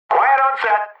set.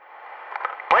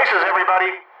 Places, everybody.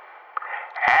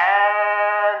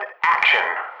 And action.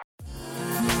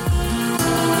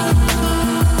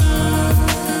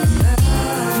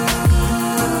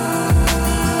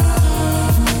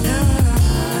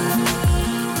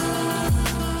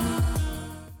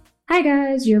 Hi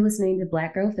guys, you're listening to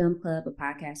Black Girl Film Club, a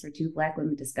podcast where two Black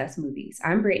women discuss movies.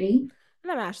 I'm Brittany.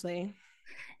 And I'm Ashley.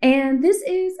 And this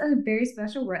is a very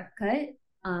special rough cut.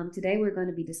 Today we're going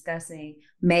to be discussing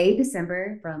May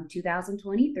December from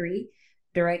 2023,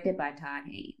 directed by Todd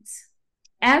Haynes.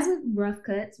 As with rough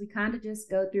cuts, we kind of just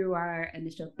go through our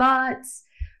initial thoughts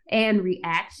and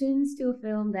reactions to a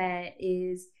film that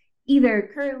is either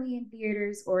currently in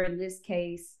theaters or in this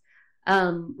case,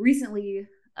 recently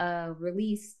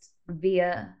released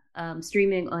via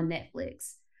streaming on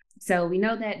Netflix. So we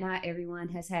know that not everyone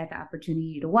has had the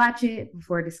opportunity to watch it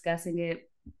before discussing it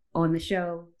on the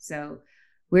show. So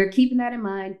we're keeping that in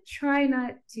mind. Try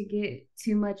not to get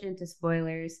too much into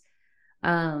spoilers.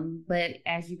 But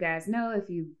as you guys know, if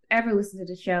you've ever listened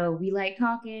to the show, we like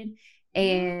talking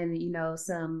and,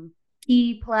 some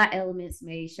key plot elements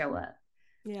may show up.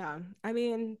 Yeah. I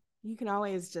mean, you can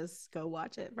always just go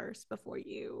watch it first before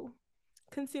you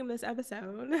consume this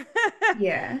episode.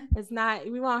 Yeah.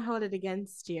 We won't hold it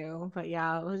against you, but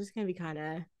yeah, we're just gonna be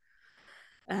kind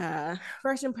of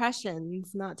first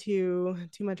impressions, not too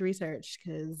much research,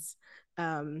 because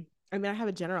I have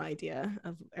a general idea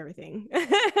of everything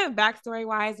backstory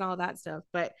wise and all that stuff,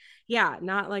 but yeah,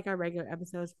 not like our regular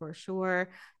episodes for sure.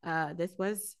 This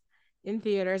was in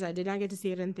theaters. I did not get to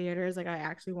see it in theaters like I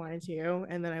actually wanted to,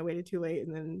 and then I waited too late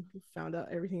and then found out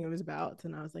everything it was about,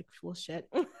 and I was like, well, shit.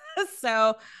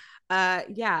 So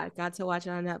got to watch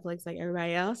it on Netflix like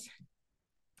everybody else.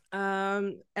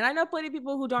 And I know plenty of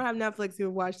people who don't have Netflix who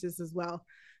have watched this as well,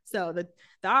 so the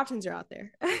options are out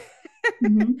there.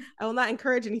 Mm-hmm. I will not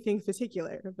encourage anything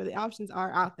particular, but the options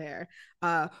are out there.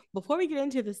 Before we get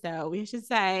into this, though, we should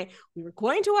say we were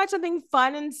going to watch something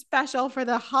fun and special for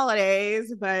the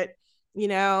holidays, but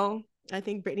I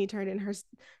think Brittany turned in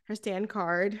her stand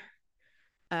card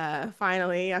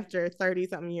finally after 30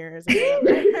 something years.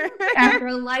 After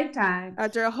a lifetime.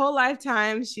 After a whole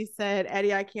lifetime, she said,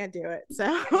 Eddie, I can't do it. So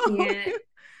I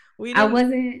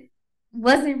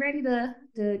wasn't ready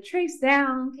to trace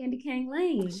down Candy Cane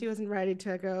Lane. She wasn't ready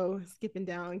to go skipping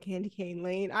down Candy Cane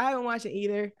Lane. I haven't watched it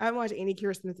either. I haven't watched any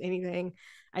Christmas anything.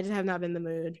 I just have not been in the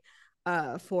mood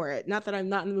for it. Not that I'm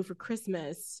not in the mood for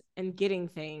Christmas and getting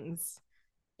things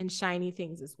and shiny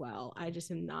things as well. I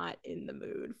just am not in the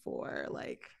mood for,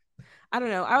 like, I don't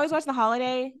know. I always watch the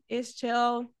holiday. It's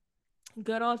chill,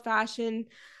 good old fashioned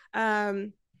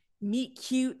meet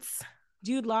cutes.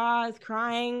 Jude Law is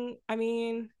crying. I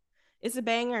mean, it's a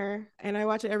banger, and I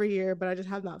watch it every year, but I just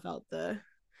have not felt the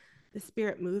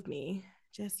spirit move me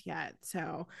just yet.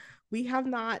 So we have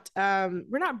not,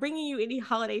 we're not bringing you any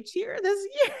holiday cheer this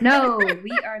year. No,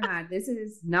 we are not. This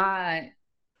is not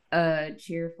a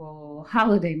cheerful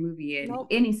holiday movie in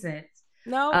any sense.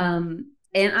 No.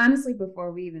 And honestly,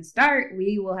 before we even start,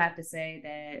 we will have to say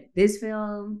that this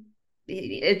film,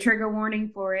 a trigger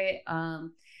warning for it.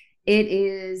 It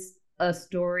is a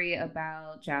story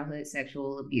about childhood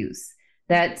sexual abuse.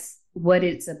 That's what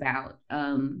it's about.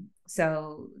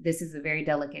 So this is a very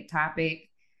delicate topic.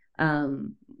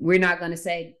 We're not going to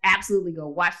say absolutely go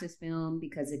watch this film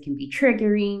because it can be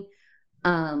triggering.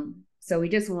 So we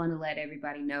just want to let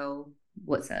everybody know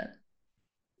what's up.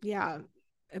 Yeah.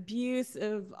 Abuse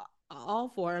of all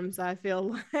forms, I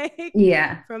feel like.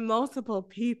 Yeah. From multiple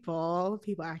people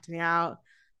acting out,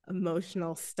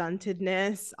 emotional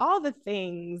stuntedness, all the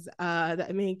things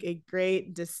that make a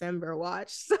great December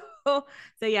watch. So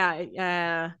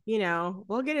yeah,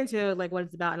 we'll get into like what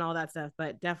it's about and all that stuff,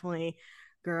 but definitely,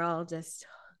 girl, just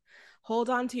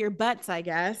hold on to your butts, I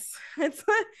guess. It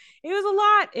was a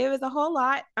lot. It was a whole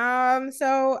lot.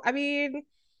 So I mean,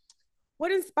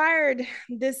 what inspired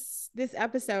this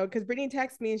episode? Because Brittany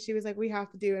texted me and she was like, we have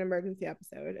to do an emergency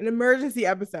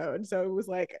episode. So it was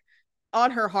like on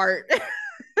her heart.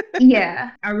 Yeah,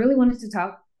 I really wanted to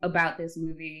talk about this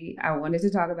movie. I wanted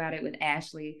to talk about it with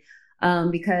Ashley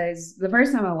because the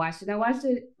first time I watched it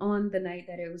on the night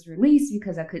that it was released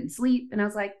because I couldn't sleep. And I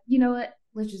was like, you know what?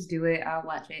 Let's just do it. I'll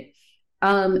watch it.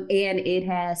 And it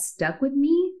has stuck with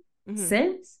me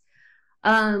since.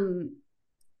 I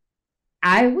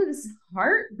was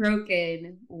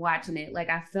heartbroken watching it. Like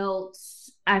I felt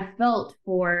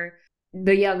for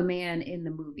the young man in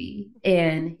the movie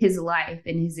and his life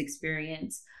and his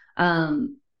experience.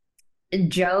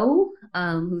 Joe,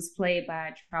 who's played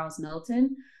by Charles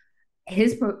Melton,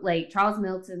 Charles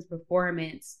Melton's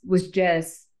performance was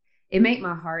just, it made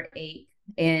my heart ache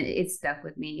and it stuck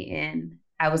with me. And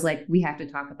I was like, we have to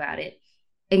talk about it.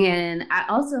 And I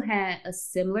also had a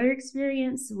similar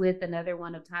experience with another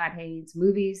one of Todd Haynes'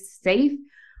 movies, Safe,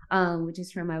 which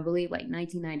is from, I believe, like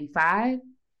 1995.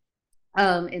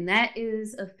 And that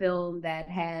is a film that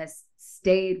has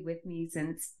stayed with me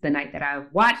since the night that I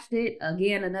watched it.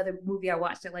 Again, another movie I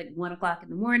watched at like 1 o'clock in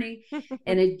the morning,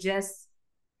 and it just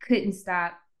couldn't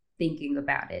stop thinking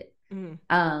about it. Mm.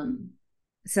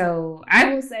 So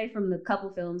I will say, from the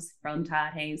couple films from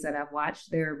Todd Haynes that I've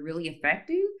watched, they're really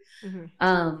effective.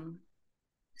 Mm-hmm.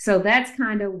 So that's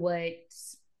kind of what,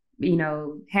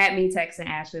 had me texting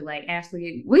Ashley, like,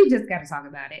 Ashley, we just got to talk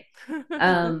about it.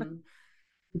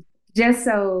 Just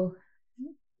so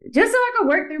I could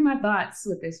work through my thoughts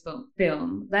with this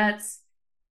film. That's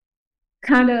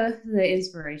kind of the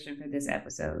inspiration for this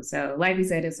episode. So, like we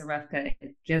said, it's a rough cut,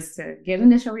 just to get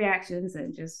initial reactions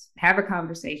and just have a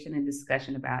conversation and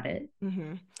discussion about it.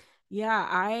 Mm-hmm. Yeah,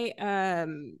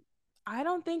 I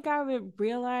don't think I would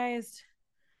realized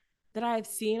that I've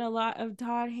seen a lot of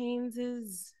Todd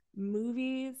Haynes's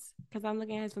movies, because I'm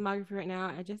looking at his filmography right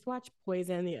now. I just watched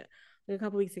Poison a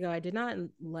couple weeks ago. I did not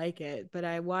like it, but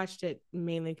I watched it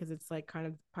mainly because it's like kind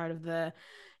of part of the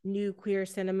new queer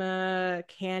cinema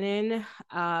canon.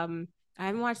 I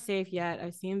haven't watched Safe yet.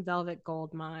 I've seen Velvet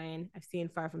Goldmine. I've seen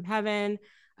Far From Heaven.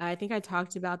 I think I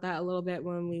talked about that a little bit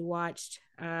when we watched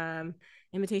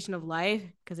Imitation of Life,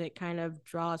 because it kind of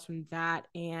draws from that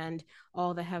and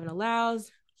All That Heaven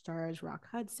Allows, stars Rock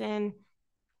Hudson.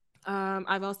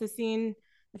 I've also seen,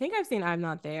 I think I've seen I'm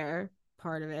Not There,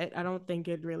 part of it. I don't think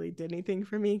it really did anything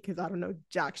for me because I don't know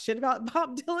jack shit about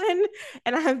Bob Dylan,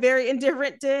 and I'm very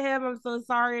indifferent to him. I'm so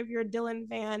sorry if you're a Dylan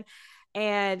fan.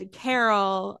 And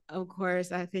Carol, of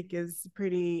course, I think is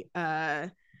pretty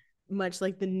much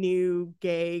like the new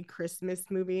gay Christmas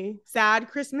movie, sad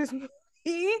Christmas movie.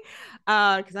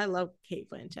 Because I love Cate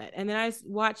Blanchett. And then I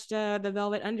watched The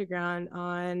Velvet Underground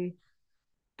on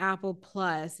Apple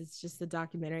Plus. It's just a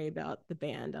documentary about the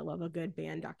band. I love a good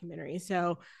band documentary.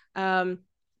 So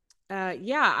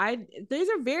yeah, these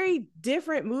are very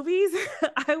different movies.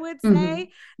 I would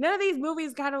say none of these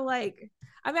movies kind of like,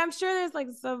 I mean, I'm sure there's like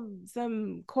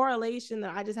some correlation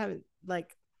that I just haven't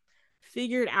like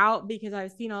figured out, because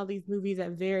I've seen all these movies at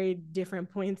very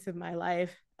different points of my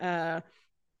life.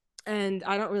 And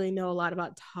I don't really know a lot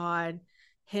about Todd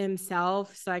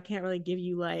himself, so I can't really give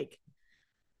you like,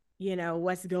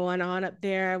 what's going on up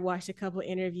there. I watched a couple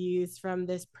interviews from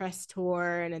this press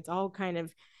tour, and it's all kind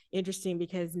of interesting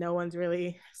because no one's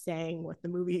really saying what the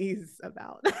movie is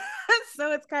about.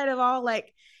 So it's kind of all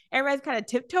like everybody's kind of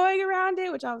tiptoeing around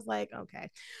it, which I was like, okay.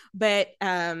 But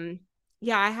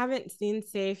yeah, I haven't seen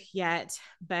Safe yet,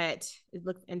 but it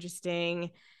looks interesting.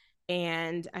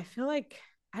 And I feel like,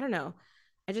 I don't know,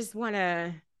 I just want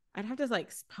to, I'd have to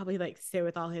like probably like sit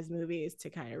with all his movies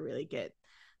to kind of really get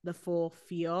the full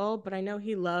feel. But I know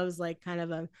he loves like kind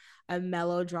of a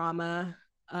melodrama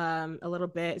a little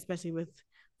bit, especially with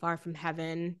Far From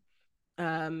Heaven,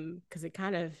 because it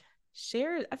kind of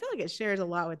shares, I feel like it shares a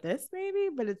lot with this maybe,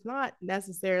 but it's not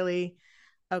necessarily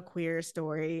a queer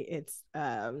story. It's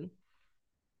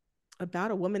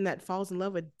about a woman that falls in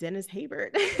love with Dennis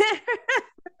Haysbert.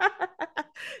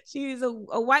 She's a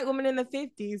white woman in the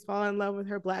 50s falling in love with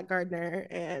her black gardener,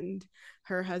 and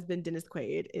her husband Dennis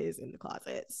Quaid is in the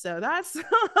closet. So that's a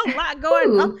lot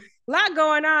going on.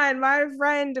 My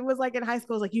friend was like in high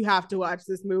school, was like, you have to watch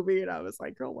this movie, and I was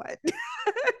like, girl, what?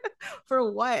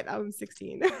 For what? I'm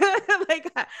 16.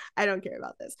 Like, I don't care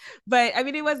about this. But I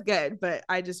mean, it was good, but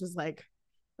I just was like,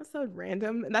 that's so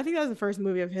random. And I think that was the first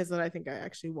movie of his that I think I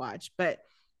actually watched. But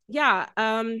yeah,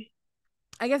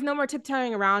 I guess no more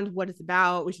tiptoeing around what it's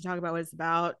about. We should talk about what it's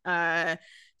about.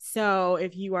 So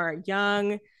if you are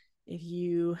young, if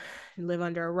you live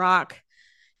under a rock,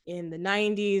 in the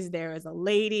 90s, there was a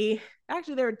lady.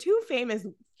 Actually, there were few famous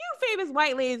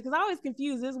white ladies, because I always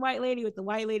confuse this white lady with the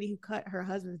white lady who cut her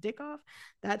husband's dick off.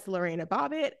 That's Lorena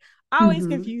Bobbitt. I always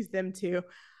confuse them too.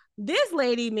 This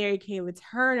lady, Mary Kay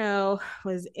Letourneau,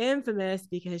 was infamous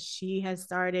because she has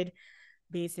started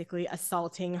basically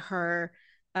assaulting her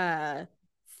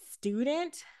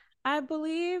student, I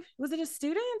believe. Was it a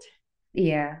student?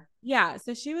 Yeah.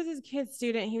 So she was his kid's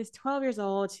student. He was 12 years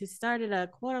old. She started a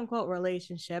quote unquote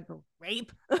relationship,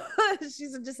 rape.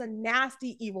 She's just a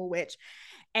nasty, evil witch.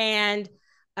 And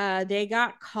they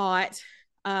got caught.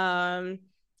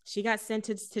 She got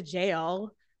sentenced to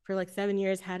jail for like 7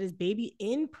 years, had his baby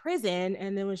in prison.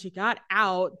 And then when she got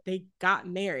out, they got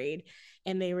married,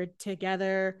 and they were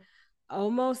together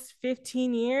almost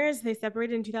 15 years. They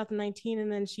separated in 2019,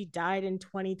 and then she died in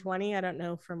 2020. I don't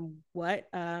know from what.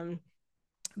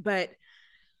 But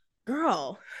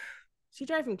girl, she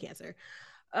died from cancer.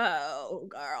 Oh,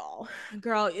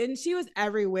 girl, and she was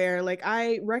everywhere. Like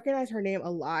I recognize her name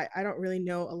a lot. I don't really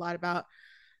know a lot about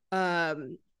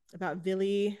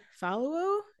Billy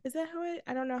Fallow. Is that how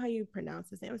I don't know how you pronounce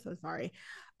his name. I'm so sorry.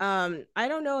 I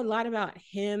don't know a lot about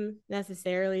him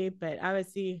necessarily, but I would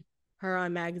see her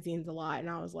on magazines a lot, and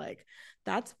I was like,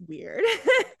 that's weird.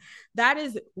 That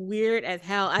is weird as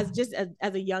hell.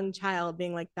 As a young child,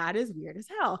 being like, that is weird as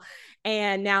hell.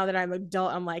 And now that I'm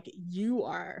adult, I'm like, you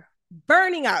are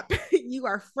burning up. You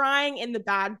are frying in the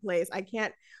bad place. I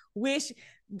can't wish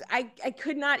I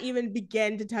could not even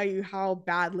begin to tell you how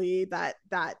badly that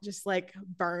just like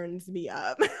burns me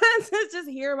up to just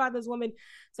hear about this woman.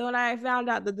 So when I found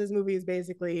out that this movie is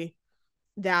basically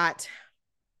that,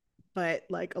 but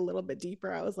like a little bit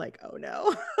deeper, I was like, oh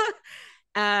no.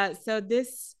 So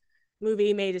this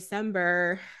movie, May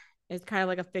December, is kind of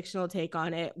like a fictional take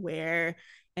on it, where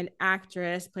an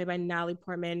actress played by Natalie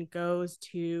Portman goes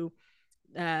to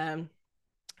um,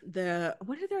 the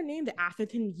what is their name? The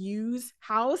Atherton Hughes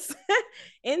house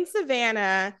in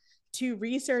Savannah to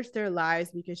research their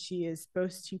lives because she is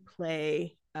supposed to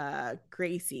play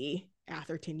Gracie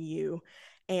Atherton Hugh,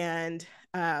 and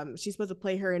she's supposed to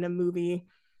play her in a movie.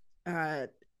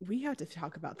 We have to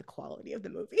talk about the quality of the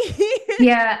movie.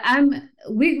 Yeah,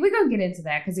 we're gonna get into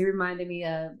that because it reminded me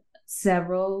of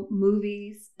several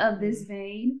movies of this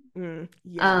vein.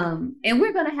 Yeah. And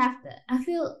we're gonna have to, I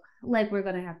feel like we're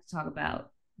gonna have to talk about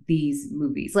these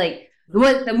movies, like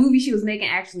what the movie she was making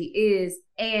actually is,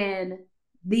 and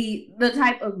the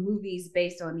type of movies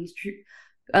based on these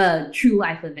true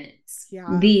life events.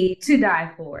 Yeah. The To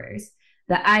Die Fors,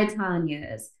 the I,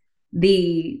 Tanyas,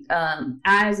 the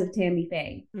Eyes of Tammy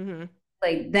Faye.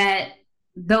 Like that,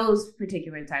 those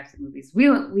particular types of movies. We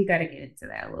got to get into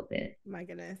that a little bit. My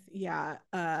goodness. Yeah.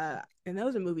 And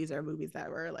those are movies that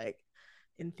were like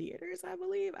in theaters, I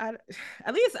believe.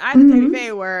 At least Eyes of Tammy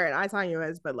Faye were, and I Tanya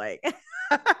was, but like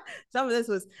some of this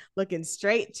was looking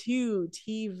straight to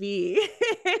TV.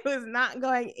 It was not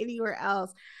going anywhere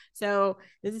else. So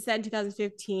this is set in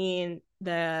 2015.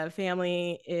 The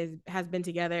family has been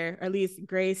together, or at least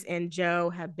Grace and Joe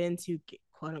have been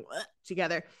quote unquote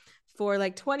together for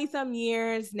like 20 some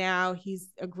years now. He's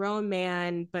a grown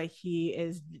man, but he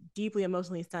is deeply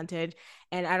emotionally stunted.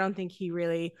 And I don't think he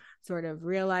really sort of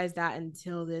realized that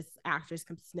until this actress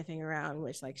comes sniffing around,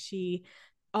 which like she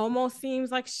almost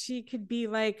seems like she could be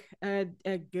like a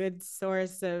good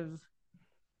source of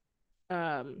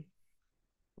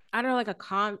I don't know, like a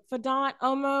confidant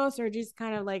almost, or just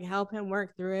kind of like help him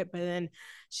work through it. But then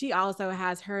she also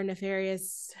has her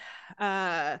nefarious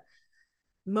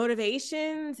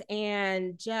motivations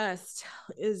and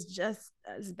is just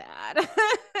as bad,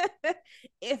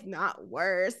 if not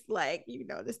worse. Like,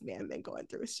 this man been going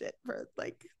through shit for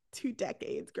like 2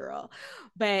 decades, girl.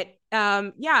 But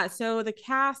yeah, so the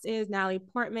cast is Natalie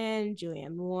Portman,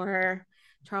 Julianne Moore,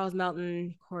 Charles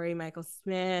Melton, Corey Michael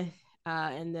Smith,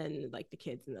 and then like the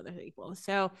kids and other people.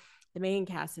 So the main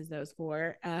cast is those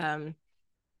four. I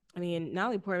mean,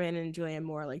 Natalie Portman and Julianne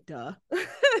Moore, like, duh.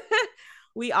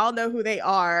 We all know who they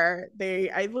are.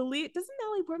 I believe, doesn't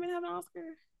Natalie Portman have an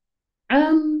Oscar?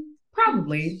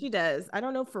 Probably. She does. I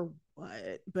don't know for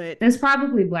what, but it's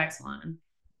probably Black Swan.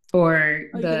 Or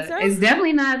so? It's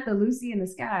definitely not the Lucy in the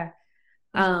Sky.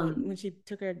 When she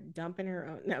took her dump in her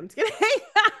own. No, I'm just kidding.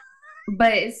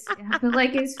 But I feel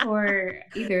like it's for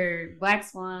either Black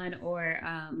Swan or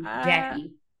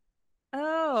Jackie.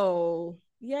 Oh,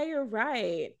 yeah, you're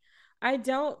right. I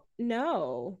don't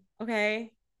know.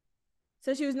 Okay.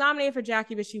 So she was nominated for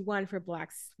Jackie, but she won for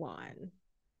Black Swan.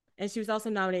 And she was also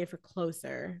nominated for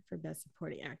Closer for Best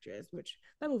Supporting Actress, which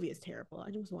that movie is terrible. I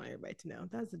just want everybody to know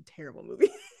that's a terrible movie.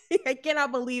 I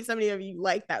cannot believe so many of you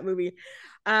like that movie.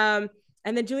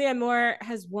 And then Julianne Moore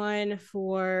has won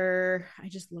for, I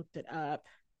just looked it up.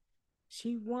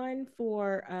 She won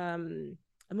for a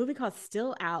movie called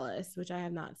Still Alice, which I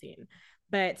have not seen.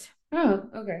 But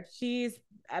okay. She's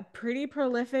a pretty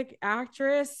prolific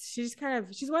actress. She's one of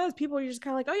those people you're just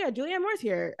kind of like, oh yeah, Julianne Moore's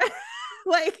here.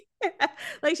 like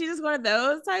she's just one of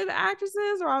those type of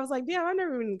actresses where I was like, damn, I've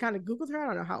never even kind of Googled her. I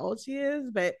don't know how old she is,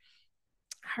 but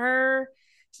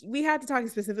we had to talk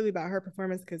specifically about her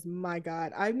performance because my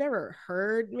God, I've never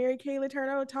heard Mary Kay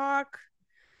Letourneau talk.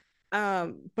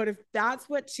 But if that's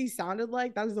what she sounded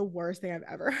like, that's the worst thing I've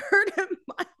ever heard in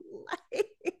my life.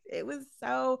 It was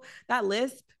that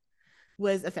lisp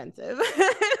was offensive.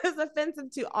 It was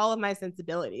offensive to all of my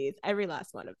sensibilities, every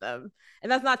last one of them.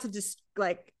 And that's not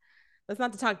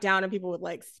to talk down on people with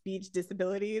like speech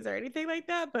disabilities or anything like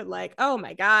that, but like, oh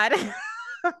my God.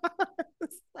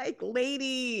 It's like,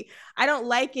 lady, I don't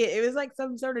like it. It was like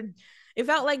it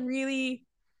felt like really,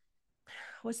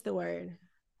 what's the word?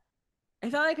 I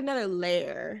felt like another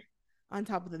layer on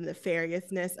top of the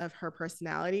nefariousness of her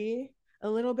personality a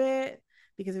little bit,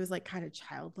 because it was like kind of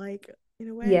childlike in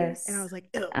a way. And I Yes. was like,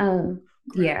 ew, Um,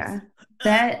 gross. yeah.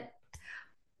 That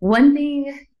one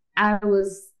thing I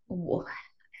was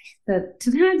the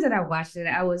two times that I watched it,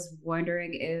 I was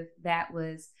wondering if that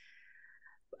was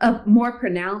a more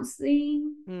pronounced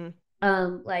thing,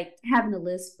 Mm. like having a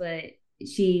list, but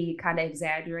she kind of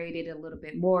exaggerated a little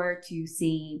bit more to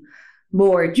seem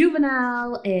more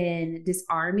juvenile and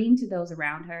disarming to those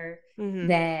around her, Mm-hmm.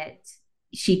 that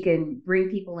she can bring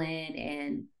people in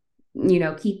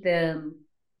and keep them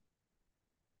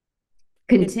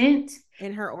in content.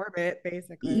 in her orbit,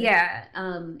 basically. Yeah,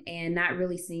 and not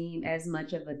really seem as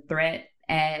much of a threat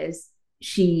as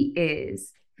she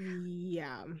is.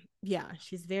 Yeah. Yeah.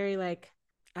 She's very like,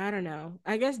 I don't know.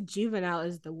 I guess juvenile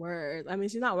is the word. I mean,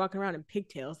 she's not walking around in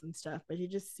pigtails and stuff, but she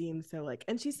just seems so like,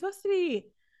 and she's supposed to be,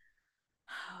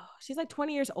 she's like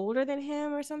 20 years older than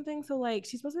him or something. So like,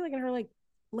 she's supposed to be like in her like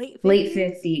late Late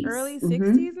 50s, 50s. early Mm-hmm.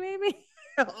 60s, maybe.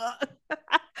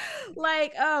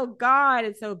 Like, oh God,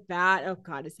 it's so bad. Oh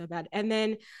God, it's so bad. And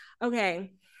then,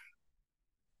 okay,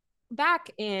 back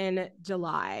in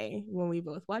July when we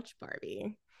both watched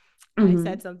Barbie, I said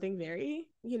Mm-hmm. something very,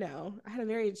 I had a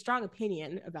very strong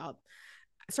opinion about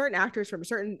certain actors from a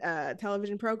certain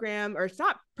television program, or it's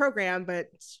not program, but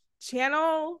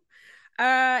channel.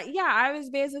 Yeah, I was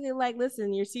basically like,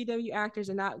 listen, your CW actors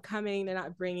are not coming, they're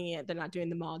not bringing it, they're not doing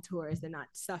the mall tours, they're not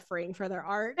suffering for their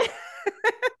art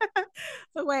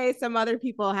the way some other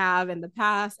people have in the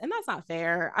past, and that's not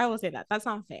fair. I will say that that's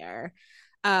not fair.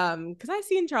 Because I've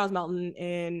seen Charles Melton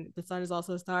in The Sun Is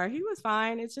Also a Star. He was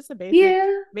fine. It's just a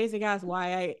Yeah. basic ass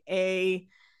YA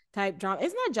type drama.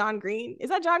 Isn't that John Green? Is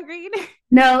that John Green?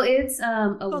 No, it's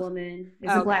a Oh, woman.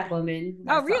 It's a okay. black woman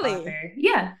Oh, that's the really? author.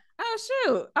 Yeah. Oh,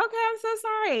 shoot. Okay, I'm so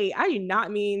sorry. I did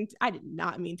not mean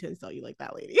to insult you like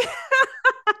that, lady.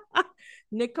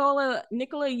 Nicola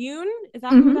Yoon, is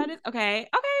that who that Mm-hmm. is? Okay,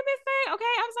 Miss Faye. Okay,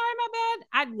 I'm sorry, my bad.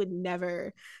 I would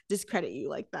never discredit you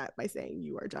like that by saying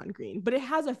you are John Green, but it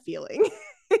has a feeling.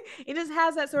 It just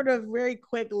has that sort of very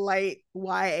quick, light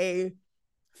YA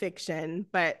fiction.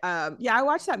 But yeah, I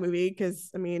watched that movie because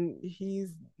I mean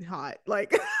he's hot.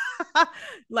 Like,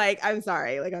 like I'm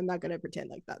sorry, like I'm not gonna pretend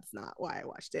like that's not why I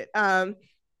watched it.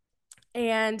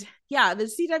 And yeah, the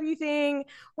CW thing.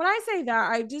 When I say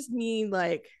that, I just mean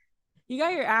like you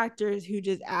got your actors who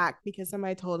just act because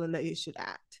somebody told them that you should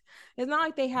act. It's not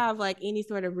like they have like any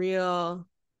sort of real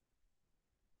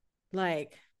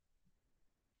like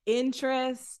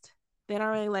interest. They don't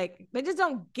really like, they just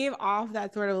don't give off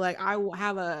that sort of like I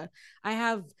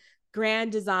have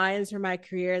grand designs for my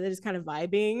career. They're just kind of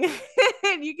vibing.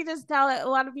 And you can just tell that a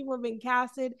lot of people have been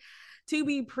casted to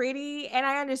be pretty. And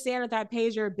I understand that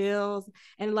pays your bills.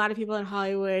 And a lot of people in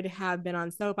Hollywood have been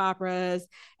on soap operas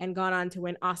and gone on to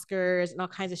win Oscars and all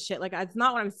kinds of shit. Like, that's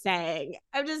not what I'm saying.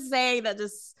 I'm just saying that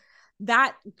just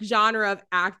that genre of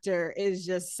actor is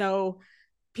just so,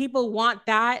 people want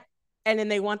that, and then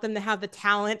they want them to have the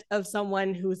talent of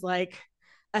someone who's like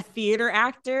a theater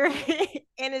actor and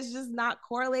it's just not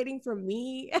correlating for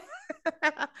me.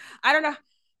 I don't know,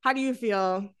 how do you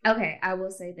feel? Okay, I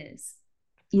will say this.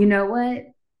 You know what?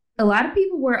 A lot of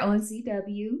people were on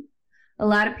CW. A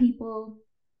lot of people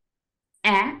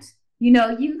act. It's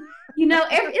a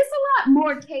lot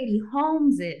more Katie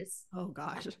Holmeses Oh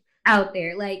gosh, out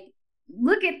there. Like,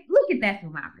 look at that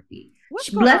filmography. what's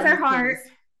going Bless on with her Miss heart.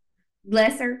 Clooney's?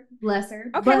 Bless her.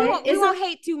 Okay, we But won't we it's a won't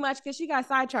hate too much because she got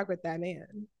sidetracked with that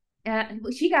man.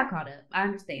 she got caught up. I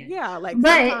understand, Yeah, like but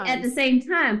at the sometimes. same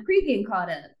time, Pre getting caught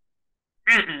up.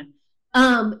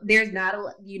 There's not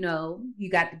a you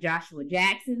got the Joshua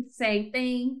Jackson, same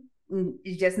thing.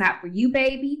 It's just not for you,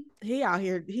 baby. He out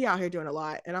here doing a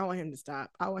lot, and I want him to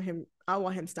stop. I want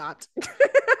him stopped.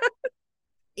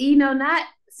 Not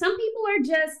some people are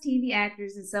just TV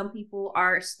actors and some people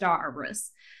are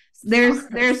stars. There's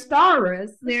Stars.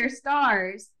 stars, they're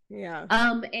stars. Yeah.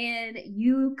 And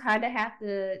you kind of have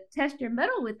to test your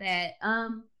mettle with that.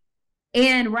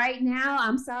 And right now,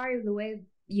 I'm sorry, the way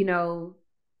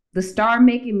the star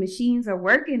making machines are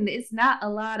working, it's not a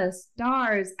lot of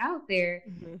stars out there.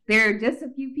 Mm-hmm. There are just a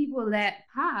few people that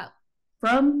pop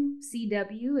from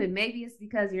CW, and maybe it's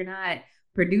because you're not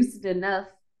producing enough,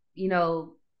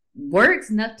 works,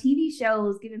 enough TV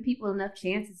shows, giving people enough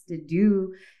chances to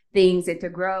do things and to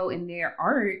grow in their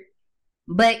art.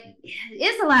 But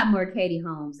it's a lot more Katie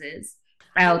Holmeses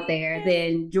I out there mean,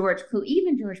 than George Clooney.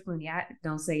 Even George Clooney, I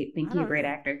don't think I he's a don't great know.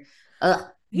 actor.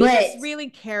 He's But just really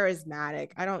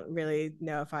charismatic. I don't really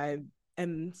know if I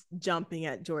am jumping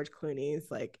at George Clooney's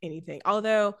like anything.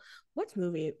 Although What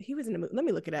movie? He was in a movie. Let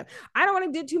me look it up. I don't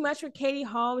want to do too much for Katie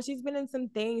Holmes. She's been in some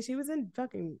things. She was in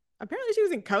fucking. Apparently, she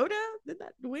was in Coda. Did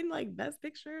that win like Best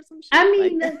Picture or some shit? I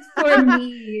mean, like... that's for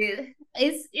me.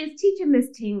 It's teaching Miss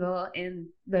Tingle in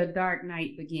The Dark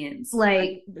Knight Begins,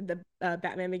 like the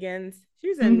Batman Begins. She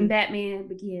was in Batman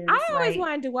Begins. I always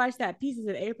wanted to watch that Pieces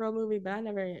of April movie, but I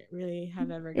never really have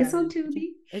ever. It's on Tubi.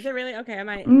 Is it really? Okay, I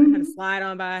might kind of slide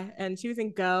on by. And she was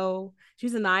in Go. She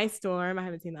was in the Ice Storm. I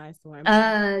haven't seen the Ice Storm.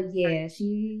 Yeah.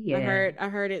 I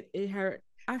heard it. It hurt.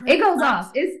 It goes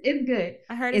off. It's good.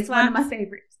 I heard it's one of my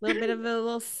favorites. A little bit of a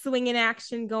little swinging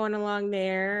action going along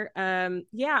there.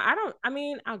 Yeah, I don't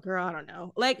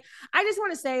know. Like, I just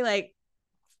want to say, like,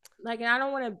 and I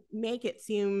don't want to make it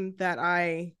seem that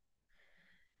I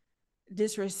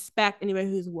disrespect anybody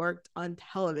who's worked on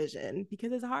television,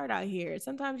 because it's hard out here.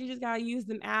 Sometimes you just gotta use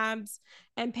them abs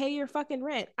and pay your fucking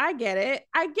rent. I get it.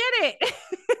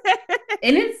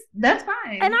 And that's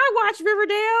fine. And I watched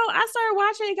Riverdale. I started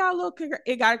watching.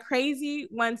 It got crazy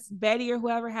once Betty or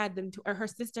whoever had them, or her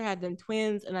sister had them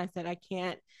twins, and I said, I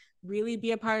can't really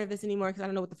be a part of this anymore because I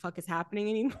don't know what the fuck is happening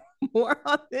anymore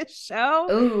on this show.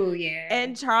 Oh yeah.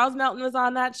 And Charles Melton was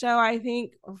on that show, I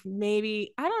think.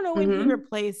 Maybe, I don't know when he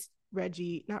replaced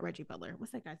not Reggie Butler.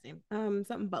 What's that guy's name?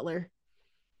 Something Butler.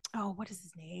 Oh, what is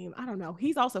his name? I don't know.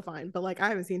 He's also fine, but like I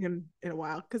haven't seen him in a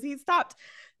while because he stopped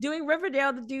doing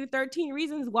Riverdale to do 13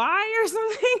 Reasons Why or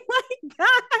something like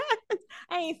that.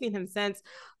 I ain't seen him since,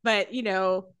 but you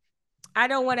know, I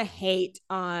don't want to hate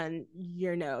on,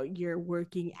 you know, your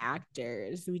working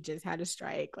actors. We just had a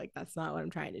strike. Like, that's not what I'm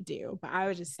trying to do. But I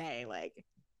would just say, like,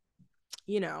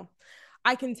 you know,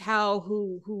 I can tell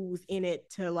who's in it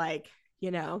to, like,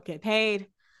 you know, get paid,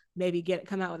 maybe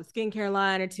come out with a skincare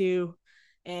line or two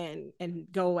and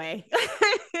go away.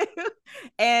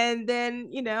 And then,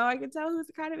 you know, I can tell who's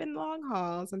kind of in the long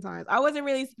haul sometimes. I wasn't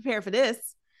really prepared for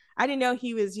this. I didn't know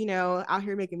he was, you know, out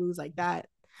here making moves like that.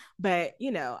 But,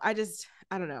 you know, I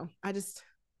don't know.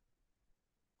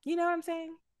 You know what I'm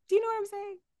saying? Do you know what I'm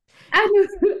saying? I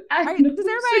know. Does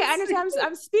everybody understand?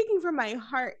 I'm speaking from my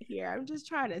heart here. I'm just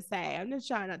trying to say. I'm just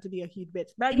trying not to be a huge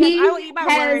bitch. But yes, I will eat my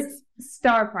words.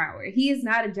 Star power. He is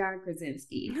not a John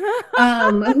Krasinski,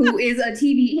 who is a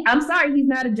TV. I'm sorry, he's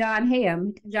not a John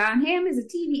Hamm. John Hamm is a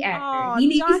TV actor. Oh, he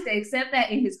needs to accept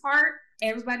that in his heart.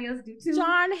 Everybody else do too.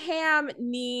 John Hamm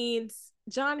needs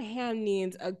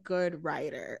a good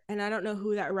writer, and I don't know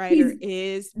who that writer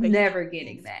is. But never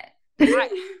getting that. I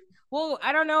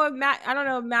don't know if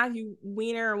Matthew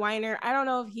Weiner. I don't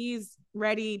know if he's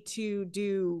ready to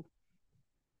do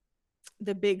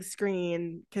the big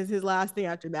screen because his last thing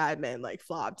after Mad Men like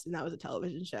flopped, and that was a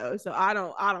television show. So I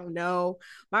don't know.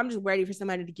 But I'm just ready for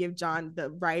somebody to give John the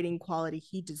writing quality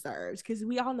he deserves, because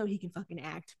we all know he can fucking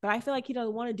act. But I feel like he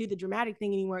doesn't want to do the dramatic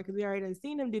thing anymore because we already done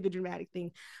seen him do the dramatic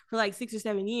thing for like 6 or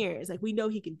 7 years. Like, we know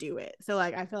he can do it. So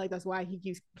like I feel like that's why he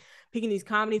keeps picking these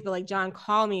comedies. But like, John,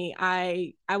 call me.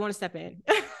 I want to step in.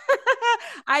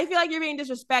 I feel like you're being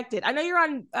disrespected. I know you're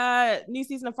on new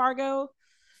season of Fargo.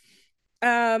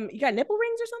 You got nipple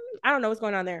rings or something? I don't know what's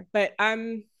going on there, but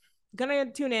I'm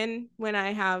gonna tune in when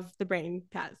I have the brain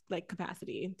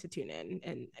capacity to tune in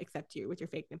and accept you with your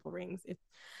fake nipple rings.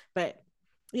 But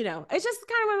you know, it's just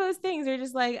kind of one of those things where you're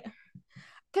just like,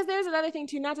 because there's another thing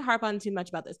too, not to harp on too much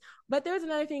about this, but there was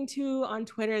another thing too on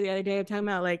Twitter the other day of talking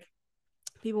about like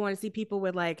people want to see people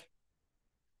with like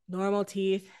normal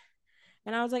teeth.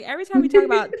 And I was like, every time we talk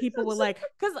about people with like,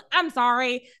 because I'm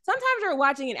sorry, sometimes you're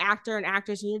watching an actor and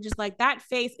actress and you're just like, that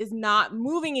face is not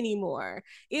moving anymore.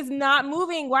 It's not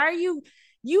moving. Why are you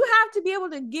have to be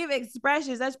able to give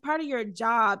expressions. That's part of your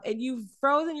job. And you've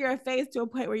frozen your face to a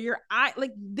point where your eye,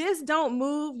 like this don't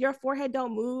move. Your forehead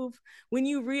don't move. When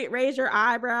you raise your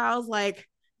eyebrows, like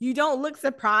you don't look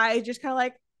surprised. You're just kind of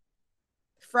like,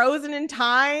 frozen in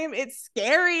time. It's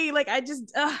scary. Like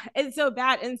it's so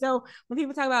bad. And so when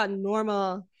people talk about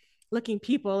normal looking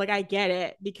people, like I get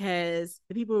it, because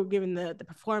the people who are giving the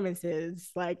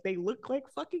performances, like they look like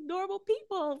fucking normal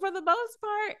people for the most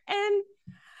part. And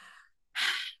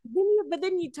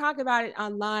then you talk about it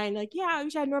online, like, yeah, we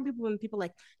should have normal people, and people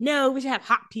like, no, we should have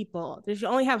hot people. They should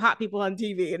only have hot people on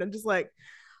TV. And I'm just like,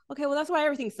 okay, well, that's why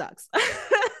everything sucks.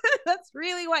 That's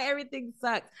really why everything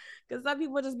sucks. Because some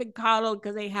people just been coddled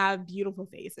because they have beautiful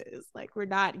faces. Like, we're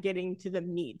not getting to the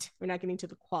meat. We're not getting to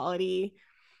the quality.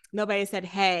 Nobody said,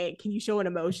 hey, can you show an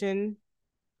emotion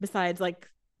besides like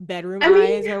bedroom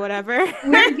eyes or whatever?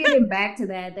 We're getting back to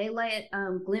that. They let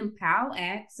Glenn Powell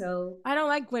act, so I don't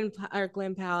like Glenn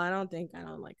Powell. I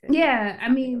don't like it. Yeah, I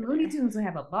mean, Looney Tunes will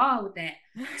have a ball with that.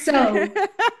 So like,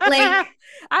 I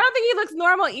don't think he looks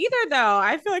normal either, though.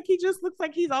 I feel like he just looks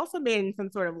like he's also made in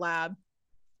some sort of lab.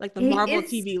 like the Marvel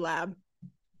It's TV lab. Not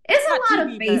it's a lot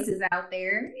of TV, but faces out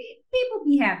there. People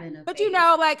be having a but face.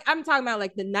 like I'm talking about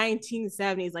like the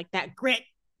 1970s, like that grit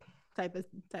type of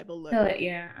look.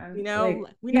 Yeah,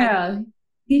 Like we had. yeah.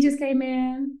 He just came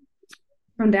in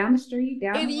from down the street,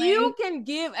 down If the you way. can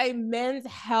give a Men's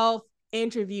Health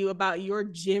interview about your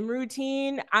gym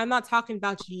routine, I'm not talking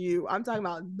about you. I'm talking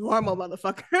about normal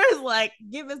motherfuckers. Like,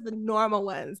 give us the normal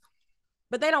ones.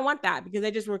 But they don't want that because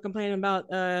they just were complaining about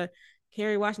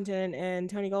Kerry Washington and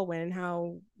Tony Goldwyn and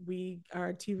how we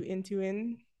are too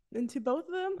into both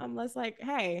of them. I'm less like,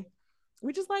 hey,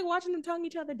 we just like watching them tongue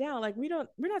each other down. Like we're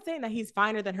not saying that he's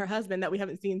finer than her husband that we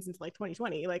haven't seen since like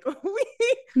 2020. Like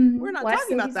we're not Watch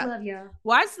talking Sylvie's about that. Love, y'all.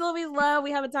 Watch Sylvie's Love.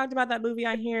 We haven't talked about that movie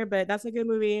on here, but that's a good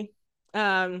movie.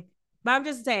 But I'm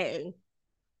just saying,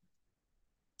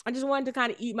 I just wanted to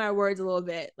kind of eat my words a little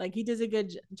bit. Like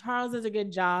Charles does a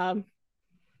good job.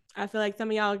 I feel like some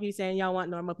of y'all keep saying y'all want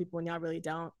normal people and y'all really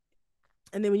don't.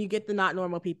 And then when you get the not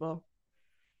normal people,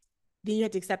 then you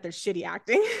have to accept their shitty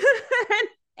acting.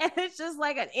 And it's just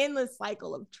like an endless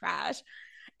cycle of trash.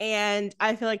 And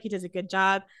I feel like he does a good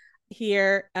job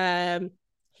here.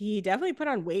 He definitely put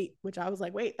on weight, which I was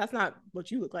like, wait, that's not what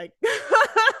you look like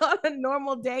on a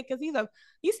normal day. Cause he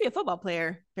used to be a football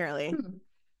player, apparently.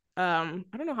 I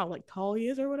don't know how like tall he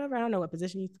is or whatever. I don't know what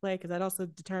position he used to play because that also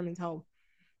determines how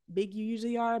big you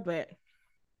usually are, but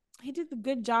he did a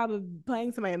good job of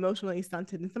playing somebody emotionally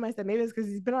stunted. And somebody said maybe it's because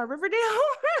he's been on Riverdale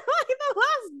for like the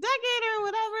last decade or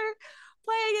whatever,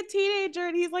 playing a teenager,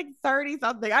 and he's like 30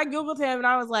 something. I googled him and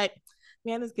I was like,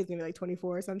 man, this kid's gonna be like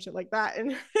 24 or some shit like that.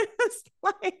 And it's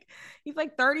like he's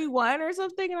like 31 or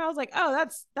something. And I was like, oh,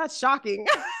 that's shocking.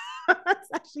 That's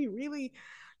actually really.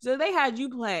 So they had you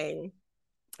playing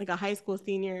like a high school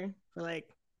senior for like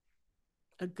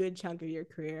a good chunk of your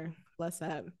career. Bless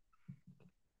that.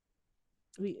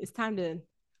 It's time to.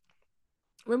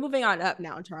 We're moving on up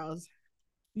now, Charles.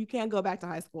 You can't go back to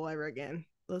high school ever again.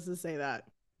 Let's just say that.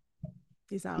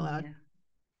 He's not allowed. Yeah.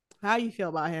 How do you feel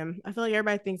about him? I feel like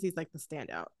everybody thinks he's like the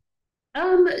standout.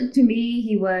 To me,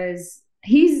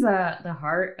 he's the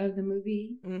heart of the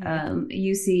movie. Mm-hmm.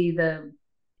 You see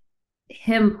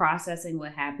him processing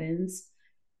what happens.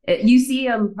 You see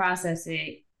him process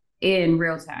it in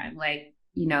real time, like,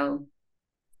 you know,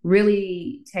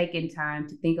 really taking time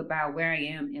to think about where I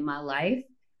am in my life,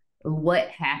 what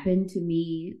happened to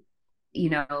me,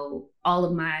 you know, all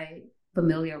of my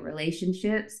familial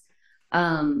relationships.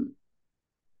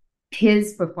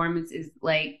 His performance is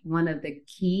like one of the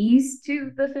keys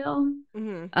to the film,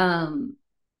 mm-hmm.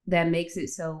 That makes it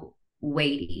so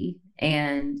weighty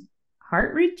and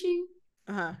heart-wrenching.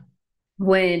 Uh-huh.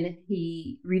 When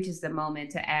he reaches the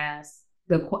moment to ask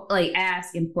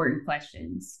important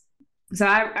questions. So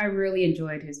I really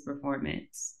enjoyed his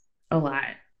performance a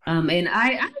lot. And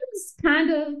I was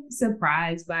kind of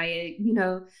surprised by it. You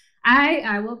know,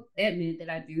 I will admit that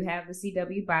I do have a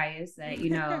CW bias that,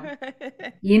 you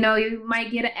know, you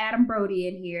might get an Adam Brody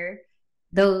in here.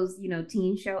 Those, you know,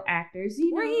 teen show actors.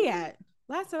 Where he at?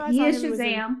 Last time I saw him, Shazam. Was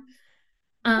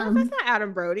in, that's not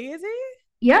Adam Brody, is he?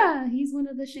 Yeah, he's one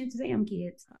of the Shazam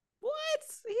kids. What?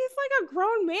 He's like a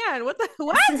grown man. What?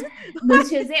 But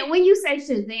Shazam, when you say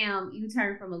Shazam, you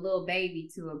turn from a little baby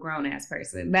to a grown ass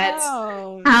person. That's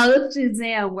how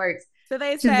Shazam works. So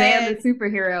they Shazam, the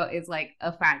superhero, is like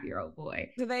a 5-year-old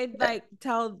boy. Do they like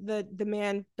tell the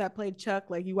man that played Chuck,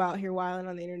 like, you out here wilding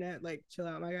on the internet, like, chill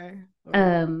out, my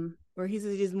guy? Or he's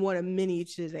just one of many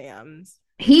Shazams.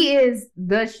 He is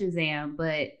the Shazam,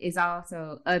 but it's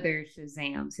also other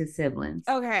Shazams, his siblings.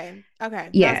 Okay.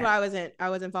 Yeah. That's why I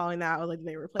wasn't following that. I was like,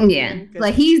 they replaced him.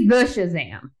 Like, he's the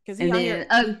Shazam. And then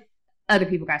other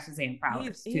people got Shazam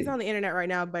powers. He's on the internet right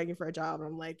now begging for a job. And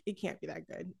I'm like, it can't be that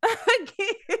good.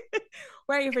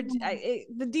 Waiting for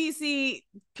the DC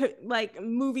like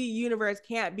movie universe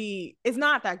it's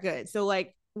not that good. So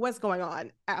like, what's going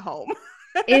on at home?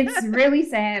 It's really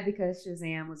sad because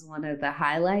Shazam was one of the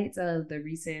highlights of the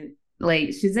recent, like,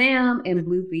 Shazam and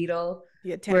Blue Beetle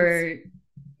were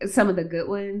some of the good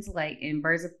ones, like in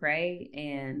Birds of Prey,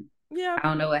 and I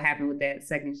don't know what happened with that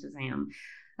second Shazam.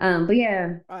 But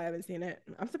yeah, I haven't seen it.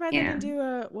 I'm surprised they didn't do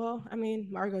well, I mean,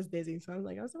 Margot's busy, so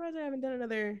I'm surprised they haven't done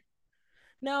another.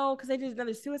 No, because they did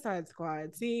another Suicide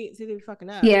Squad. See, they were fucking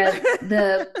up. Yeah,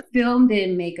 the film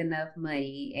didn't make enough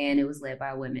money, and it was led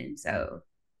by women, so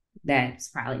that's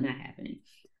probably not happening.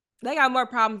 They got more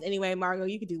problems anyway, Margot.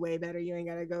 You could do way better. You ain't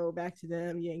gotta go back to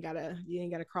them. You ain't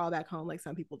gotta crawl back home like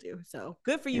some people do. So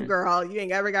good for you, girl. You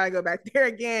ain't ever gotta go back there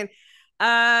again.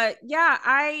 I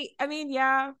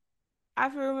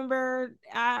remember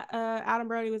Adam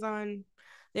Brody was on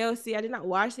the OC. I did not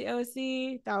watch the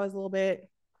OC. That was a little bit,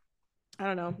 I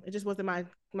don't know. It just wasn't my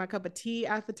my cup of tea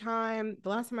at the time. The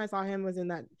last time I saw him was in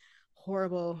that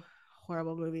horrible,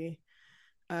 horrible movie,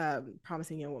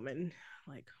 Promising Young Woman.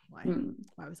 Like, why did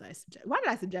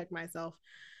I subject myself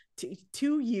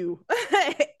to you,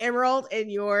 Emerald,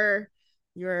 and your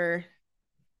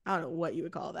I don't know what you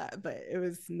would call that, but it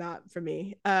was not for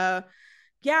me.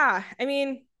 Yeah, I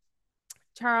mean,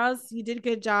 Charles, you did a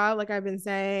good job, like I've been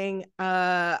saying.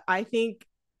 I think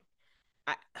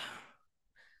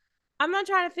I'm not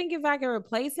trying to think if I can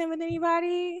replace him with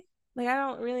anybody. Like, I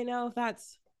don't really know if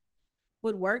that's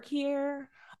would work here.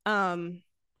 I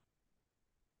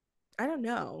don't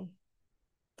know.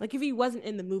 Like, if he wasn't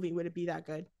in the movie, would it be that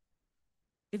good?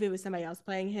 If it was somebody else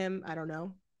playing him, I don't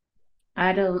know.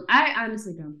 I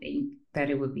honestly don't think that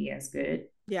it would be as good.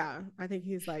 Yeah, I think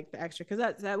he's like the extra,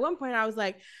 because at one point I was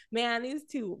like, man, these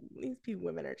two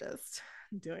women are just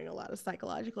doing a lot of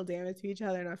psychological damage to each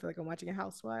other, and I feel like I'm watching a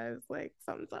Housewives, like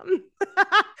something.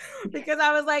 Because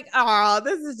I was like, oh,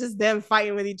 this is just them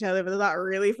fighting with each other, but they're not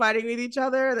really fighting with each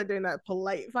other. They're doing that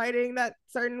polite fighting that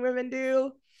certain women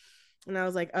do. And I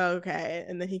was like, oh, okay.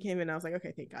 And then he came in, and I was like,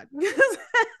 okay, thank God.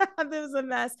 It was a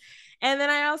mess. And then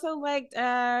I also liked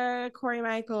Corey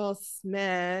Michael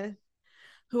Smith,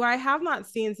 who I have not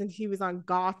seen since he was on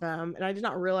Gotham. And I did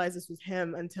not realize this was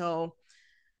him until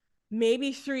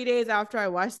maybe 3 days after I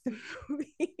watched the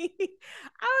movie. I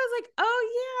was like,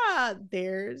 oh, yeah,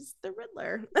 there's the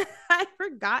Riddler. I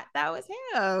forgot that was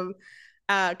him.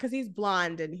 Because he's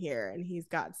blonde in here, and he's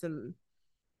got some,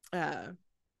 I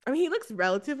mean, he looks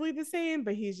relatively the same,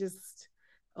 but he's just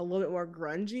a little bit more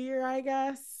grungier, I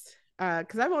guess.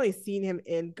 Because I've only seen him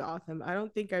in Gotham. I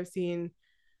don't think I've seen.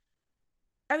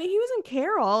 I mean, he was in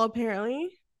Carol, apparently.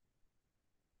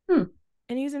 And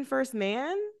he was in First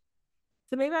Man.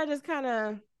 So maybe I just kind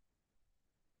of,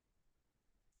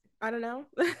 I don't know.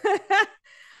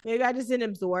 Maybe I just didn't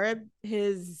absorb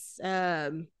his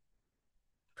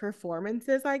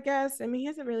performances, I guess. I mean, he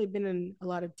hasn't really been in a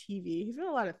lot of TV. He's been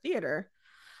in a lot of theater.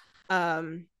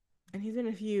 And he's in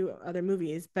a few other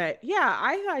movies. But yeah,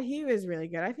 I thought he was really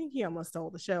good. I think he almost stole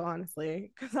the show,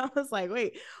 honestly. Because I was like,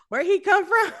 wait, where'd he come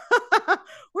from?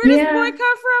 Where does boy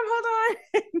come from? Hold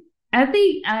on.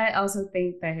 I also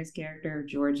think that his character,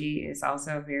 Georgie, is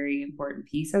also a very important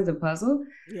piece of the puzzle.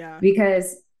 Yeah.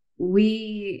 Because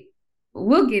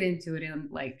we'll get into it in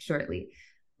like shortly.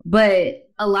 But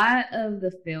a lot of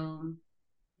the film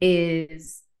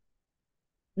is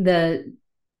the,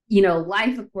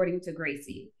 life according to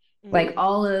Gracie. Like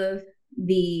all of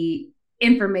the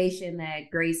information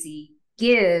that Gracie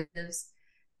gives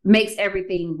makes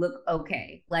everything look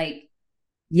okay. Like,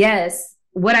 yes,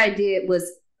 what I did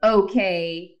was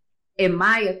okay, in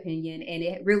my opinion, and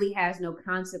it really has no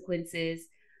consequences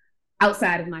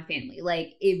outside of my family.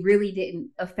 Like, it really didn't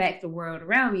affect the world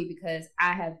around me because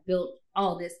I have built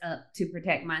all this up to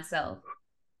protect myself.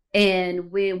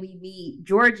 And when we meet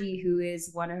Georgie, who is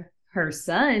one of her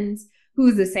sons,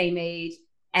 who's the same age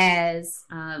as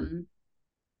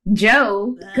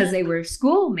Joe, because they were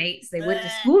schoolmates. They went to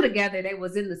school together. They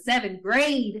was in the 7th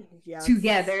grade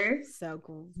together. So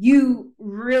cool. You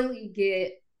really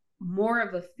get more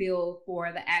of a feel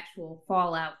for the actual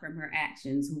fallout from her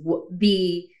actions.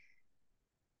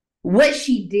 What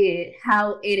she did,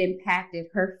 how it impacted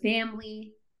her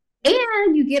family,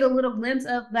 and you get a little glimpse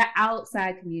of the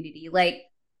outside community. Like,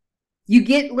 you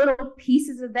get little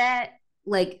pieces of that,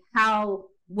 like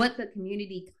what the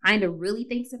community kind of really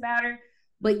thinks about her,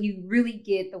 but you really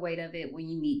get the weight of it when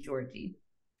you meet Georgie.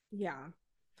 Yeah.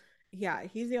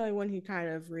 He's the only one who kind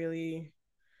of really,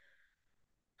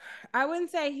 I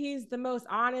wouldn't say he's the most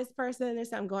honest person. There's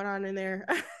something going on in there,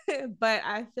 but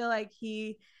I feel like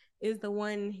he is the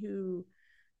one who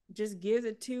just gives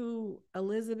it to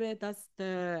Elizabeth. That's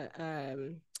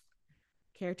the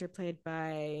character played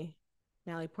by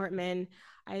Natalie Portman.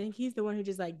 I think he's the one who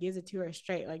just like gives it to her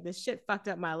straight. Like, this shit fucked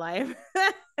up my life.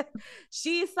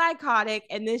 She's psychotic,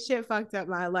 and this shit fucked up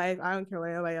my life. I don't care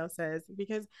what anybody else says,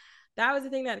 because that was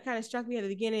the thing that kind of struck me at the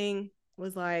beginning,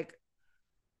 was like,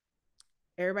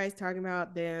 everybody's talking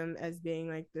about them as being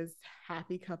like this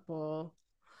happy couple,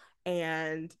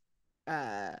 and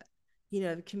the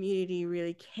community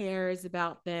really cares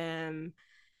about them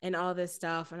and all this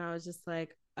stuff. And I was just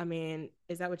like, I mean,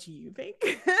 is that what you think?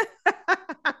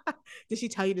 Did she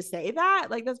tell you to say that?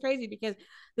 Like, that's crazy, because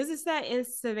this is set in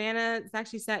Savannah. It's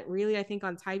actually set really, I think,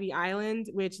 on Tybee Island,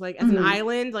 which, like, as an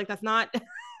island, like, that's not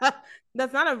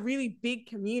a really big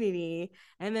community.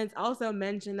 And then it's also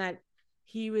mentioned that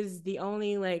he was the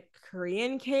only like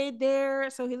Korean kid there,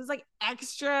 so he was like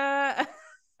extra.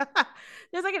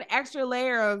 There's like an extra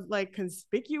layer of like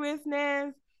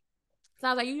conspicuousness. So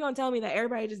I was like, you don't tell me that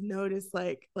everybody just noticed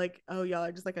oh, y'all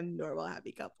are just like a normal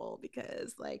happy couple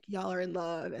because like y'all are in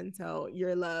love, and so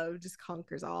your love just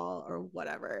conquers all or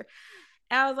whatever.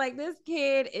 And I was like, this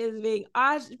kid is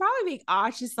probably being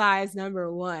ostracized,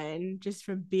 number one, just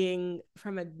from being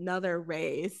from another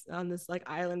race on this like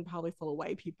island, probably full of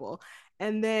white people.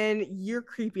 And then your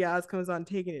creepy ass comes on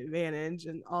taking advantage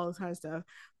and all this kind of stuff.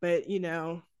 But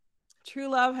true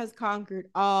love has conquered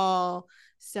all.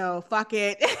 So fuck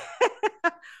it.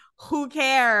 Who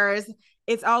cares?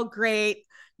 It's all great.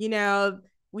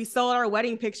 We sold our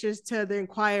wedding pictures to the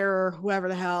Inquirer, whoever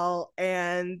the hell,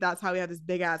 and that's how we have this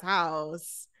big ass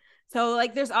house. So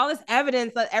like there's all this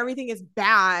evidence that everything is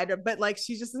bad, but like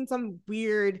she's just in some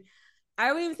weird,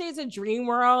 I would even say it's a dream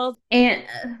world. And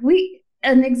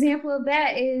an example of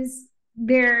that is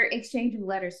their exchange of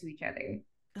letters to each other.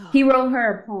 He wrote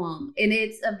her a poem, and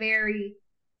it's a very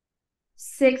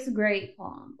sixth grade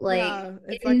poem. Like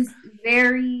it's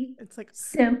very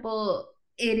simple.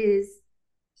 It is,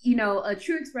 a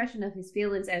true expression of his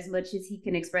feelings as much as he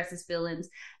can express his feelings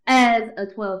as a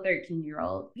 12,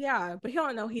 13-year-old. Yeah, but he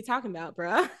don't know what he's talking about,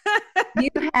 bro. You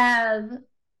have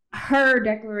her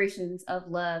declarations of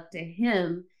love to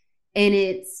him, and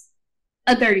it's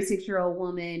a 36-year-old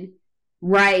woman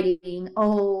writing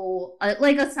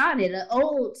like a sonnet, an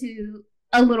ode to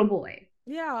a little boy.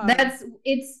 Yeah,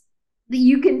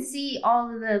 you can see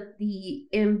all of the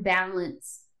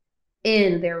imbalance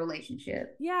in their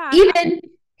relationship. Yeah, even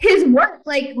his work,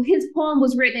 like his poem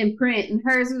was written in print, and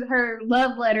her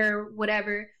love letter,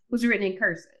 whatever, was written in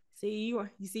cursive. You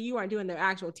weren't doing the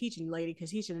actual teaching, lady,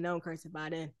 because he should have known cursive by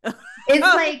then. It's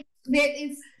like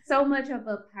it's so much of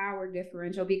a power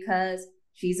differential because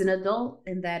she's an adult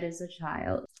and that is a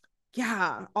child.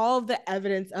 Yeah, all of the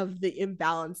evidence of the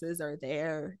imbalances are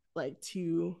there, like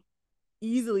to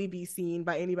easily be seen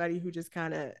by anybody who just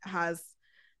kind of has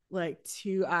like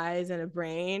two eyes and a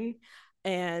brain.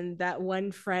 And that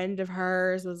one friend of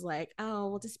hers was like,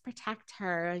 oh, we'll just protect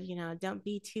her, don't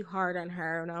be too hard on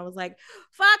her. And I was like,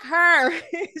 fuck her.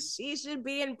 She should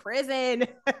be in prison.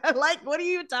 Like, what are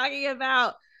you talking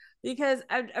about? Because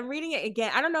I'm reading it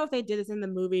again. I don't know if they did this in the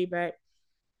movie, but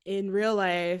in real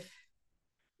life,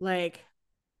 like,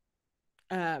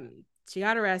 she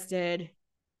got arrested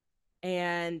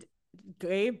and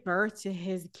gave birth to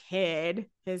his kid,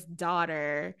 his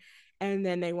daughter, and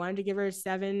then they wanted to give her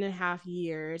 7.5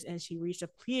 years, and she reached a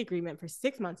plea agreement for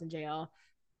 6 months in jail,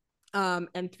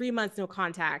 and 3 months no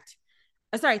contact.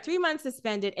 3 months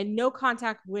suspended and no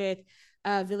contact with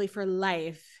Billy for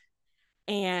life.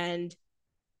 And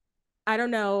I don't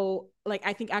know, like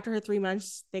I think after her 3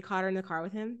 months, they caught her in the car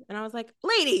with him, and I was like,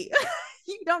 lady.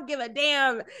 You don't give a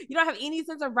damn. You don't have any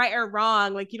sense of right or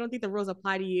wrong. Like, you don't think the rules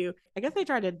apply to you. I guess they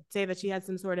tried to say that she had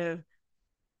some sort of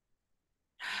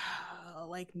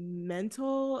like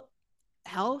mental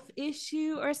health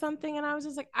issue or something. And I was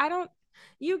just like,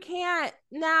 you can't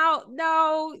now.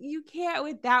 No, you can't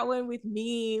with that one with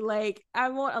me. Like, I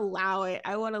won't allow it.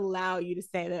 I won't allow you to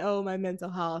say that, oh, my mental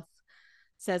health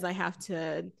says I have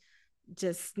to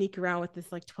just sneak around with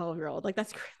this like 12-year-old. Like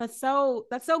that's so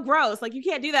gross. Like, you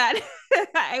can't do that.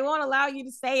 I won't allow you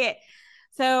to say it.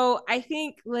 So I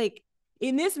think like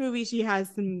in this movie she has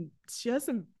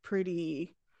some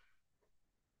pretty,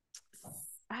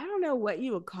 I don't know what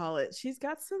you would call it. She's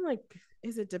got some like,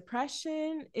 is it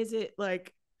depression? Is it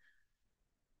like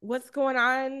what's going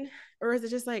on? Or is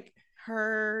it just like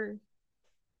her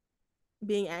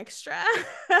being extra?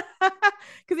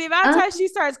 Because the amount of times she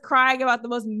starts crying about the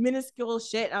most minuscule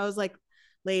shit, I was like,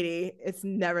 lady, it's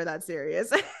never that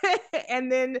serious.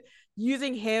 And then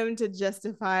using him to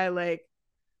justify like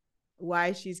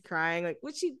why she's crying, like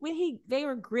they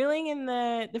were grilling in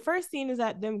the first scene is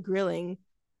that them grilling,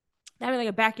 having like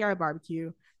a backyard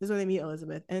barbecue. This is when they meet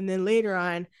Elizabeth, and then later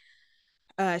on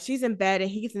she's in bed and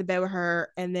he gets in the bed with her,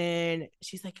 and then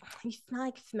she's like, you smell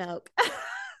like smoke.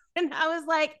 And I was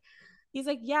like, he's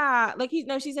like, yeah, like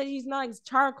she said he smells like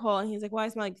charcoal, and he's like, well, I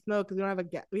smell like smoke because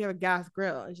we have a gas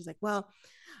grill. And she's like, well,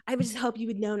 I would just hope you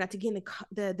would know not to get in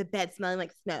the bed smelling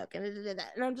like smoke. And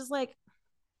I'm just like,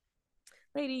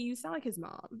 lady, you sound like his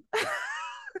mom.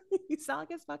 You sound like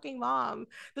his fucking mom.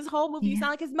 This whole movie, you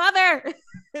sound like his mother.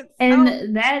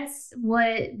 And that's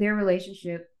what their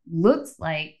relationship looks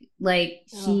like. Like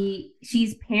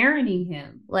she's parenting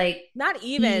him. Like not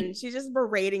even. She's just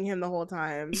berating him the whole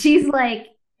time. She's like,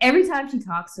 every time she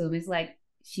talks to him, it's like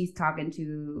she's talking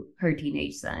to her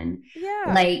teenage son. Yeah.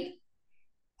 Like,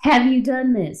 have you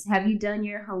done this? Have you done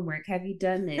your homework? Have you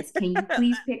done this? Can you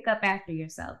please pick up after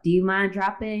yourself? Do you mind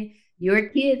dropping your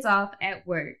kids off at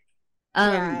work?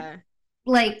 Yeah.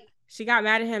 Like, she got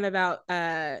mad at him about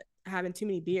having too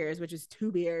many beers, which is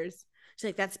 2 beers. She's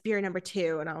like, that's beer number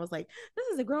 2. And I was like, this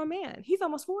is a grown man. He's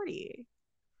almost 40.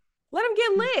 Let him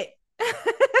get lit.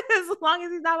 As long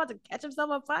as he's not about to catch himself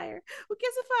on fire. Who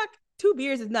gives a fuck? 2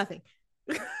 beers is nothing.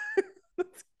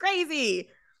 It's crazy.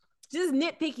 Just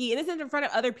nitpicky. And this is in front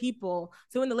of other people.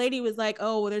 So when the lady was like,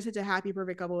 oh, well, they're such a happy,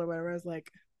 perfect couple or whatever, I was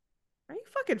like, are you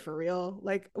fucking for real?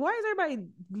 Like, why is everybody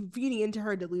feeding into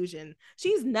her delusion?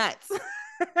 She's nuts.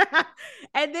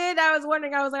 And then I was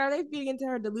wondering, I was like, are they feeding into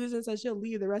her delusion so she'll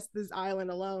leave the rest of this island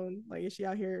alone? Like, is she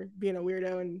out here being a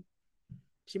weirdo and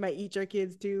she might eat your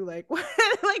kids too? Like, what?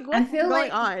 Like, what's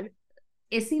going on?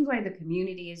 It seems like the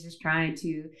community is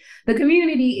the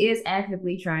community is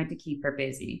actively trying to keep her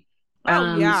busy.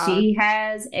 Oh, yeah. She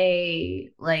has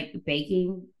a like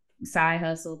baking side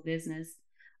hustle business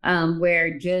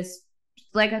where just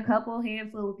like a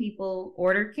handful of people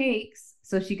order cakes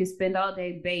so she could spend all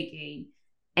day baking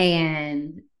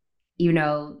and,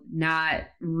 not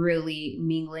really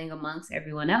mingling amongst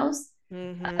everyone else.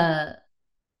 Mm-hmm.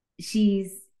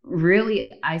 She's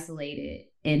really isolated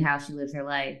in how she lives her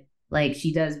life. Like,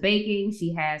 she does baking,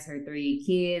 she has her 3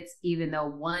 kids, even though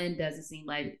one doesn't seem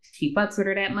like she fucks with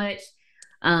her that much.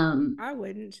 I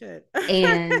wouldn't shit.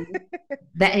 and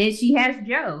she has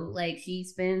Joe. Like, she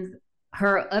spends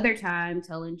her other time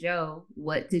telling Joe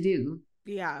what to do.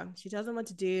 Yeah, she tells him what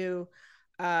to do.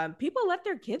 People let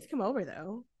their kids come over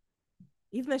though,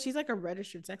 even though she's like a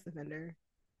registered sex offender.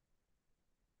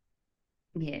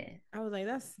 Yeah. I was like,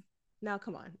 that's now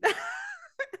come on.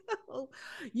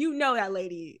 You know that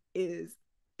lady is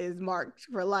marked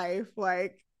for life.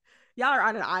 Like, y'all are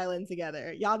on an island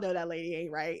together. Y'all know that lady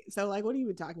ain't right. So like, what are you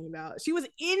even talking about? She was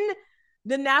in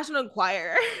the National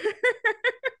Enquirer.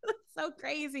 So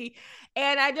crazy.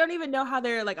 And I don't even know how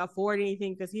they're like afford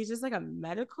anything because he's just like a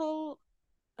medical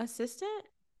assistant.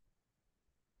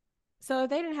 So if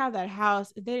they didn't have that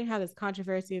house, if they didn't have this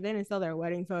controversy, if they didn't sell their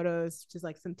wedding photos, just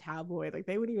like some tabloid, like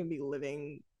they wouldn't even be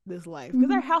living this life because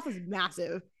their house is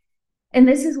massive. And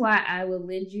this is why I would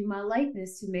lend you my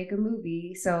likeness to make a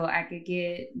movie so I could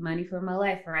get money for my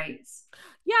life rights.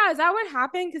 Yeah, is that what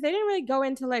happened? Because they didn't really go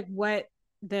into like what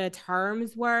the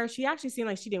terms were. She actually seemed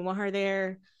like she didn't want her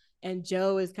there. And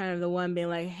Joe is kind of the one being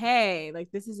like, hey,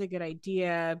 like this is a good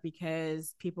idea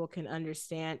because people can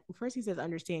understand. First he says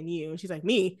understand you. And she's like,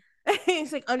 me.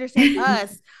 He's like, understand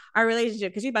us, our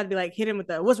relationship. Because she's about to be like, hit him with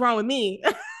the what's wrong with me?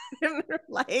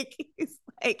 Like he's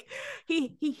like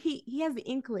he has the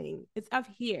inkling. It's up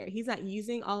here. He's not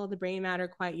using all of the brain matter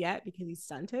quite yet because he's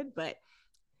stunted, but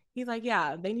he's like,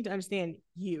 yeah, they need to understand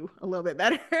you a little bit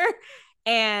better.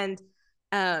 And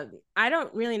I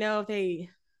don't really know if they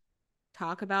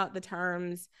talk about the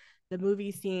terms. The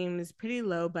movie seems pretty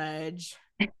low budge.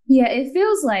 Yeah, it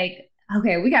feels like,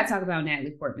 okay, we got to talk about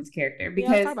Natalie Portman's character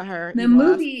because let's talk about her. The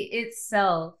movie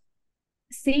itself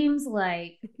seems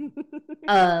like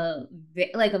a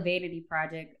vanity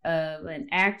project of an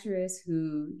actress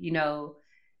who,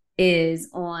 is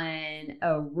on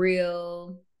a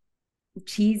real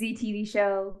cheesy TV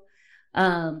show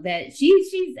that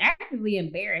she's actively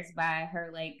embarrassed by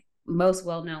her like most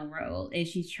well-known role, and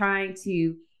she's trying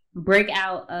to break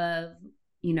out of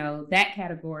that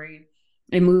category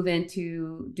and move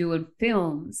into doing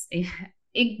films. I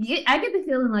get the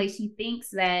feeling like she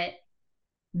thinks that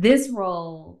this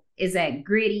role is that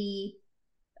gritty,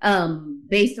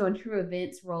 based on true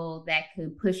events role that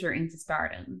could push her into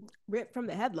stardom. Ripped from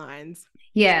the headlines.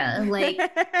 Yeah, like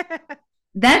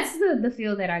that's the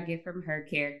feel that I get from her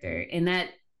character, and that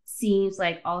seems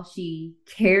like all she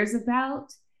cares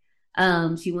about.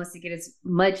 She wants to get as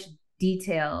much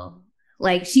detail.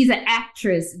 Like, she's an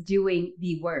actress doing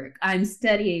the work. I'm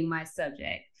studying my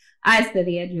subject. I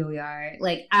study at Juilliard.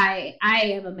 Like, I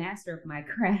am a master of my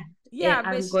craft. Yeah,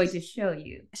 I'm going to show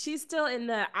you. She's still in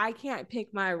the I can't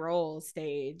pick my role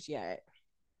stage yet.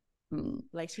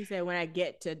 Like she said, when I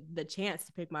get to the chance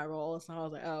to pick my role, so I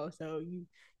was like, oh, so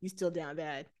you still down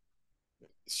bad.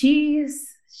 She's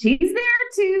there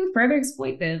to further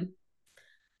exploit them.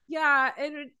 Yeah,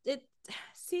 and it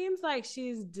seems like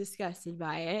she's disgusted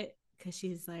by it because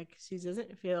she's like, she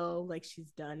doesn't feel like she's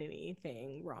done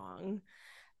anything wrong.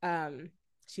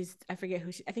 I forget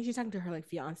who I think she's talking to her like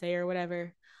fiance or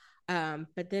whatever.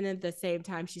 But then at the same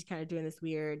time, she's kind of doing this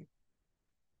weird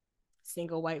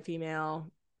single white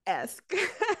female-esque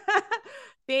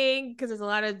thing because there's a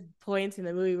lot of points in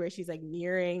the movie where she's like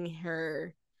nearing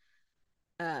her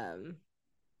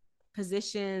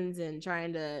positions and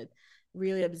trying to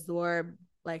really absorb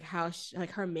like how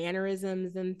like her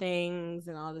mannerisms and things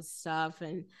and all this stuff.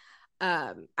 And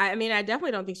I mean, I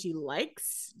definitely don't think she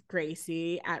likes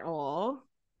Gracie at all,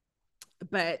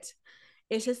 but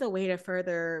it's just a way to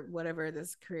further whatever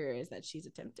this career is that she's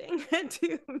attempting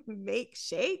to make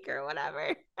shake or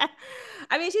whatever.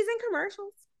 I mean, she's in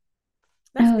commercials.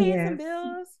 That's Oh paying yeah. some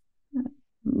bills.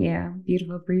 Yeah.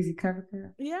 Beautiful breezy cover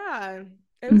girl. Yeah.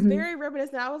 It was very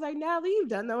reminiscent. I was like, Natalie, you've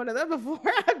done one of them before.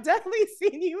 I've definitely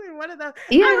seen you in one of them.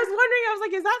 Yeah. I was wondering, I was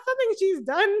like, is that something she's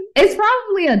done? It's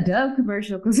probably a Dove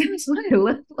commercial because that's what it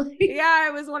looked like. Yeah,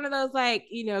 it was one of those like,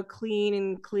 clean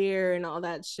and clear and all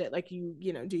that shit. Like you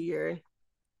do your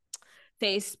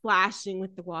face splashing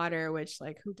with the water, which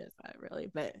like who does that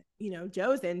really? But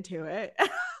Joe's into it.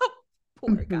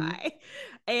 Poor guy.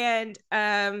 And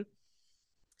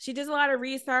she does a lot of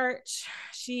research.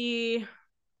 She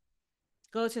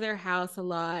goes to their house a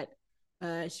lot.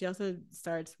 She also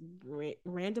starts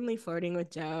randomly flirting with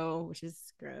Joe, which is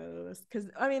gross because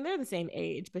I mean they're the same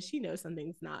age, but she knows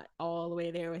something's not all the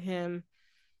way there with him.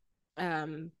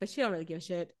 But she don't really give a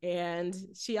shit. And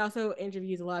she also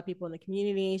interviews a lot of people in the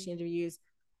community. She interviews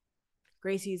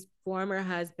Gracie's former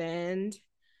husband,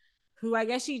 who I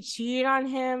guess she cheated on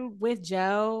him with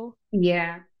Joe.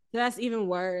 Yeah. So that's even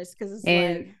worse because it's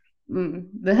and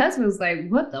the husband's like,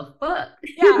 what the fuck?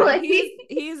 Yeah, like,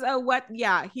 he's a what?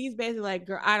 Yeah, he's basically like,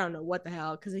 girl, I don't know what the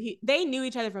hell, because they knew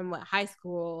each other from high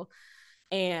school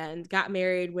and got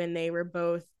married when they were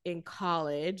both in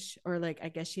college, or like I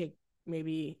guess she had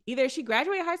maybe either she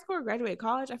graduated high school or graduated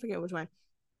college, I forget which one,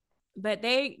 but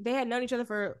they had known each other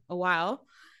for a while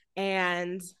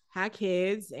and had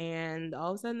kids, and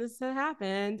all of a sudden this had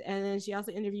happened. And then she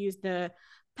also interviews the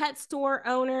pet store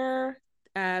owner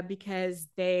because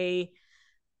I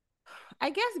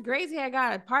guess Gracie had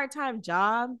got a part-time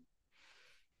job,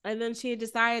 and then she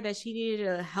decided that she needed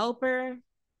a helper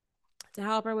to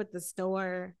help her with the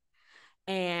store,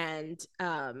 and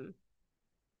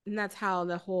that's how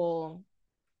the whole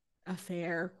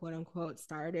affair, quote unquote,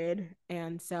 started.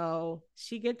 And so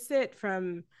she gets it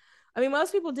from, I mean,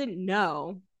 most people didn't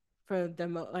know for the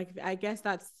like, I guess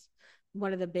that's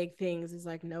one of the big things is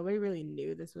like nobody really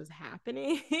knew this was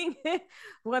happening.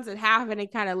 Once it happened,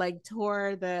 it kind of like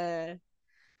tore the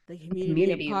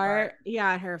community apart.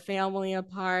 Yeah, her family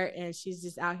apart. And she's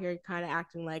just out here kind of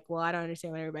acting like, well, I don't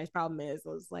understand what everybody's problem is.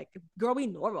 So it's like, girl, be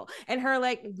normal. And her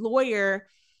like lawyer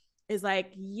is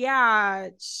like, yeah,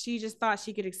 she just thought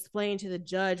she could explain to the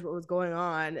judge what was going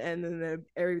on, and then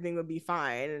everything would be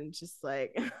fine. And just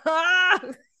like,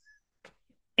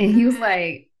 and he was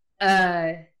like,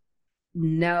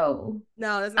 no,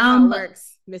 that's not how it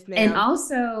works, Miss Ma'am. And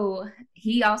also,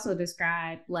 he also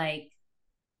described like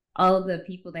all of the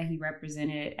people that he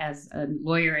represented as a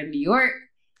lawyer in New York,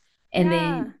 and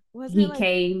then he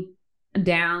came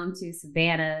down to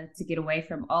Savannah to get away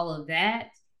from all of that.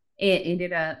 It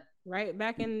ended up right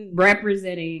back in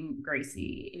representing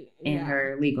Gracie in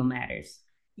her legal matters.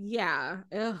 Yeah.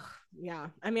 Ugh. Yeah.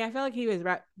 I mean, I feel like he was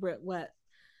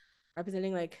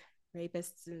representing like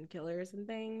rapists and killers and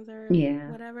things or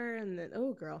whatever. And then,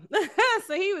 oh, girl.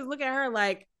 So he was looking at her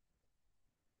like,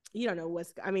 you don't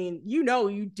know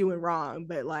you doing wrong,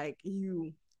 but like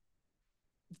you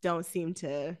don't seem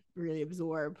to really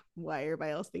absorb why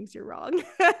everybody else thinks you're wrong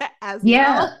as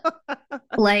well.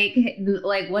 like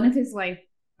one of his like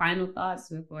final thoughts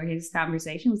before his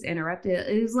conversation was interrupted.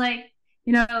 It was like,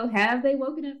 have they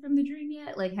woken up from the dream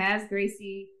yet? Like, has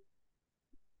Gracie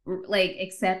like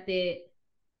accepted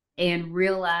and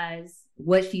realized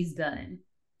what she's done?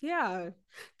 Yeah,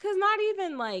 because not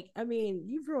even like, I mean,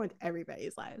 you've ruined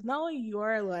everybody's lives, not only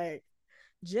your like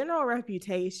general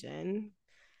reputation,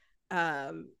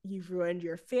 you've ruined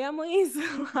your family's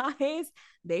lives.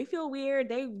 They feel weird,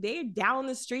 they're down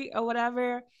the street or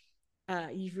whatever.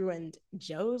 You've ruined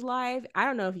Joe's life. I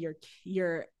don't know if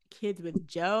your kids with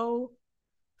Joe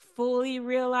fully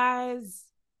realize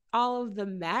all of the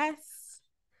mess.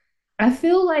 I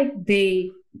feel like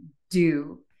they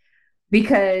do,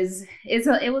 because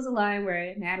it was a line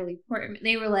where Natalie Portman,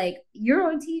 they were like,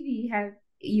 "You're on TV.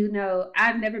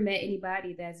 I've never met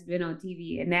anybody that's been on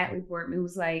TV." And Natalie Portman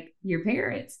was like, "Your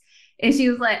parents," and she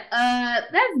was like,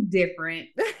 "That's different."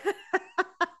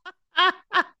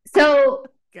 So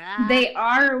God.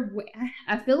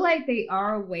 I feel like they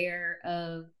are aware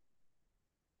of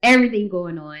everything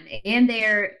going on, and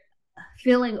they're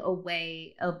feeling a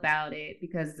way about it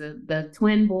because the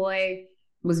twin boy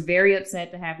was very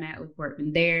upset to have Natalie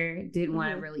Portman there, didn't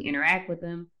want to really interact with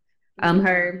him.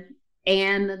 Her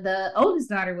and the oldest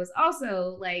daughter was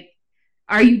also like,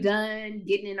 "Are you done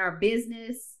getting in our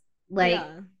business? Like,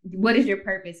 what is your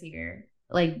purpose here?"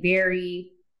 Like,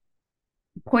 very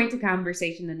point to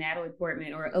conversation to Natalie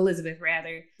Portman, or Elizabeth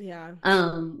rather. Yeah.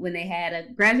 When they had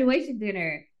a graduation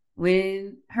dinner,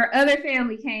 when her other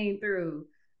family came through,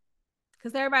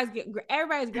 because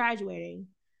everybody's graduating.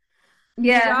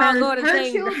 Yeah, Y'all go to the her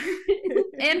same children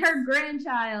and her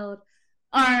grandchild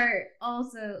are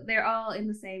also, they're all in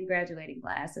the same graduating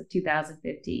class of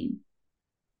 2015.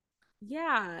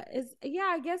 Yeah,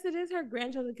 I guess it is her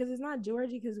grandchildren because it's not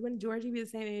Georgie. Because when Georgie be the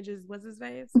same age as what's his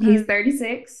face? He's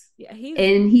 36. Yeah, he's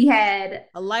and he had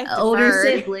a life older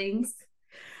deferred. siblings.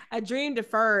 A dream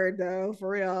deferred though, for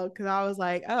real. Because I was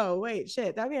like, oh wait,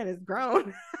 shit, that man is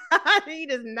grown. He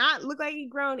does not look like he's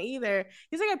grown either.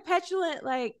 He's like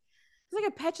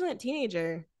a petulant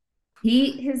teenager.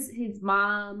 His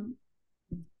mom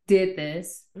did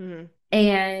this, Mm-hmm.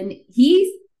 and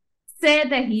he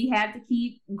said that he had to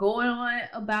keep going on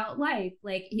about life.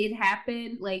 Like, it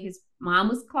happened, like his mom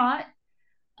was caught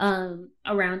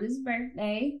around his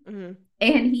birthday, Mm-hmm.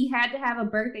 and he had to have a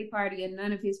birthday party, and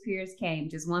none of his peers came,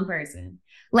 just one person.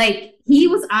 Like, he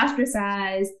was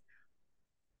ostracized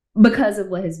because of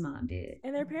what his mom did.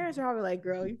 And their parents are probably like,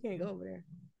 girl, you can't go over there.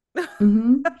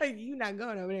 Mm-hmm. You not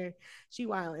going over there. She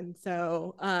wilding.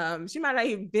 So she might not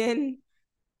even been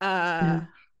at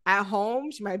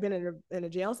home. She might have been in a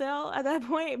jail cell at that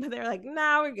point, but they're like,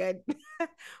 nah, we're good.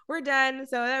 We're done.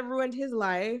 So that ruined his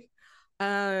life.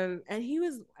 And he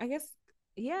was, I guess,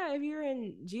 yeah, if you're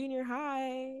in junior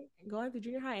high, going through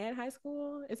junior high and high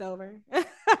school, it's over.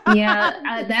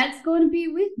 Yeah, that's going to be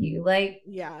with you. Like,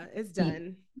 yeah, it's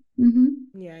done.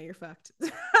 Mm-hmm. Yeah, you're fucked.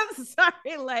 I'm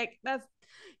sorry. Like, that's,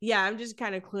 yeah, I'm just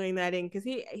kind of cluing that in because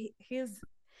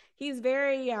he's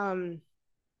very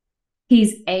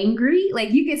he's angry.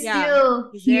 Like, you can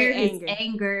still hear his angry.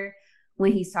 anger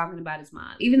when he's talking about his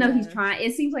mom, even though he's trying.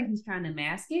 It seems like he's trying to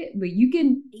mask it, but you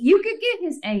can get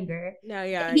his anger. No,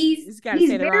 yeah, he's got to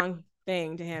say the wrong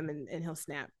thing to him, and he'll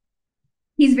snap.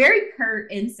 He's very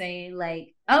curt in saying,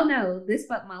 like, "Oh no, this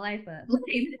fucked my life up.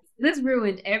 Like, this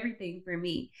ruined everything for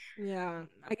me." Yeah,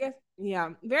 I guess. Yeah,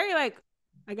 very, like,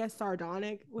 I guess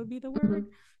sardonic would be the word.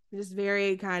 Mm-hmm. Just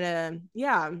very kind of,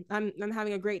 yeah. I'm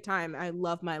having a great time. I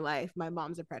love my life. My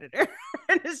mom's a predator.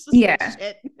 It's just like,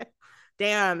 shit.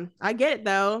 Damn, I get it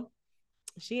though.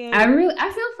 She ain't. I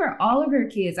feel for all of her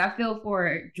kids. I feel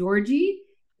for Georgie,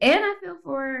 and I feel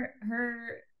for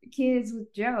her kids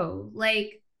with Joe.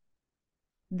 Like,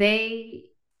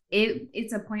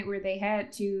 it's a point where they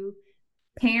had to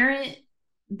parent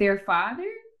their father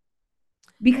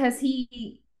because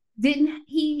he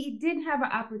didn't have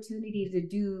an opportunity to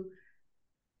do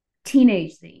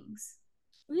teenage things.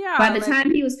 Yeah. By the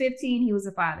time he was 15, he was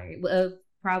a father of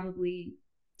probably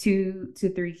 2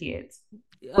 to 3 kids.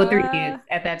 Well, 3 kids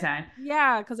at that time.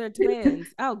 Yeah, because they're twins.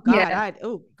 Oh God. Yeah.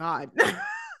 Oh God.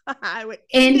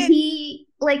 And he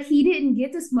didn't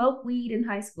get to smoke weed in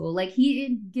high school. Like, he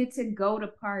didn't get to go to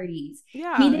parties.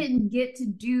 Yeah. He didn't get to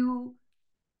do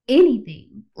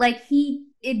anything. Like,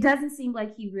 it doesn't seem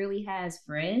like he really has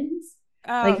friends.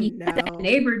 Oh, like, he had that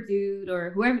neighbor dude or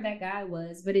whoever that guy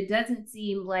was, but it doesn't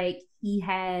seem like he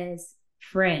has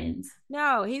friends.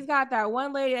 No, he's got that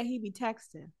one lady that he be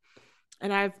texting.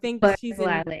 And I think she's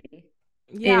in lady.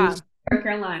 Yeah. In North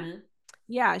Carolina.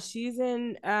 Yeah, she's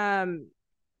in Durham,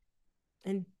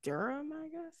 I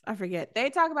guess. I forget.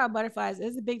 They talk about butterflies.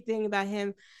 It's a big thing about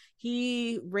him.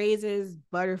 He raises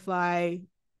butterfly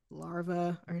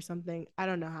larvae or something. I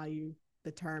don't know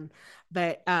the term,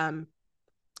 but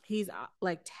he's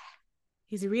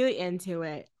he's really into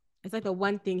it. It's like the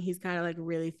one thing he's kind of like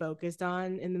really focused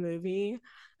on in the movie,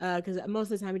 because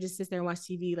most of the time he just sits there and watch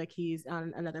TV like he's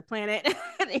on another planet.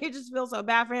 And you just feel so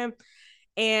bad for him.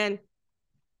 And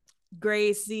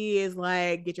Gracie is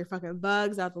like, get your fucking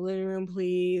bugs out the living room,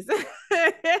 please.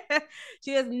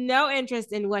 She has no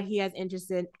interest in what he has interest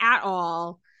in at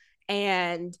all.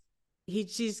 And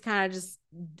she's kind of just,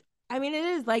 I mean, it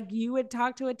is like you would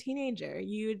talk to a teenager.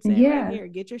 You would say, right here,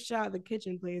 get your shit out of the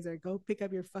kitchen, please, or go pick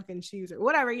up your fucking shoes or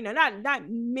whatever, not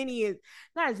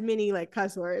as many like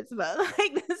cuss words, but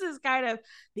like this is kind of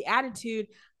the attitude.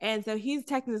 And so he's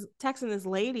texting this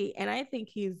lady, and I think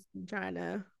he's trying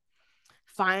to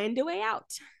find a way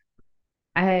out.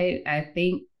 I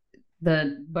think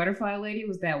the butterfly lady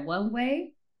was that one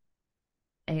way,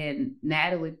 and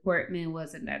Natalie Portman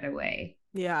was another way.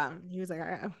 Yeah, he was like,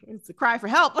 it's a cry for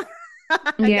help.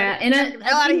 Yeah, and get the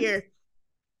hell out of here.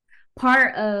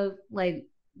 Part of like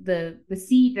the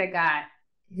seed that got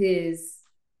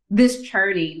this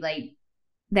churning, like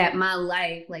that my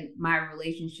life, like my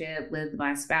relationship with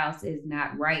my spouse is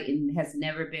not right and has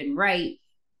never been right,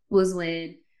 was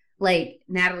when like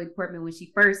Natalie Portman, when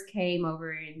she first came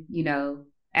over and,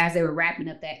 as they were wrapping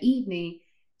up that evening,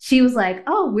 she was like,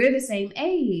 oh, we're the same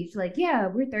age. Like, yeah,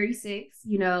 we're 36,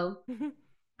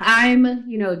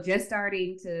 I'm, just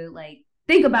starting to like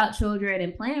think about children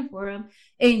and plan for them.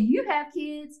 And you have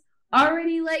kids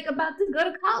already like about to go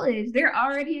to college. They're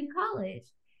already in college.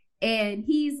 And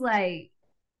he's like,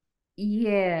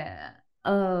 yeah,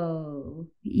 oh,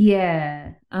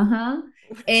 yeah, uh-huh.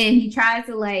 And he tries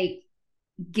to like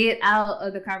get out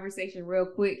of the conversation real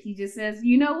quick. He just says,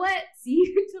 you know what? See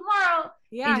you tomorrow.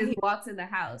 Yeah, And just walks in the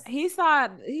house. he saw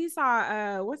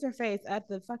what's her face at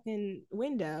the fucking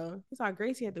window. He saw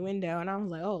Gracie at the window, and I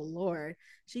was like, oh Lord,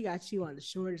 she got you on the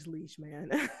shortest leash, man.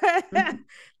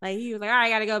 Like he was like, all right, I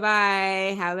gotta go.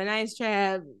 Bye, have a nice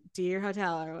trip to your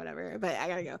hotel or whatever, but I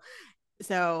gotta go.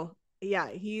 So yeah,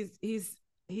 he's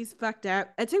fucked up.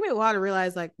 It took me a while to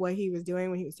realize like what he was doing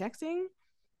when he was texting.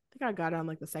 I think I got on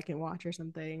like the second watch or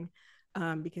something,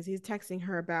 because he's texting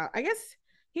her about, I guess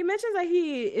he mentions that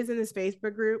he is in this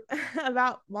Facebook group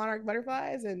about monarch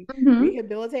butterflies and Mm-hmm.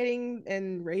 rehabilitating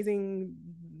and raising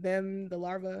them, the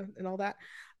larva and all that.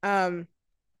 Um,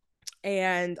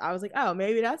 and I was like, oh,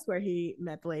 maybe that's where he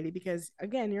met the lady, because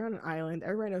again, you're on an island.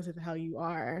 Everybody knows who the hell you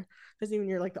are. Doesn't even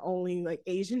you're like the only like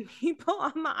Asian people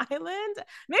on the island.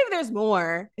 Maybe there's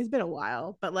more. It's been a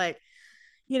while, but like,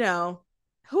 you know,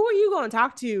 who are you going to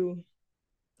talk to?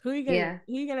 Yeah.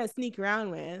 Who you gonna sneak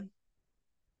around with?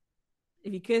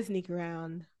 If you could sneak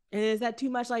around. And is that too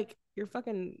much like your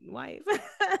fucking wife?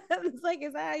 It's like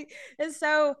is that it's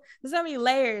so there's so many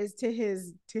layers to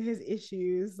his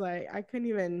issues. Like I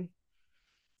couldn't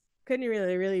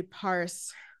really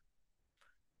parse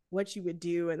what you would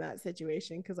do in that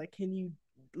situation, because like can you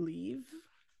leave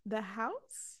the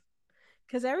house?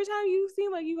 Because every time you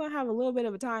seem like you're gonna have a little bit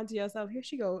of a time to yourself, here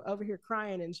she go over here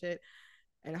crying and shit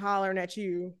and hollering at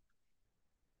you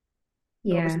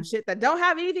over Yeah. some shit that don't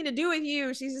have anything to do with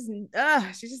you. She's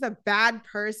just a bad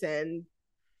person.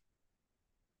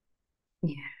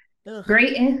 Yeah. Ugh.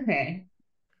 Great. Okay.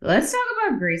 Let's talk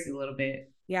about Grace a little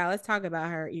bit. Yeah, let's talk about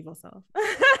her evil self.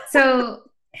 So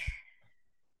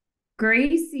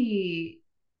Gracie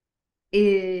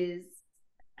is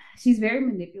she's very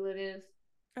manipulative.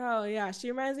 Oh yeah, she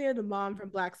reminds me of the mom from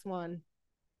Black Swan.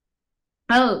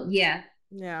 Oh yeah.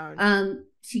 Yeah.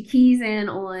 She keys in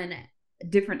on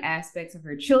different aspects of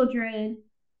her children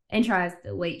and tries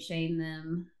to weight shame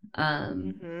them.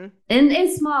 Mm-hmm.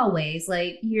 In small ways.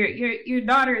 Like your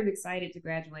daughter is excited to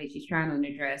graduate. She's trying on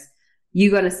a dress.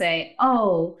 You're gonna say,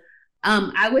 oh,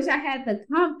 I wish I had the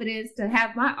confidence to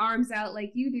have my arms out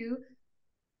like you do.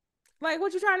 Like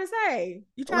what you trying to say?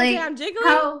 You trying to say Like I'm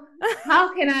jiggly?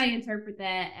 how can I interpret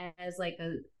that as like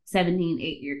a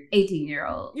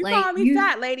 18-year-old? You Like calling me you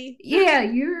fat, lady? yeah,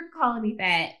 you're calling me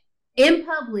fat in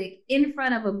public in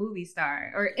front of a movie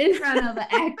star or in front of an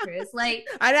actress. Like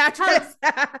An actress.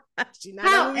 She's not a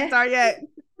how movie star yet.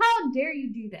 how dare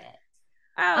you do that?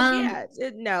 Oh Um yeah,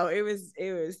 no, it was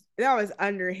that was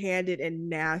underhanded and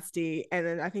nasty. And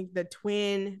then I think the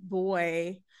twin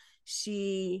boy,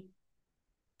 she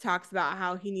talks about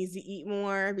how he needs to eat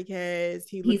more because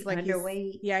he looks he's like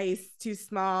underweight. he's too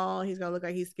small. He's gonna look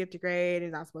like he skipped a grade.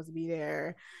 He's not supposed to be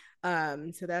there.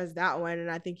 So that's that one. And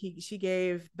I think she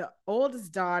gave the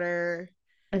oldest daughter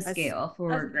A a, scale a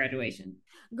for graduation.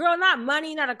 girl, not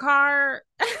money, not a car,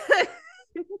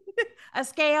 a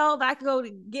scale that I could go to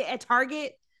get at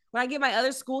Target when I get my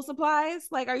other school supplies.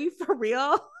 Like, are you for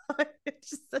real?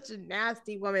 It's just such a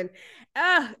nasty woman.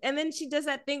 And then she does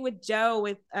that thing with Joe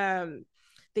with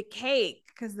the cake,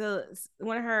 because the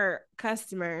one of her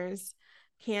customers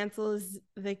cancels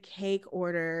the cake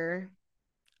order,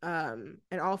 and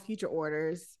all future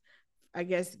orders, I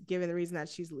guess given the reason that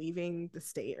she's leaving the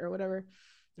state or whatever.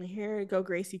 And here go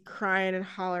Gracie crying and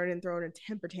hollering and throwing a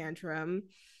temper tantrum.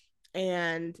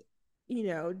 And,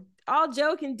 all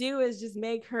Joe can do is just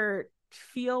make her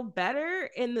feel better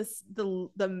in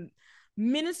the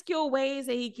minuscule ways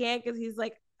that he can, because he's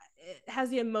like has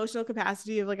the emotional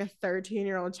capacity of like a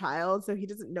 13-year-old child, so he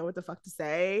doesn't know what the fuck to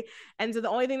say. And so the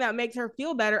only thing that makes her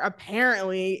feel better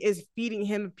apparently is feeding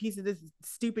him a piece of this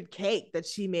stupid cake that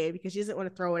she made, because she doesn't want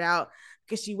to throw it out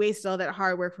because she wasted all that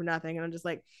hard work for nothing. And I'm just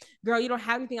like, girl, you don't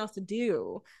have anything else to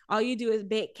do. All you do is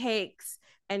bake cakes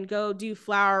and go do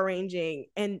flower arranging,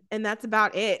 and that's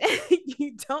about it.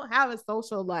 You don't have a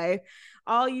social life.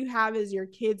 All you have is your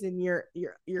kids and your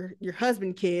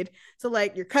husband kid, so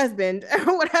like your husband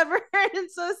or whatever. And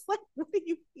so it's like, what are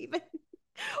you even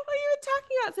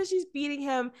talking about? So she's beating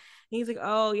him and he's like,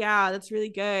 oh yeah, that's really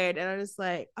good. And I'm just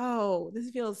like, oh,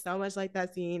 this feels so much like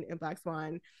that scene in Black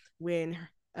Swan when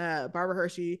Barbara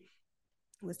Hershey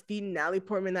was feeding Natalie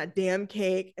Portman that damn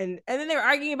cake, and then they were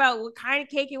arguing about what kind of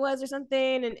cake it was or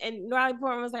something, and Natalie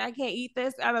Portman was like, I can't eat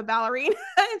this, I'm a ballerina.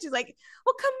 And she's like,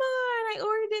 well, come on, I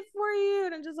ordered it for you.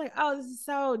 And I'm just like, oh, this is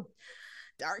so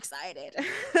dark-sided.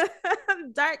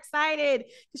 Dark-sided.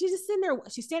 She's just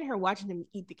she's standing here watching him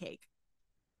eat the cake.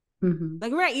 Hmm.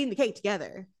 Like we're not eating the cake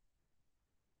together.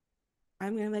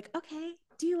 I'm gonna be like, okay,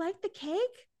 do you like the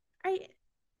cake? Are you...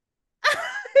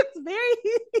 it's very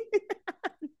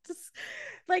just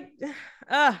like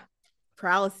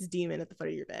paralysis demon at the foot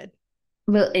of your bed.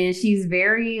 But and she's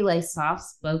very like soft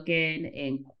spoken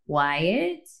and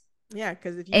quiet. Yeah,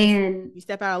 because if And you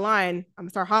step out of line, I'm gonna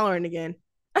start hollering again.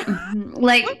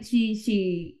 like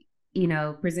she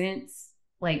presents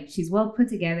like she's well put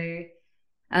together.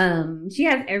 She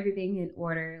has everything in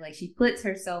order. Like she puts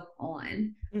herself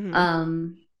on. Mm-hmm.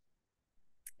 Um,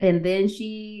 and then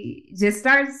she just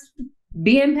starts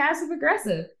being passive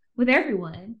aggressive with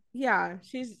everyone. Yeah,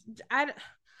 I don't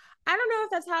know if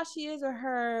that's how she is with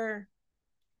her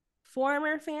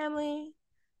former family.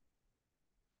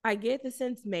 I get the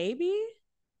sense maybe.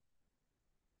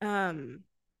 Um,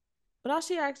 but all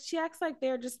she acts like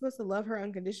they're just supposed to love her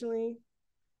unconditionally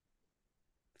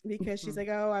because she's Mhm. like,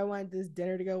 oh, I want this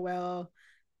dinner to go well,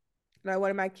 and I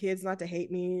wanted my kids not to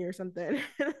hate me or something.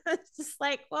 It's just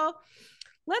like, well,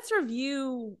 let's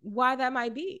review why that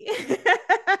might be.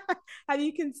 Have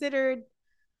you considered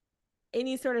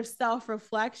any sort of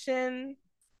self-reflection?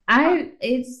 I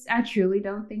truly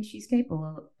don't think she's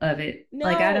capable of it.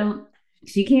 Like I No, don't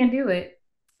she can't do it.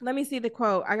 let me see the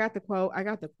quote. I got the quote. I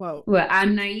got the quote. Well,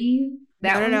 I'm naive. No,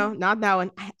 That no, no, one. not that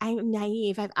one. I'm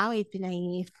naive. I've always been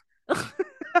naive.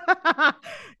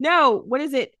 No, what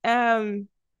is it?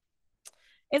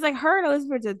 It's like her and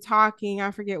Elizabeth are talking.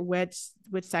 I forget which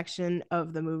section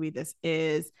of the movie this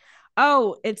is.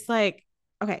 Oh, it's like,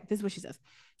 okay, this is what she says.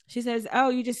 She says, "Oh,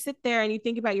 you just sit there and you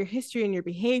think about your history and your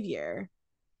behavior."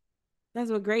 That's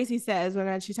what Gracie says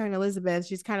when she's talking to Elizabeth.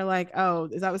 She's kind of like, "Oh,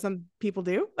 is that what some people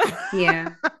do?"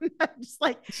 Yeah. Just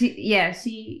like She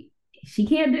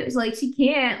can't do it. Like she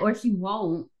can't or she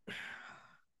won't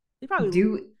you probably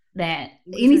do that.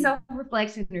 lose Any her.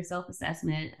 self-reflection or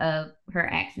self-assessment of her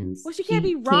actions, Well, she can't be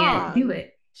she can't do wrong.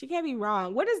 it. She can't be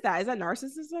wrong. What is that? Is that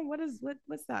narcissism?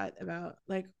 What's that about?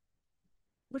 Like,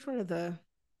 which one of the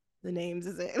names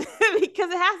is it?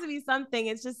 Because it has to be something.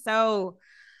 It's just so.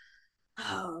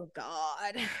 Oh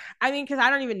God. I mean, because I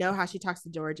don't even know how she talks to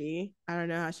Georgie. I don't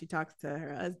know how she talks to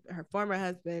her former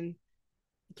husband.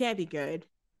 It can't be good.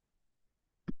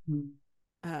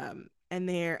 And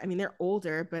I mean, they're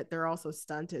older, but they're also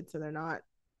stunted, so they're not.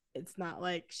 It's not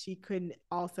like she couldn't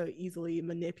also easily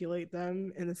manipulate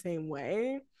them in the same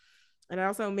way. And it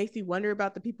also makes me wonder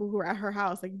about the people who are at her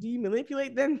house. Like, do you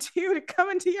manipulate them too to come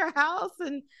into your house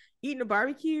and eat a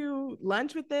barbecue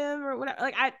lunch with them or whatever?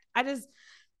 Like, I just,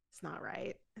 it's not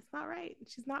right. It's not right.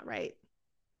 She's not right.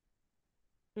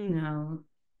 Mm. No.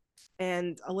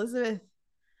 And Elizabeth,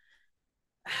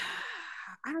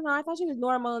 I don't know. I thought she was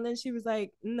normal, and then she was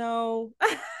like, no.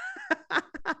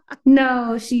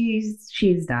 No, she's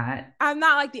not. I'm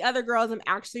not like the other girls. I'm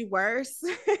actually worse.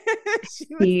 She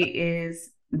was She is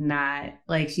not.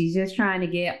 Like she's just trying to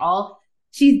get all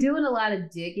she's doing a lot of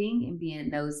digging and being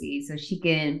nosy so she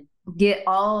can get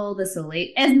all the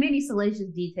as many salacious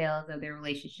details of their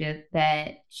relationship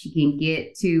that she can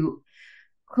get to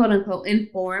quote unquote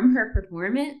inform her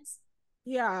performance.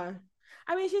 yeah.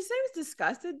 I mean, she seems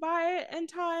disgusted by it in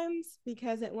times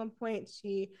because at one point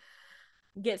she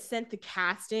gets sent to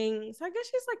casting. So I guess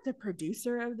she's like the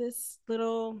producer of this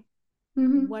little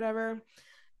Mm-hmm. whatever.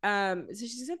 So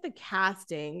she's at the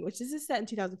casting, which this is set in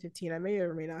 2015. I may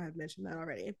or may not have mentioned that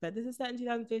already, but this is set in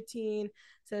 2015.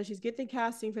 So she's getting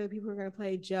casting for the people who are going to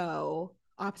play Joe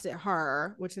opposite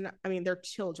her, which I mean they're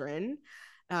children.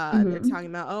 They're Mm-hmm. talking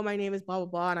about, oh, my name is blah blah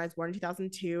blah, and I was born in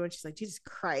 2002, and she's like, Jesus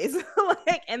Christ,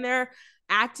 like, and they're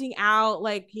acting out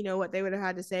like what they would have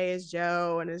had to say as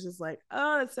Joe, and it's just like,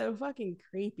 oh, it's so fucking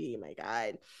creepy, my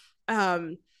God.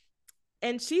 Um,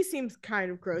 and she seems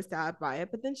kind of grossed out by it,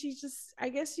 but then I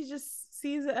guess she just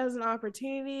sees it as an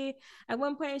opportunity. At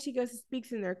one point she goes and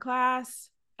speaks in their class,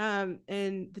 and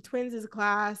the twins is a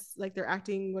class, like they're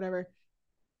acting whatever,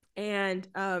 and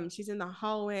she's in the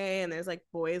hallway and there's like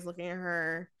boys looking at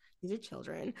her. These are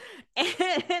children.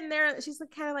 And she's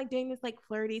like kind of like doing this like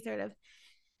flirty sort of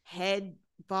head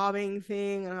bobbing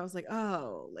thing, and I was like,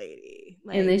 oh lady,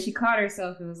 And like, then she caught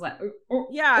herself and was like, oh, oh,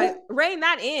 yeah, oh. rein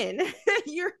that in.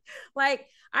 You're like,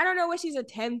 I don't know what she's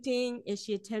attempting. Is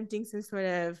she attempting some sort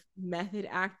of method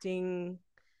acting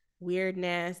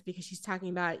weirdness because she's talking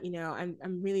about,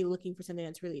 I'm really looking for something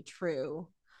that's really true.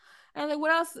 And like,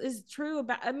 what else is true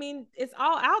about? I mean, it's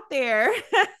all out there.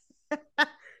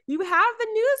 You have the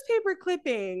newspaper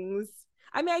clippings.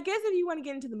 I mean, I guess if you want to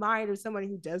get into the mind of someone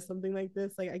who does something like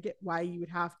this, like I get why you would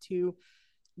have to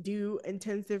do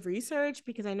intensive research,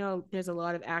 because I know there's a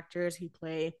lot of actors who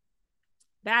play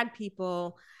bad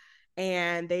people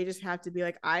and they just have to be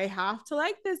like, I have to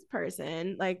like this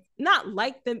person, like not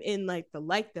like them in like the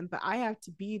like them, but I have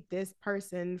to be this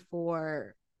person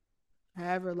for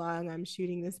however long I'm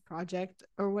shooting this project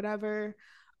or whatever.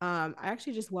 I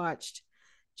actually just watched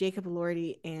Jacob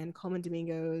Elordi and Coleman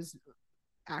Domingo's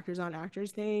actors on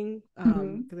actors thing,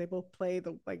 because they both play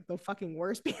the fucking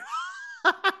worst people.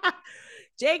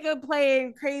 Jacob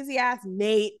playing crazy ass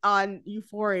Nate on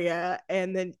Euphoria,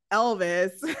 and then Elvis,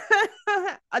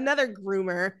 another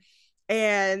groomer,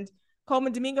 and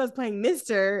Coleman Domingo is playing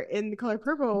Mister in the Color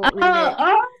Purple remake.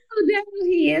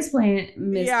 He is playing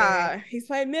Mister. Yeah, he's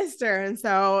playing Mister, and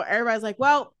so everybody's like,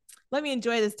 "Well, let me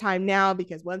enjoy this time now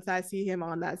because once I see him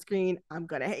on that screen, I'm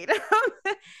gonna hate him."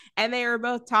 And they were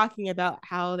both talking about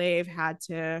how they've had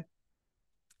to,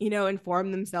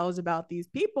 inform themselves about these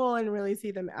people and really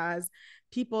see them as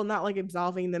people, not like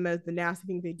absolving them as the nasty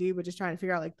things they do, but just trying to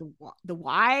figure out like the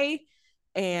why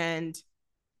and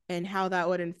how that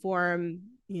would inform,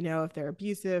 if they're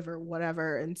abusive or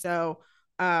whatever. And so,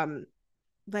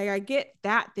 like I get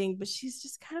that thing, but she's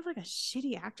just kind of like a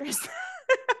shitty actress.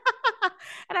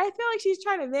 And I feel like she's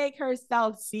trying to make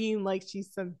herself seem like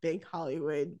she's some big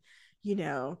Hollywood,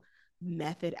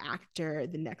 method actor,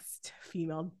 the next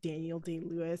female Daniel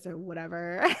Day-Lewis or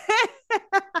whatever.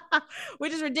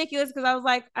 Which is ridiculous because I was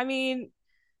like, I mean,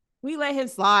 we let him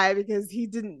slide because he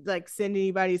didn't like send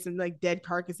anybody some like dead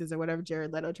carcasses or whatever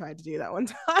Jared Leto tried to do that one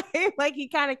time. Like he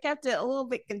kind of kept it a little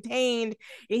bit contained,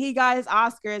 and he got his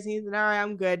Oscars and he's like, all right,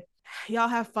 I'm good. Y'all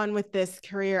have fun with this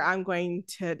career. I'm going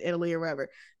to Italy or wherever.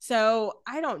 So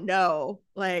I don't know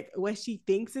like what she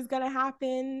thinks is going to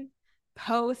happen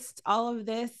post all of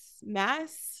this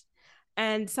mess.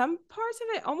 And some parts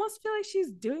of it almost feel like she's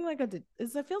doing like it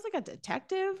feels like a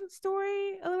detective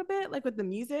story a little bit, like with the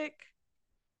music.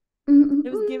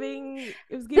 It was giving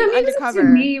undercover. To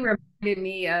me, reminded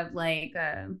me of like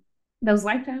those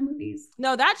Lifetime movies.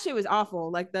 No, that shit was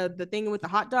awful. Like the thing with the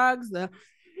hot dogs,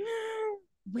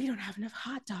 we don't have enough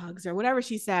hot dogs or whatever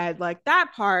she said. Like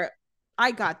that part,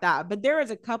 I got that. But there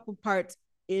was a couple parts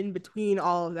in between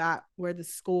all of that where the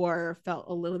score felt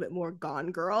a little bit more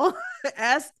Gone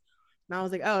Girl-esque. And I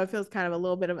was like, oh, it feels kind of a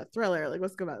little bit of a thriller. Like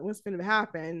what's going to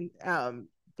happen?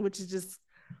 Which is just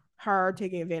her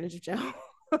taking advantage of Joe.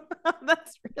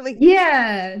 That's really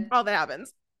all that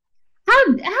happens. How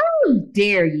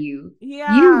dare you?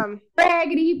 Yeah, you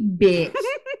raggedy bitch.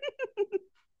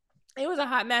 It was a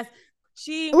hot mess.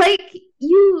 She like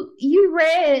you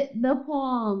read the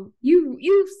poem.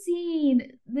 You've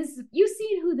seen this. You've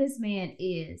seen who this man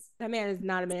is. That man is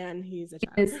not a man. He's a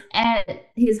child. Is at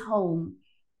his home.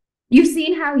 You've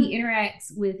seen how he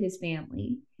interacts with his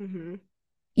family. Mm-hmm.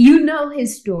 You know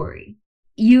his story.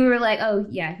 You were like, oh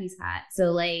yeah, he's hot.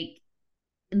 So like,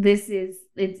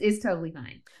 it's totally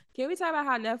fine. Can we talk about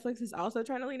how Netflix is also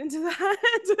trying to lean into that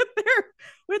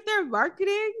with their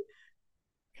marketing?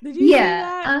 Did you see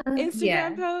that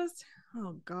Instagram post?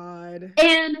 Oh God.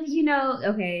 And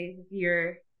okay,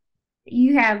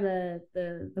 you have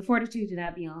the fortitude to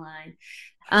not be online.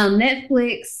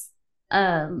 Netflix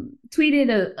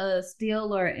tweeted a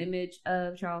still or image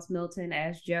of Charles Milton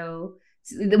as Joe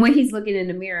when he's looking in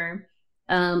the mirror.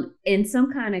 In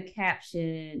some kind of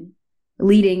caption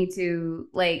leading to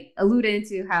like alluding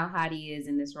to how hot he is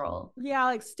in this role. Yeah,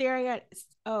 like staring at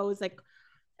it's like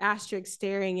asterisk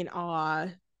staring in awe,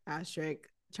 asterisk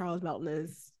Charles Melton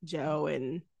is Joe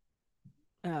in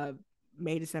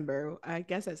May December. I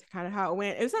guess that's kind of how it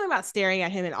went. It was something about staring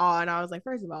at him in awe, and I was like,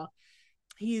 first of all,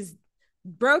 he's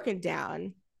broken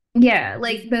down. Yeah,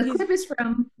 like the clip is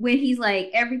from when he's like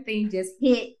everything just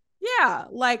hit. Yeah,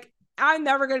 like I'm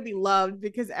never going to be loved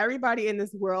because everybody in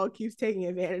this world keeps taking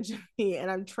advantage of me,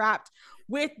 and I'm trapped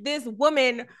with this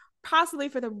woman possibly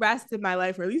for the rest of my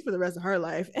life, or at least for the rest of her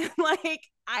life. And like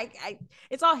I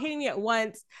it's all hitting me at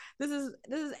once. This is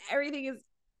everything is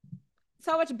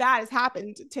so much bad has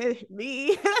happened to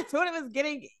me. That's what it was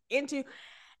getting into.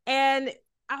 And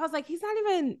I was like, he's out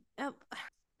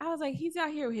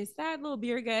here with his sad little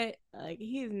beer gut. Like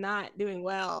he's not doing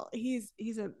well. He's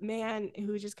a man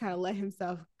who just kind of let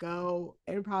himself go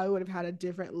and probably would have had a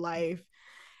different life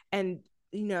and,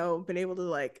 been able to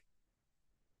like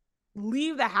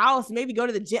leave the house, maybe go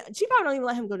to the gym. She probably don't even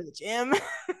let him go to the gym or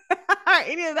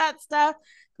any of that stuff.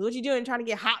 What you doing trying to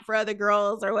get hot for other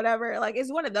girls or whatever? Like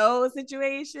it's one of those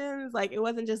situations. Like it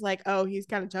wasn't just like, oh, he's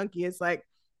kind of chunky. It's like,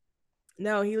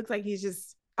 no, he looks like he's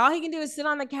just all he can do is sit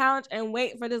on the couch and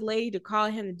wait for this lady to call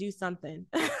him to do something.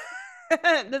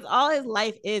 That's all his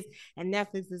life is. And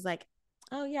Netflix is like,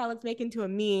 oh yeah, let's make it into a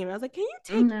meme. I was like, can you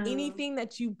take anything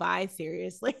that you buy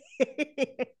seriously?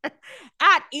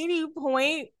 At any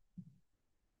point,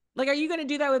 Like, are you gonna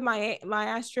do that with my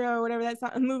Maestro or whatever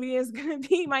that movie is gonna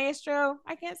be? Maestro.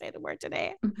 I can't say the word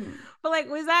today. Mhm. But like,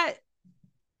 was that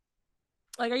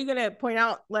like? Are you gonna point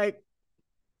out like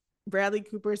Bradley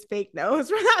Cooper's fake nose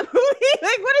for that movie?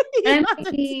 Like, what are you?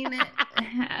 I mean,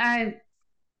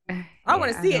 I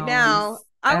want to see it now.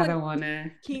 I I would don't want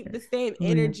to keep the same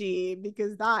energy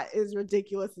because that is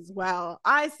ridiculous as well.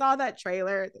 I saw that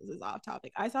trailer. This is off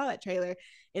topic. I saw that trailer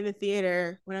in the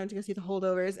theater when I went to go see the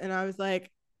Holdovers, and I was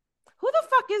like, who the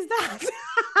fuck is that?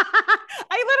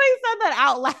 I literally said that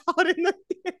out loud in the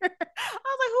theater. I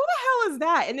was like, who the hell is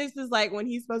that? And this is like when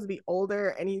he's supposed to be older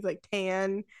and he's like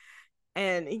tan.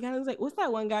 And he kind of was like, what's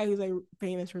that one guy who's like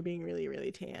famous for being really,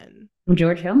 really tan?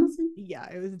 George Hamilton. Yeah,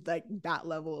 it was like that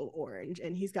level of orange.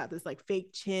 And he's got this like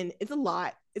fake chin. It's a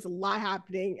lot. It's a lot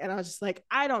happening. And I was just like,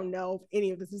 I don't know if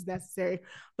any of this is necessary.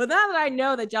 But now that I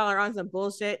know that y'all are on some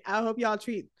bullshit, I hope y'all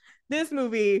treat this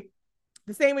movie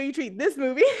the same way you treat this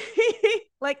movie.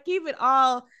 Like, keep it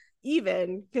all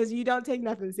even because you don't take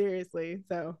nothing seriously.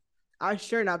 So I'm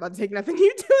sure not about to take nothing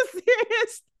you do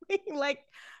seriously. Like,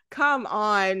 come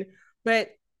on.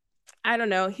 But I don't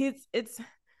know. It's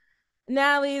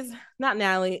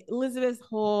Elizabeth's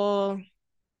whole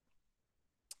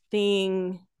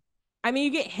thing. I mean,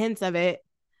 you get hints of it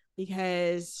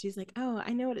because she's like, oh,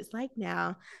 I know what it's like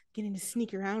now getting to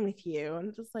sneak around with you. And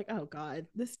I'm just like, oh God,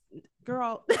 this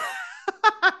girl.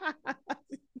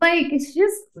 Like, it's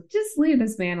just leave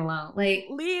this man alone. Like,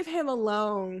 leave him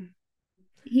alone.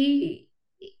 Him,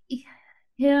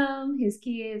 his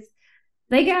kids,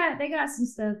 they got some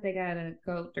stuff they gotta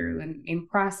go through and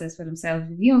process for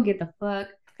themselves. If you don't get the fuck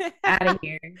out of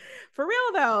here. For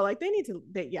real though, like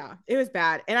yeah, it was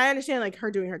bad. And I understand like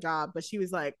her doing her job, but she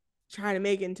was like trying to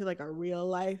make it into like a real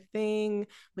life thing,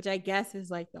 which I guess is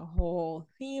like the whole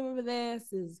theme of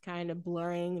this is kind of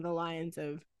blurring the lines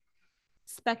of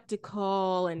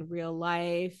spectacle and real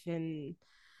life and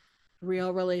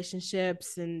real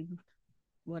relationships and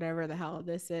whatever the hell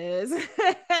this is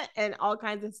and all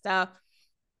kinds of stuff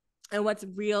and what's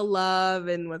real love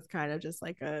and what's kind of just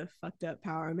like a fucked up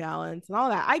power imbalance and all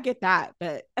that. I get that,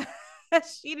 but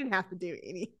she didn't have to do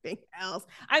anything else.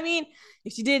 I mean,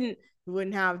 if she didn't, we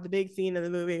wouldn't have the big scene of the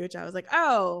movie, which I was like,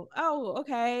 oh,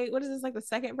 okay. What is this, like the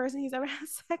second person he's ever had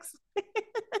sex with?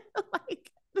 Like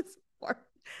this poor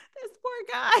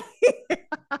guy.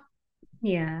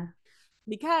 Yeah.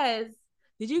 Because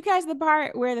did you catch the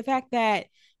part where the fact that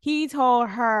he told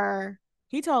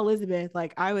Elizabeth,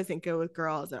 like, I wasn't good with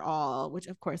girls at all, which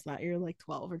of course not, you're like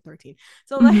 12 or 13.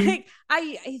 So like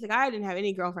he's like, I didn't have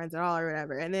any girlfriends at all or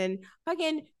whatever. And then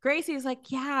fucking Gracie's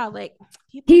like, yeah, like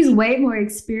he's way more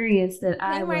experienced than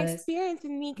I was. Way more experienced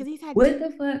than me because he's had what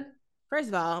the fuck? First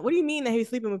of all, what do you mean that he was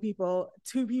sleeping with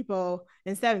two people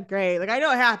in 7th grade? Like, I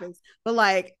know it happens, but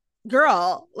like,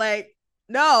 girl, like,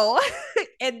 no.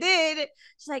 And then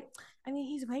she's like, I mean,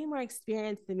 he's way more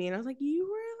experienced than me. And I was like, you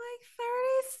were like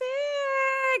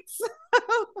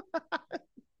 36.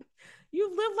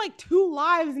 You've lived like 2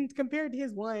 lives compared to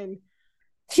his one.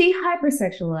 She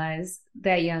hypersexualized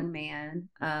that young man.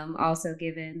 Also,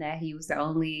 given that he was the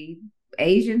only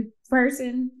Asian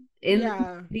person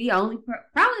probably the only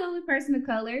person of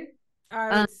color.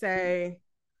 I would say.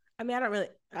 I mean, I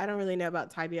don't really know about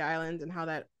Tybee Island and how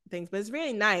that things, but it's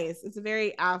really nice. It's a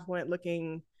very affluent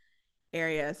looking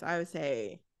area, so I would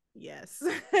say yes.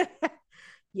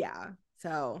 Yeah.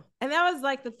 So, and that was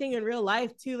like the thing in real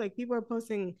life too. Like, people are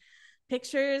posting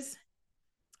pictures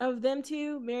of them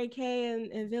too, Mary Kay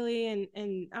and Billy,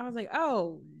 and I was like,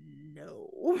 oh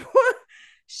no.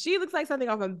 She looks like something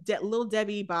off a Little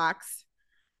Debbie box,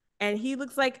 and he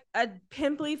looks like a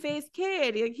pimply faced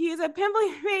kid. Like, he's a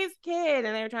pimply faced kid,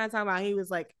 and they were trying to talk about he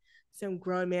was like some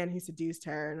grown man who seduced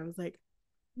her, and I was like,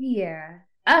 yeah.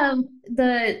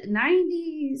 The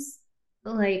 90s,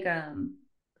 like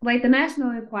the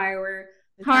National Enquirer,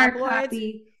 hard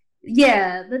copy.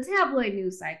 Yeah, the tabloid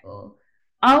news cycle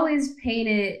always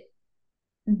painted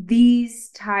these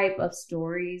type of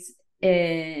stories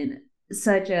in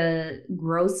such a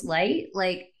gross light.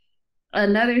 Like,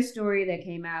 another story that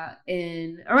came out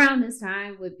in around this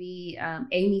time would be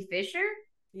Amy Fisher.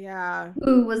 Yeah.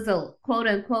 Who was the quote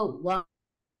unquote Long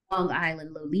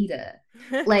Island Lolita.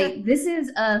 Like, this is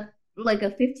a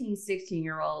 15,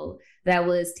 16-year-old that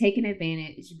was taken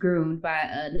advantage, groomed by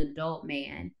an adult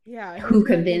man. Yeah. Who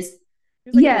convinced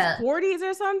he was like in his 40s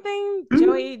or something.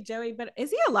 Mm-hmm. Joey, but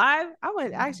is he alive? I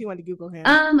actually want to Google him.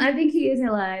 I think he is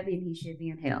alive and he should be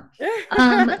in hell.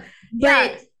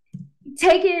 But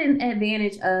taking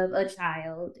advantage of a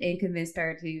child and convinced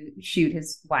her to shoot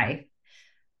his wife.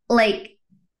 Like,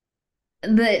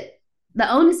 the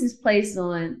onus is placed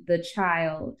on the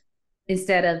child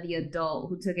instead of the adult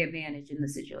who took advantage in the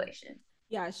situation.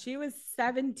 Yeah, she was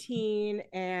 17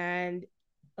 and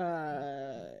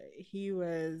he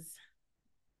was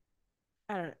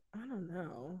I don't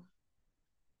know.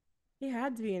 He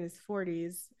had to be in his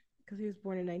 40s because he was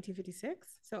born in 1956.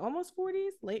 So almost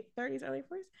 40s, late 30s, early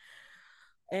 40s.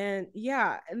 And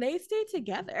yeah, and they stayed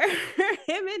together,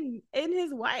 him and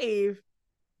his wife,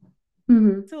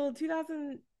 till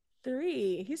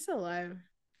 2003. He's still alive.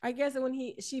 I guess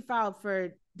when she filed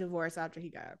for divorce after he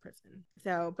got out of prison.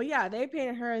 So, but yeah, they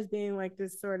painted her as being like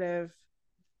this sort of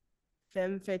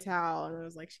femme fatale, and it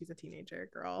was like she's a teenager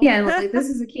girl. Yeah, like this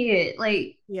is a kid.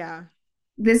 Like, yeah,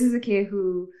 this is a kid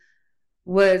who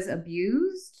was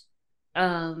abused,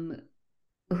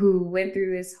 who went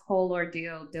through this whole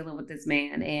ordeal dealing with this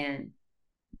man, and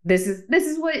this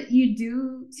is what you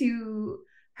do to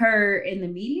her in the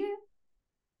media.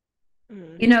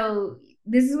 You know,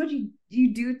 this is what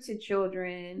you do to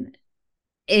children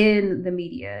in the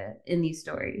media in these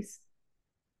stories.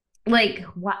 Like,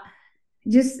 what?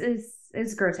 Just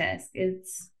it's grotesque.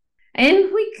 And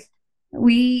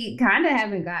we kind of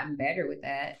haven't gotten better with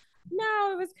that.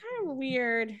 No, it was kind of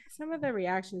weird. Some of the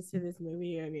reactions to this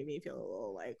movie made me feel a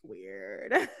little like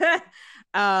weird.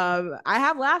 I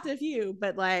have laughed at a few,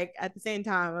 but like at the same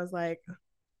time, I was like,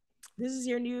 "This is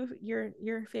your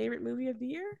favorite movie of the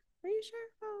year? Are you sure?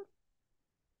 Oh,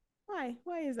 why?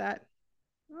 Why is that?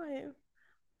 Why?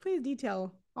 Please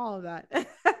detail all of that."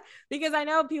 Because I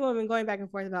know people have been going back and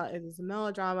forth about, is this a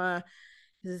melodrama?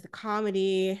 Is this a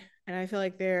comedy? And I feel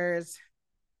like there's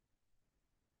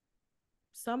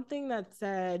something that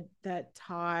said that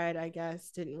Todd, I guess,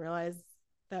 didn't realize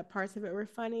that parts of it were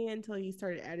funny until you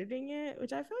started editing it,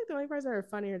 which I feel like the only parts that are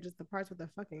funny are just the parts with the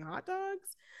fucking hot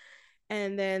dogs.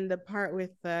 And then the part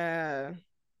with just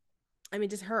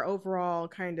her overall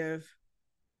kind of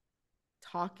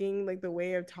talking, like the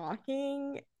way of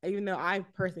talking, even though I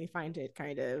personally find it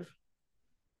kind of,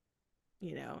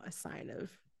 a sign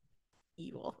of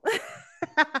evil.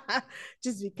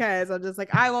 Just because I'm just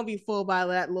like, I won't be fooled by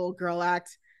that little girl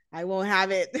act. I won't have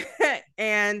it.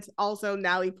 And also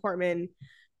Natalie Portman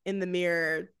in the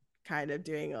mirror kind of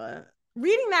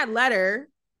reading that letter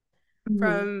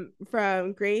from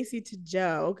Gracie to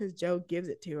Joe, because Joe gives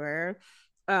it to her.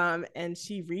 And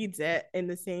she reads it in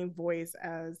the same voice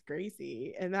as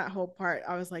Gracie. And that whole part,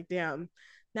 I was like, damn,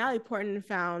 Natalie Portman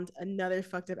found another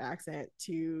fucked up accent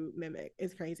to mimic.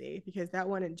 It's crazy, because that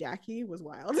one in Jackie was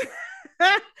wild.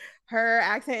 Her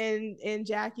accent in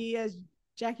Jackie as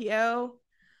Jackie O,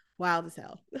 wild as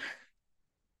hell.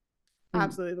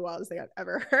 Absolutely the wildest thing I've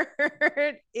ever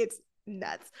heard. It's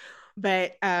nuts.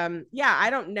 But yeah, I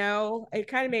don't know. It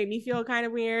kind of made me feel kind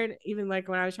of weird. Even like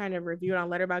when I was trying to review it on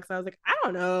Letterboxd, I was like, I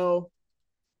don't know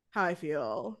how I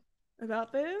feel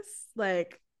about this.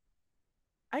 Like,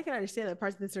 I can understand that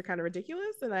parts of this are kind of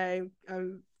ridiculous, and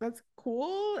that's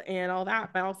cool and all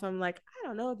that. But also, I'm like, I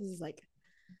don't know if this is like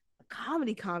a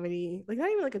comedy, like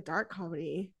not even like a dark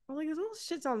comedy. I'm like, this whole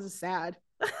shit sounds just sad.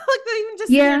 Like they even just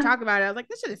sit there and talk about it. I was like,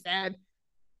 this shit is sad.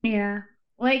 Yeah,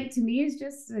 like to me, it's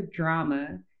just a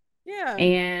drama. Yeah,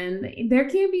 and there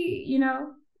can be,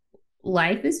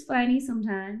 life is funny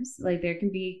sometimes. Like there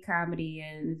can be comedy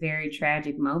and very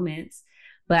tragic moments,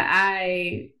 but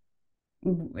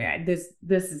this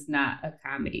is not a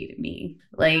comedy to me.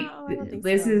 Like no,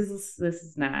 this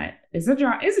is not. It's a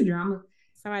drama. It's a drama.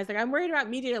 Somebody's like, I'm worried about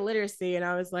media literacy, and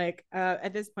I was like,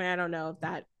 at this point, I don't know if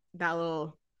that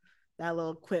little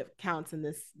quip counts in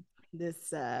this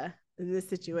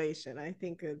situation. I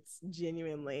think it's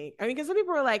genuinely. I mean, because some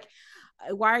people are like,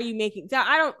 why are you making?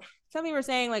 Some people are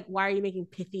saying like, why are you making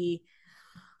pithy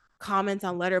comments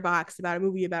on Letterboxd about a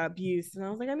movie about abuse? And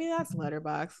I was like, I mean, that's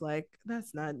Letterboxd. Like,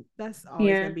 that's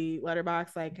always gonna be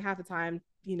Letterboxd. Like half the time,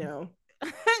 people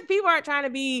aren't trying to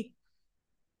be,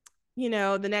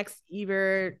 the next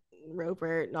Ebert,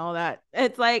 Roper, and all that.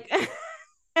 It's like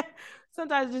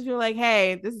sometimes I just feel like,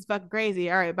 hey, this is fucking crazy.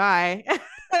 All right, bye.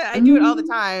 I do it all the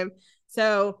time.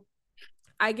 So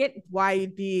I get why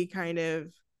you'd be kind of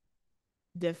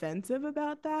defensive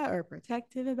about that or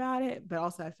protective about it, but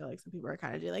also I feel like some people are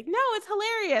kind of like, no, it's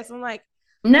hilarious. I'm like,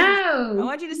 no, I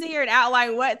want you to sit here and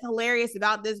outline what's hilarious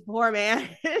about this poor man.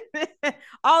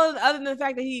 Other than the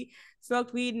fact that he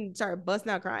smoked weed and started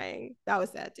busting out crying. That was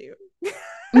sad too.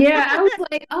 Yeah, I was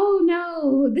like, oh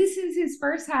no, this is his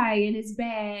first high and it's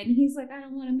bad. And he's like, I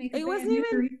don't want to make a bad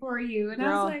memory for you. And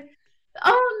I was like,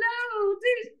 oh no,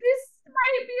 this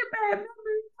might be a bad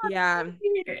memory. Yeah.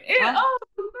 Oh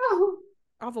no.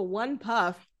 Off of one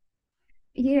puff.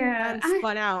 Yeah. And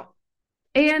spun out.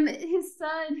 And his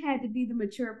son had to be the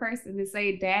mature person to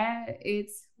say, Dad,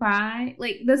 it's fine.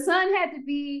 Like the son had to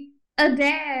be a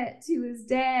dad to his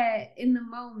dad in the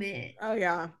moment. Oh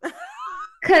yeah.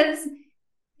 Because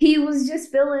he was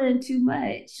just feeling too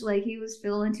much. Like he was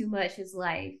feeling too much his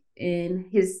life and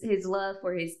his love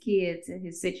for his kids and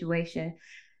his situation.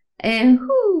 And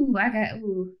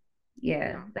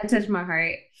yeah, that touched my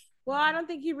heart. Well, I don't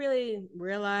think he really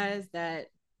realized that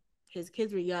his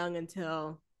kids were young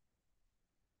until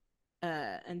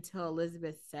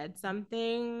Elizabeth said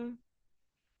something,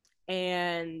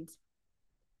 and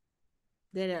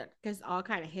then it just all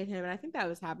kind of hit him. And I think that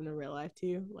was happening in real life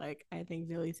too. Like I think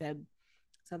Billy said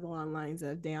something along the lines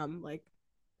of, "Damn, like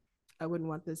I wouldn't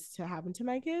want this to happen to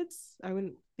my kids. I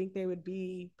wouldn't think they would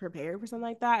be prepared for something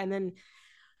like that." And then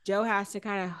Joe has to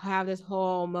kind of have this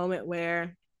whole moment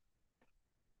where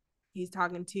he's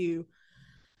talking to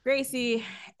Gracie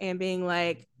and being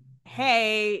like,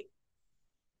 "Hey,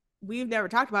 we've never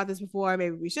talked about this before.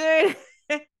 Maybe we should."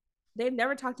 They've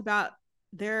never talked about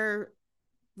their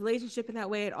relationship in that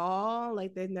way at all.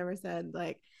 Like they've never said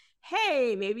like,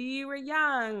 "Hey, maybe you were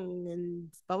young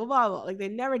and blah blah blah, blah." Like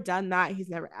they've never done that. He's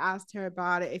never asked her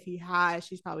about it. If he has,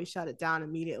 she's probably shut it down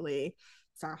immediately,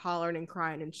 start hollering and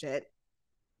crying and shit.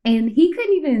 And he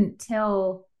couldn't even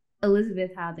tell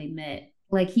Elizabeth how they met.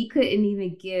 Like he couldn't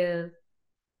even give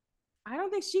I don't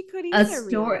think she could a either,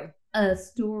 story really. a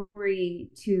story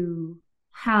to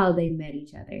how they met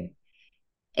each other.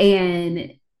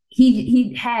 And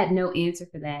he had no answer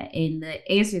for that. And the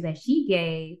answer that she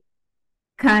gave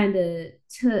kind of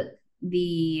took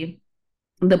the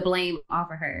the blame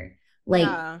off of her. Like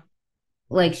Yeah.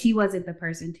 like she wasn't the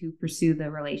person to pursue the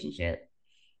relationship.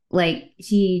 Like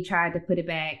she tried to put it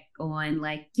back on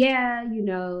like, yeah,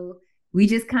 we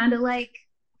just kind of like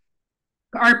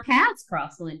our paths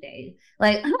crossed one day.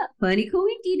 Like, funny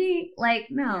coinky like,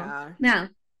 no, Yeah. no,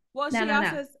 Well, no, she no, no.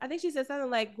 also, I think she said something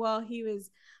like, well, he was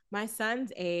my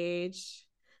son's age,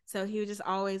 so he was just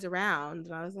always around.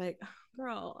 And I was like,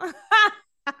 girl,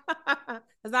 that's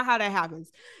not how that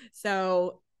happens.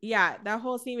 So, yeah, that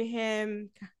whole scene with him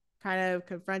kind of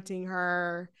confronting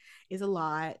her is a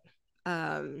lot.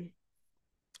 Um,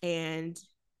 and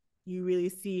you really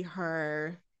see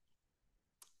her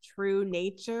true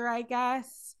nature, I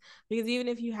guess, because even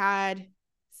if you had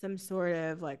some sort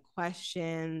of like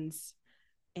questions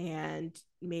and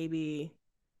maybe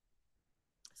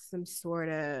some sort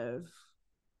of,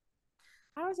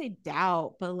 I don't say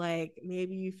doubt, but like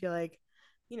maybe you feel like,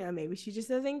 maybe she just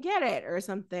doesn't get it or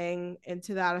something, and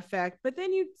to that effect. But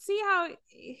then you see how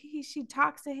she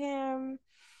talks to him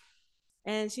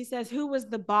and she says, "Who was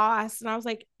the boss?" And I was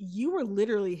like, "You were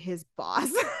literally his boss."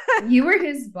 You were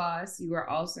his boss. You were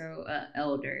also an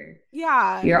elder.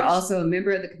 Yeah, You're but also a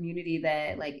member of the community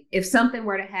that, like, if something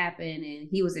were to happen and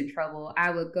he was in trouble, I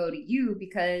would go to you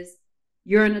because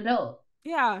you're an adult.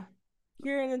 yeah,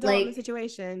 you're an adult in the Like,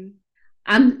 situation.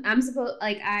 I'm supposed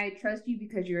like I trust you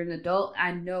because you're an adult.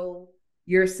 I know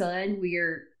your son.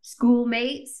 We're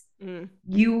schoolmates. Mm.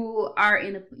 You're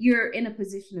in a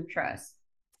position of trust.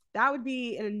 That would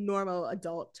be in a normal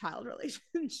adult child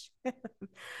relationship.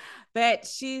 But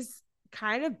she's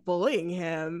kind of bullying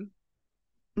him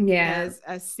Yeah.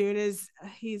 as soon as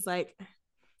he's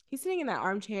sitting in that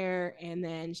armchair and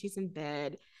then she's in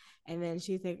bed and then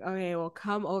she's like, "Okay, well,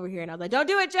 come over here." And I was like, "Don't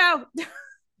do it, Joe."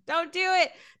 Don't do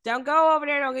it. Don't go over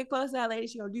there. Don't get close to that lady.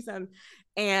 She's gonna do something.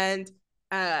 And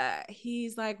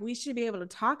he's like, "We should be able to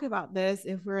talk about this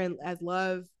if we're in as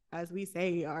love as we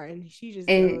say we are." And she just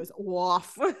And goes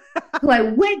off.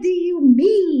 like, what do you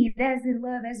mean as in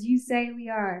love as you say we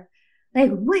are?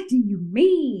 Like, what do you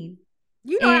mean?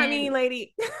 You know what I mean, And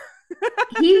lady.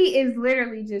 he is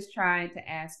literally just trying to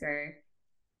ask her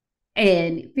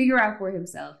and figure out for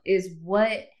himself, is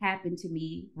what happened to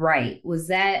me right? Was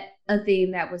that a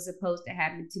thing that was supposed to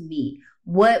happen to me?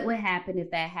 What would happen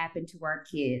if that happened to our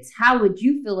kids? How would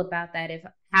you feel about that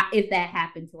if that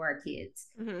happened to our kids?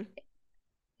 Mm-hmm.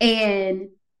 And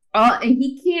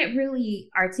he can't really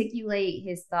articulate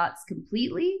his thoughts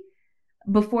completely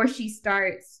before she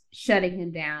starts shutting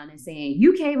him down and saying,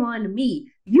 "You came on to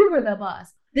me. You were the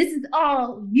boss. This is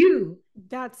all you."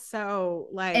 That's so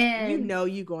like, And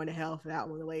you going to hell for that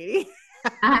one, lady.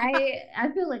 I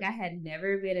feel like I had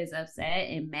never been as upset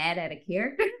and mad at a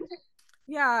character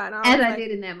Yeah, and I as was I like,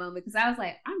 did in that moment, because I was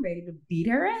like, I'm ready to beat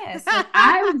her ass. Like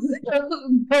I was gonna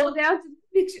go down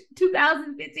to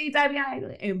 2015 Tybee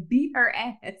Island and beat her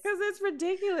ass. because it's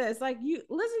ridiculous. Like, you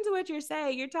listen to what you're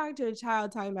saying. You're talking to a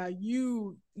child talking about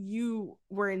you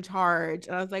were in charge.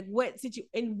 And I was like,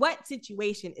 in what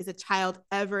situation is a child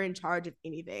ever in charge of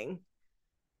anything?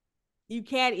 You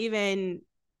can't even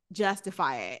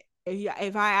justify it.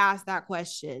 If I ask that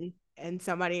question, and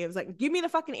somebody was like, give me the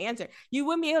fucking answer. You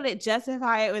wouldn't be able to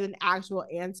justify it with an actual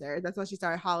answer. That's why she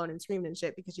started hollering and screaming and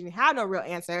shit, because she didn't have no real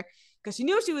answer, because she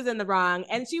knew she was in the wrong.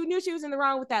 And she knew she was in the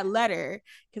wrong with that letter,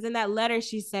 because in that letter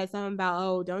she said something about,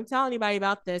 oh, don't tell anybody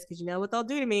about this because you know what they'll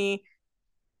do to me.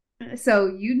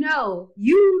 So you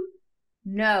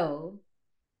know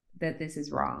that this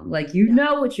is wrong. Like, you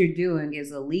know what you're doing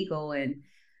is illegal and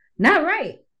not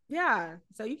right. Yeah.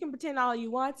 So you can pretend all you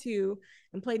want to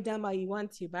and play dumb all you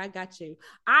want to, but I got you.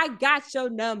 I got your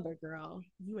number, girl.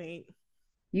 You ain't.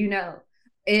 You know.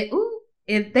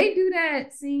 If they do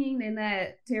that scene in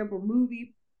that terrible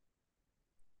movie,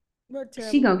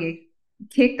 she gonna get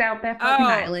kicked out that fucking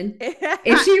island.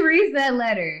 If she reads that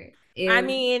letter,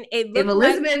 if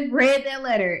Elizabeth read that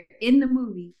letter in the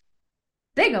movie,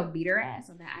 they gonna beat her ass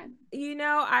on that island. You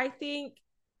know, I think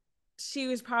she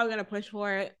was probably gonna push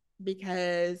for it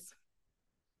because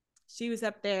she was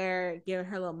up there giving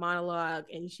her little monologue,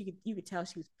 and you could tell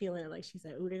she was feeling it. Like, she's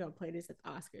like, "Ooh, they're gonna play this at the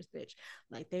Oscars, bitch!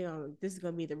 Like, this is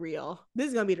gonna be the real. This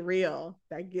is gonna be the real."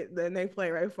 Then they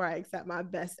play right before I accept my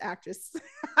Best Actress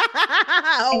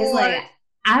award. It's like,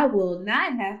 I will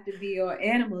not have to be your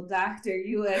Animal Doctor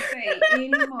USA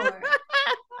anymore.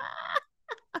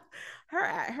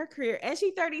 Her career, and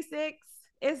she's 36.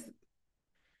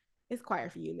 It's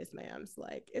quiet for you, Miss Ma'ams.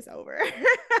 Like, it's over.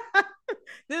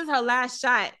 This is her last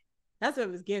shot. That's what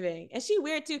it was giving. And she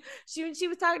weird too. She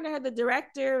was talking to her. The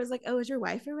director was like, "Oh, is your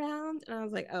wife around?" And I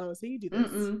was like, "Oh, so you do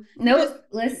this?" No,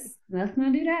 let's not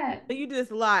do that. But you do this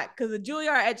a lot, because the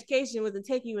Juilliard education wasn't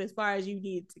taking you as far as you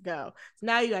needed to go. So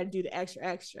now you got to do the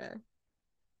extra.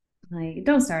 Like,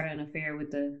 don't start an affair with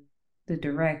the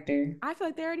director. I feel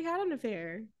like they already had an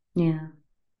affair. Yeah.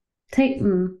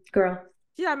 Girl.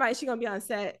 She gonna be on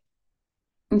set.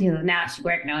 Yeah, now she's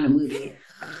working on a movie.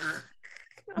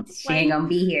 She ain't gonna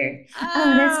be here.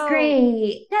 Oh, that's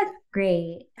great. That's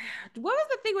great. What was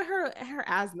the thing with her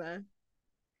asthma?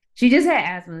 She just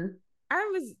had asthma.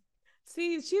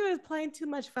 She was playing too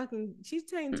much fucking. She's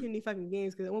playing too many fucking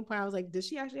games, because at one point I was like, does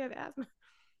she actually have asthma?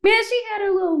 Man, she had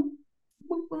her little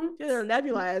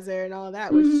nebulizer and all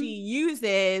that, which she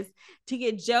uses to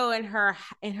get Joe in her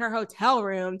hotel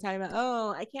room, talking about,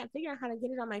 oh, I can't figure out how to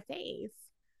get it on my face.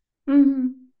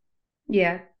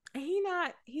 Yeah. He's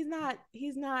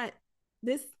not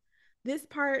this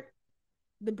part,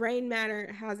 the brain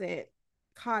matter hasn't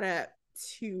caught up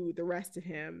to the rest of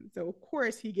him, so of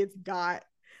course he gets got.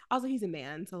 Also, he's a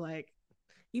man, so like,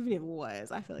 even if it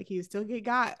was, I feel like he would still get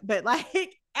got. But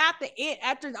like, at the end,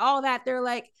 after all that, they're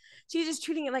like, she's just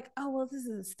treating it like, oh, well, this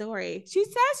is a story. She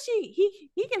says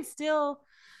he can still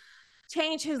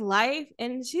change his life,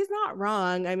 and she's not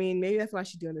wrong. I mean, maybe that's why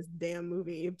she's doing this damn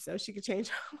movie, so she could change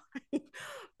her life.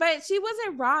 But she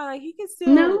wasn't wrong. Like, he can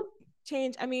still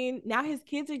change. I mean, now his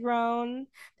kids are grown.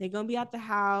 They're gonna be at the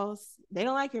house. They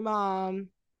don't like your mom,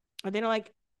 or they don't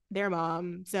like their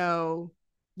mom, so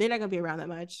they're not gonna be around that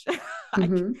much.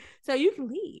 So you can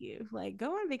leave, like,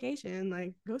 go on vacation,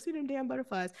 like, go see them damn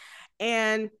butterflies.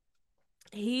 And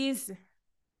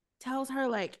tells her,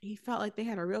 like, he felt like they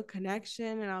had a real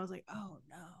connection, and I was like, oh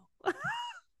no.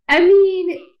 I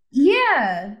mean,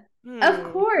 yeah,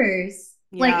 of course.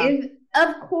 Yeah. Like,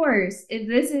 if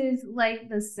this is like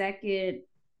the second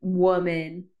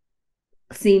woman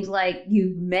seems like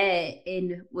you've met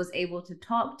and was able to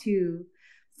talk to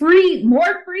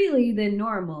more freely than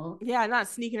normal. Yeah, not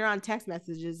sneaking around text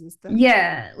messages and stuff.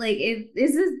 Yeah, like, if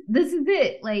this is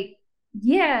it. Like,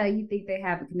 yeah, you think they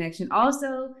have a connection.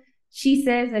 Also, she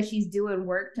says that she's doing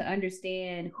work to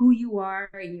understand who you are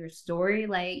and your story.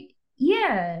 Like,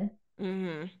 yeah.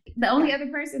 The only other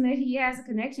person that he has a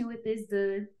connection with is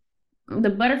the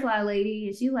butterfly lady,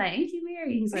 and she's like, "Ain't you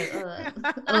married?" He's like,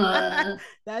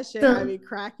 That shit had me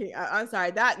cracking. I'm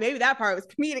sorry, maybe that part was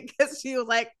comedic, because she was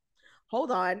like, hold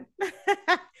on.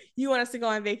 You want us to go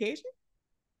on vacation?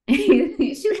 She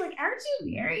was like, aren't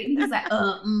you married? He's like,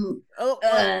 I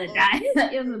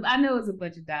know it's a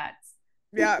bunch of dots.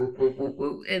 Yeah.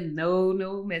 And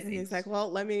no message. He's like,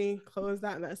 well, let me close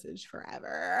that message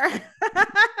forever.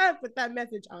 Put that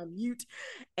message on mute.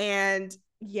 And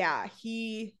yeah,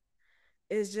 he's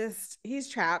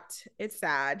trapped. It's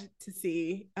sad to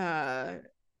see,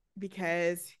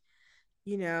 because,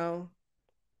 you know,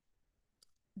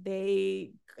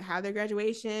 they have their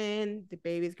graduation, the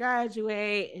babies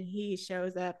graduate, and he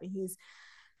shows up, and he's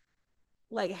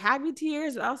like happy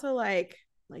tears, but also like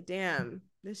damn,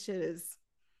 this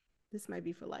might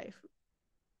be for life.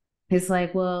 It's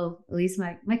like, well, at least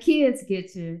my kids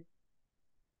get to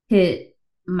hit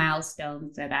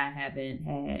milestones that I haven't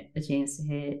had a chance to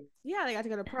hit. Yeah, they got to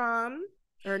go to prom,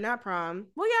 or not prom.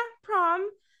 Well, yeah, prom.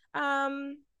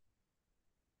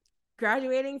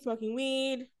 graduating, smoking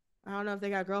weed. I don't know if they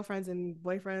got girlfriends and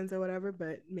boyfriends or whatever,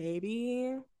 but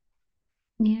maybe.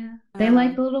 Yeah. They Uh,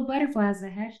 like the little butterflies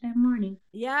that hatch that morning.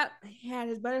 yep, he had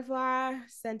his butterfly,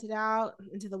 sent it out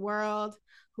into the world.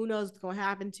 Who knows what's going to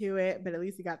happen to it, but at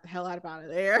least he got the hell out of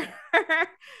there.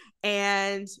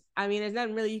 And I mean, there's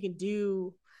nothing really you can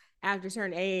do after a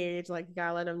certain age. Like, you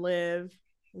gotta let him live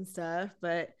and stuff.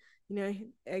 But,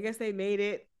 I guess they made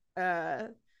it,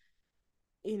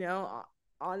 you know,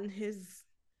 on his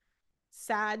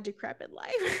sad, decrepit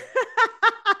life.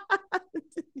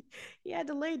 He had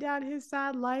to lay down his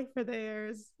sad life for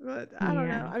theirs. But I don't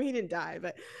know. Yeah. I mean, he didn't die,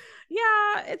 but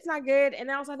yeah, it's not good. And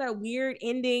I also had that weird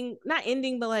ending, not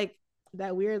ending, but like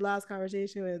that weird last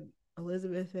conversation with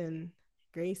Elizabeth and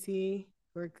Gracie,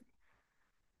 where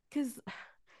because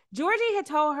Georgie had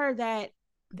told her that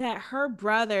her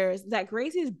brothers, that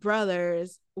Gracie's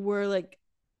brothers were like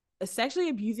sexually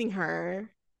abusing her.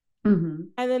 Mm-hmm.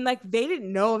 And then, like, they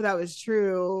didn't know if that was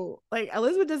true. Like,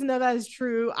 Elizabeth doesn't know that is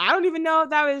true. I don't even know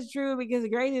if that was true because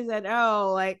Gracie said,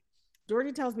 "Oh, like,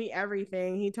 Georgie tells me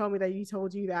everything. He told me that you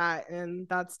told you that, and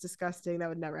that's disgusting. That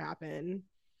would never happen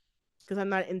because I'm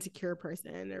not an insecure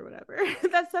person or whatever."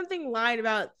 That's something line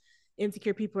about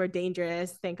insecure people are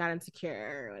dangerous. Thank God I'm secure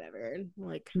or whatever. And I'm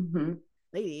like, Mm-hmm.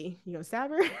 lady, you gonna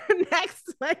stab her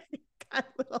next? Like, got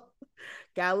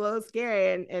a little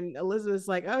scary. And Elizabeth's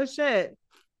like, "Oh shit,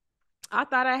 I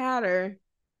thought I had her."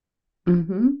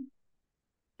 Mm-hmm.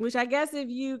 Which I guess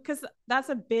because that's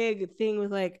a big thing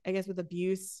with, like, I guess with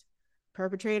abuse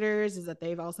perpetrators is that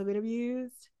they've also been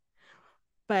abused.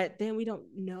 But then we don't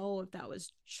know if that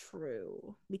was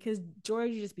true because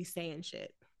George just be saying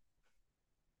shit.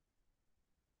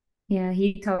 Yeah,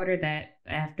 he told her that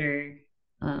after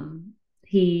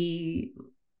he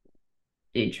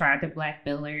tried to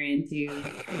blackmail her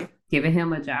into giving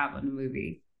him a job on the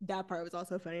movie. That part was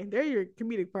also funny. There, your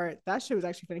comedic part. That shit was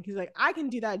actually funny because, like, I can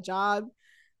do that job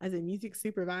as a music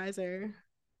supervisor.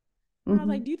 And I was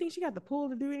like, Mm-hmm. do you think she got the pull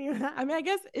to do any of that? I mean, I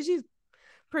guess she's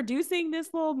producing this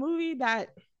little movie that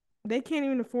they can't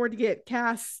even afford to get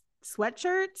cast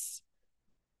sweatshirts.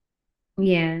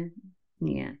 Yeah.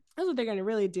 Yeah. That's what they're gonna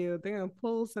really do. They're gonna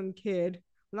pull some kid,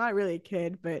 not really a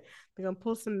kid, but they're gonna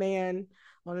pull some man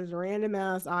on this random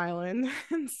ass island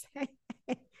and say,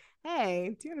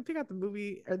 "Hey, do you want to pick out the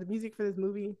movie or the music for this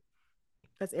movie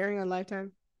that's airing on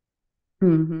Lifetime?"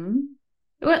 Mm-hmm.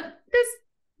 Well, this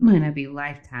might not be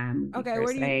Lifetime movie Okay,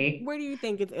 per se. where do you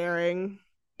think it's airing?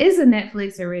 It's a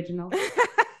Netflix original.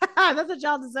 That's what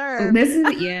y'all deserve. This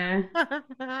is yeah.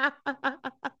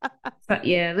 So,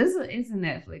 yeah, this is a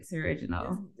Netflix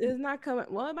original. It's not coming.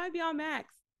 Well, it might be on Max.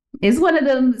 It's one of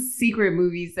them secret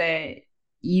movies that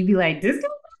you be like, this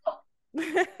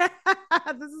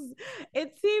This is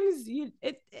it seems you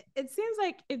it seems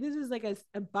like if this is like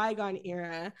a bygone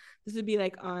era, this would be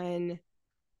like on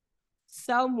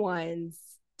someone's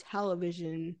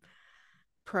television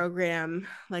program,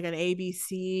 like an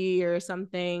ABC or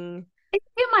something.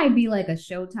 it might be like a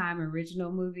Showtime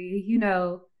original movie,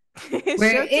 where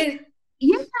Showtime,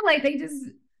 like they just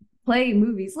play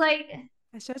movies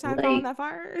has Showtime fallen like that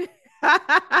far?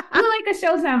 like a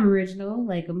Showtime original,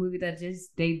 like a movie that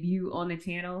just debut on the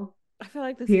channel. I feel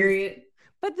like this is, Period.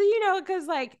 but because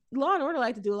like Law and Order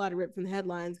like to do a lot of rip from the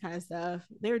headlines kind of stuff.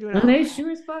 They were doing And they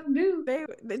sure as fuck do. they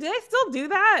still do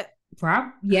that.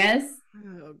 Yes.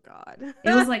 Oh God.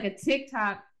 It was like a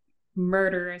TikTok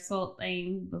murder assault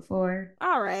thing before.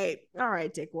 All right,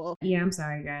 Dick Wolf. Yeah, I'm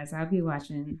sorry guys. I'll be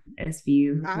watching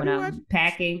SVU when I'm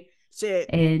packing shit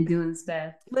and doing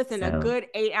stuff. Listen, a good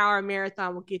 8-hour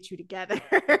marathon will get you together.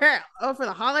 Oh, for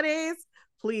the holidays,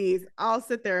 please. I'll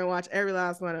sit there and watch every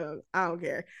last one of them. I don't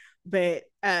care. But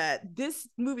this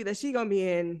movie that she's gonna be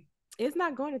in is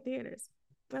not going to theaters.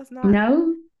 That's not.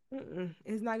 No.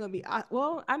 It's not gonna be.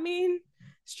 Well, I mean,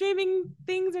 streaming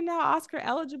things are now Oscar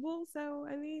eligible, so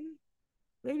I mean,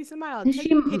 maybe somebody will take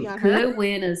pity on her. She could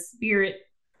win a Spirit.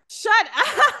 Shut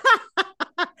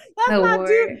up.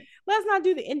 Let's not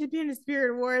do the Independent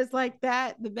Spirit Awards like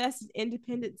that. The best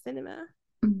independent cinema.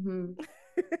 Mm-hmm.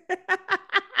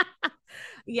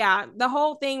 Yeah, the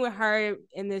whole thing with her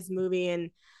in this movie and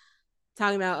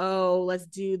talking about, oh, let's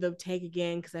do the take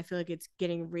again because I feel like it's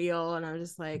getting real, and I'm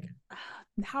just like,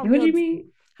 how what real? Do you mean?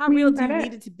 How real do you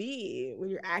need it to be when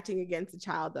you're acting against a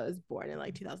child that was born in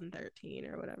like 2013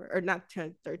 or whatever, or not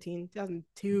 2013,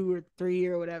 2002 or 3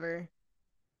 or whatever?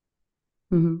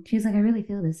 Mm-hmm. She's like, I really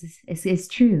feel this. It's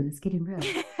true. It's getting real.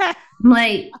 I'm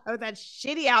like, oh, that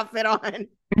shitty outfit on.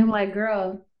 I'm like,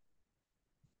 girl,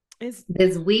 it's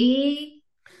this wig.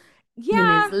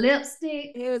 Yeah, and this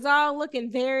lipstick. It was all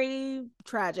looking very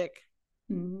tragic.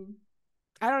 Mm-hmm.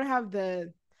 I don't have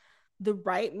the the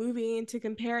right movie to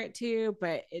compare it to,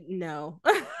 but no.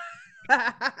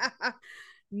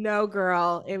 No,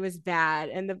 girl, it was bad.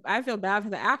 And I feel bad for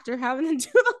the actor having to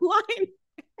do the line.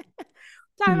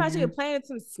 Talking about you Yeah. playing with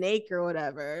some snake or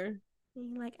whatever.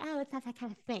 And you're like, oh, it's not that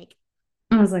kind of snake.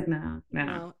 I was like, no, no,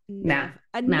 No, no,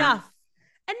 enough,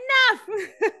 no. enough,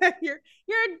 enough. You're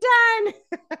done.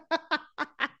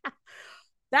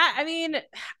 That, I mean,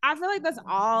 I feel like that's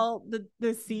all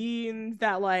the scenes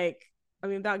that, like, I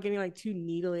mean, without getting like too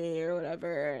needly or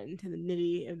whatever into the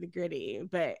nitty of the gritty,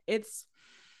 but it's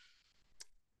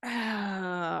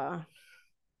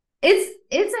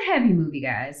It's a heavy movie,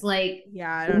 guys. Like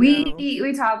yeah, I don't we know.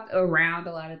 we talked around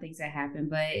a lot of things that happened,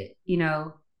 but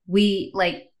we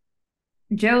like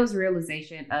Joe's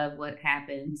realization of what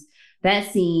happens.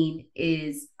 That scene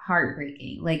is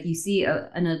heartbreaking. Like you see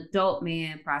an adult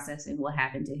man processing what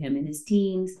happened to him in his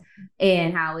teens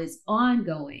and how it's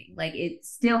ongoing. Like it's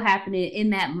still happening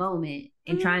in that moment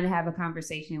and trying to have a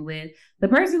conversation with the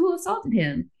person who assaulted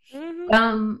him.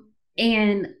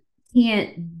 And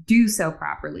can't do so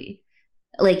properly.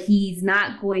 Like he's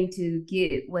not going to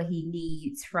get what he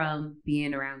needs from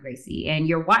being around Gracie, and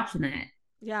you're watching that.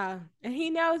 Yeah, and he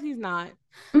knows he's not.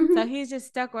 Mm-hmm. So he's just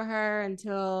stuck with her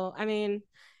until, I mean,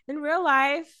 in real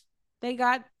life, they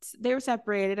were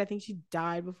separated. I think she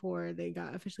died before they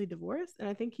got officially divorced, and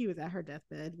I think he was at her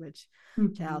deathbed, which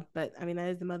child, but I mean that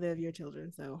is the mother of your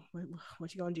children, so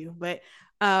what you gonna do? But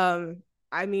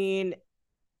I mean,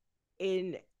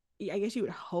 I guess you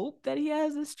would hope that he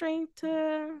has the strength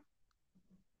to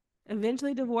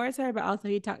eventually divorce her, but also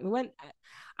he talked when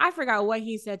I forgot what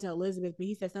he said to Elizabeth, but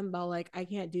he said something about like, I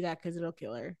can't do that because it'll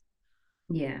kill her.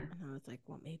 Yeah. And I was like,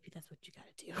 well, maybe that's what you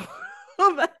gotta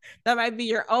do. That might be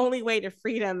your only way to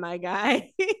freedom, my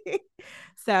guy.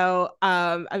 So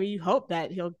I mean, you hope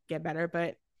that he'll get better,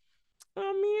 but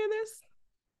I mean, this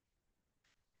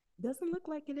doesn't look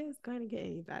like it is going to get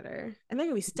any better. And they're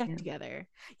gonna be stuck together.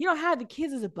 You don't have the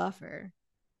kids as a buffer.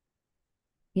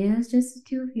 Yeah, it's just the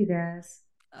two of you guys.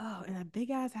 Oh, in a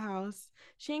big ass house.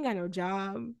 She ain't got no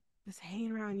job. Just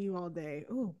hanging around you all day.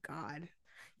 Oh God.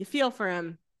 You feel for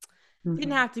him.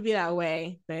 Didn't have to be that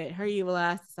way, but her evil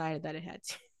ass decided that it had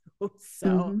to.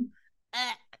 So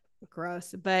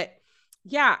gross. But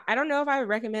yeah, I don't know if I would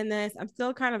recommend this. I'm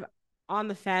still kind of on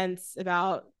the fence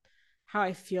about how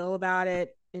I feel about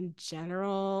it in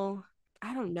general.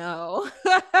 I don't know.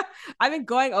 I've been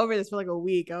going over this for like a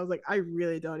week. I was like, I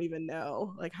really don't even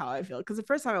know like how I feel. Because the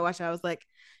first time I watched it, I was like,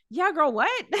 yeah, girl,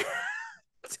 what?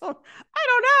 So, I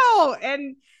don't know.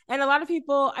 And a lot of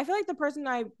people, I feel like the person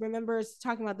I remember is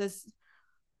talking about this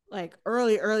like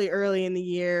early in the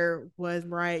year was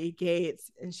Mariah E.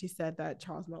 Gates, and she said that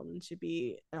Charles Melton should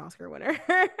be an Oscar winner.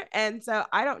 And so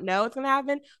I don't know what's gonna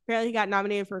happen. Apparently, he got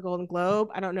nominated for a Golden Globe.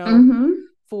 I don't know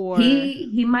for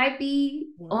he might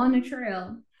be on the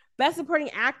trail. Best Supporting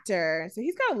Actor. So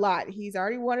he's got a lot. He's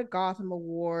already won a Gotham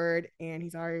Award, and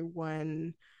he's already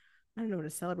won, I don't know what a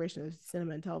Celebration of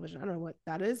Cinema and Television, I don't know what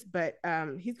that is, but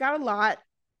he's got a lot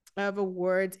of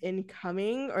awards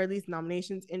incoming, or at least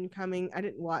nominations incoming. I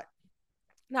did not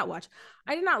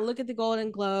look at the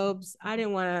Golden Globes. I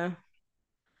don't want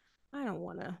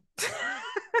to.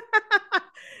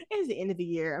 It's the end of the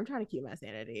year. I'm trying to keep my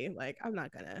sanity. Like I'm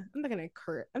not gonna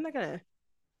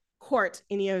court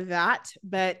any of that.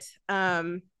 But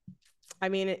I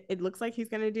mean, it looks like he's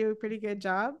gonna do a pretty good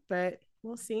job, but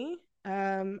we'll see. I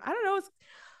don't know.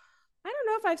 I don't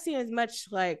know if I've seen as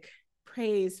much like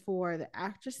praise for the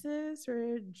actresses,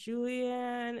 for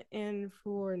Julianne and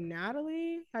for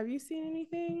Natalie. Have you seen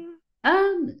anything?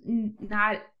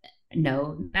 Not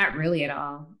really at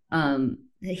all.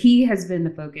 He has been the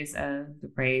focus of the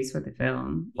praise for the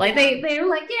film. Like they were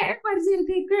like, yeah, everybody's did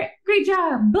a great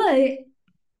job, but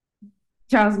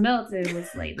Charles Melton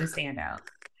was like the standout.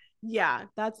 Yeah,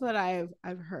 that's what I've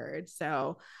heard.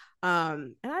 So,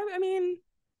 and I mean,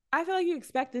 I feel like you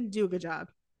expect them to do a good job.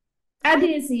 I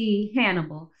did see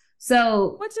Hannibal.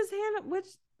 So which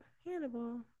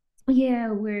Hannibal? Yeah,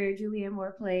 where Julianne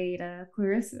Moore played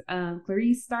Clarice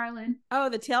Starling. Oh,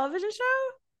 the television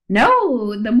show?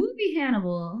 No, the movie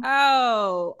Hannibal.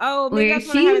 Oh, where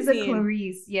she's a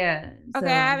Clarice. Yeah.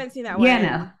 Okay, I haven't seen that one. Yeah,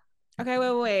 no. Okay,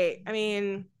 wait. I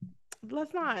mean,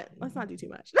 let's not do too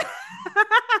much.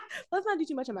 Let's not do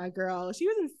too much on my girl. She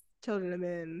was in Children of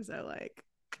Men, so like,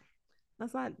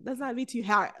 let's not be too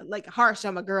harsh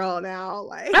on my girl now.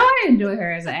 Like, I enjoy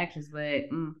her as an actress, but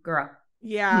girl.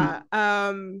 Yeah.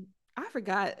 I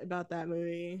forgot about that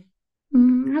movie. I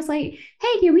was like,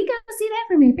 hey, can we go see that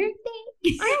for my birthday?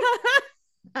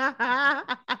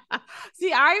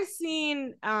 See, I've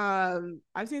seen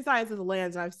Silence of the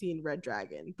Lambs and I've seen Red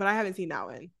Dragon, but I haven't seen that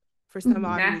one. for some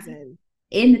odd Not reason.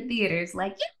 in the theaters,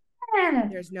 like, yeah.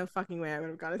 There's no fucking way I would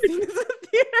have gone to see this in the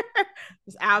theater.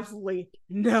 There's absolutely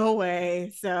no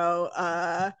way. So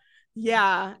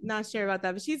yeah, not sure about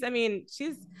that. But she's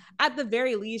at the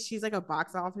very least, she's like a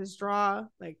box office draw.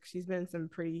 Like she's been in some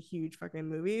pretty huge fucking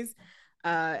movies.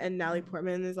 And Natalie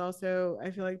Portman is also,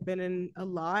 I feel like, been in a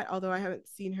lot, although I haven't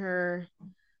seen her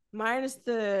minus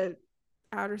the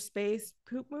outer space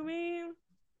poop movie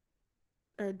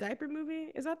or diaper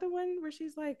movie. Is that the one where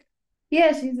she's like,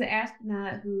 Yeah, she's an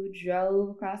astronaut who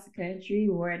drove across the country,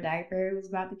 wore a diaper, was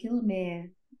about to kill a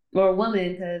man or a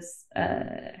woman because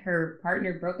her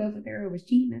partner broke up with her or was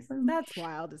cheating or something. that's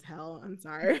wild as hell. I'm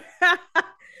sorry.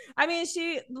 I mean,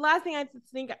 the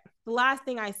last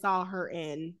thing I saw her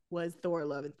in was Thor: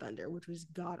 Love and Thunder, which was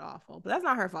god awful, but that's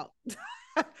not her fault.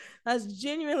 That's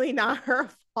genuinely not her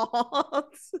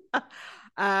fault.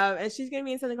 And she's gonna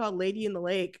be in something called Lady in the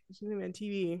Lake. She's gonna be on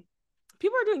TV.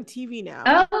 People are doing TV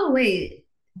now. Oh, wait.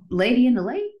 Lady in the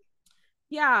Lake?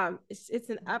 Yeah, it's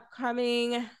an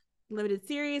upcoming limited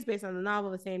series based on the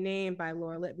novel of the same name by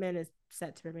Laura Lippman. Is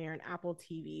set to premiere on Apple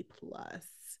TV Plus.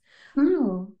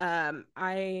 Oh.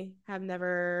 I have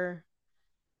never.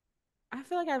 I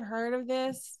feel like I've heard of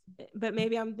this, but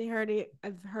maybe I've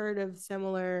heard of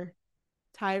similar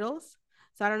titles,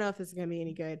 so I don't know if this is gonna be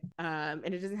any good. And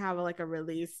it doesn't have a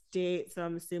release date, so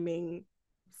I'm assuming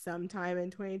sometime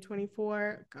in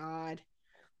 2024. God,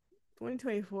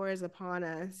 2024 is upon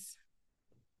us.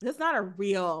 That's not a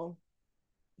real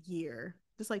year,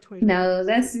 just like 2020. No,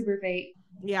 that's super fake.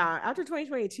 Yeah, after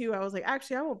 2022, I was like,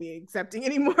 actually, I won't be accepting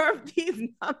any more of these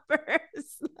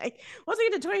numbers. Like, once we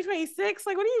get to 2026,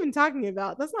 like, what are you even talking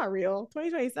about? That's not real.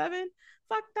 2027,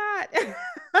 fuck that. None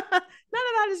of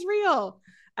that is real.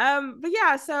 But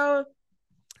yeah, so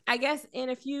I guess in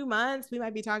a few months we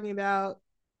might be talking about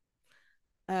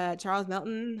Charles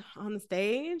Melton on the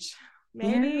stage.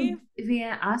 Maybe. Is he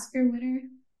an Oscar winner?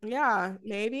 Yeah,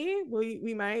 maybe.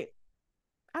 We might.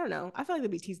 I don't know. I feel like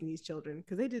they'd be teasing these children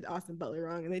because they did Austin Butler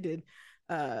wrong and they did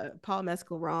Paul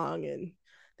Mescal wrong, and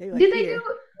they did they do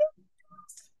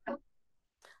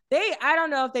I don't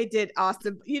know if they did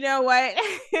Austin. You know what?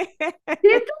 did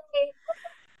they?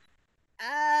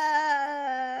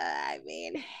 I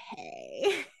mean,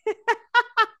 hey.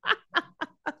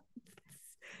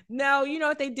 No, you know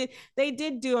what they did? They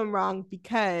did do him wrong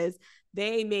because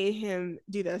they made him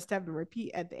do the step and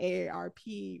repeat at the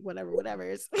AARP,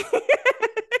 whatever's.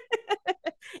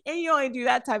 And you only do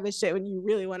that type of shit when you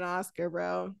really want an Oscar,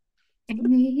 bro. I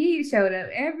mean, he showed up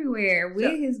everywhere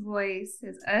with his voice,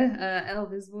 his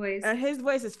Elvis voice. His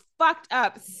voice is fucked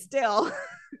up still.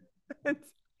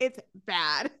 It's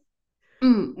bad.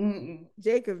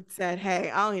 Jacob said, "Hey,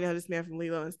 I only know this man from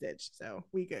Lilo and Stitch, so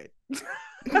we good."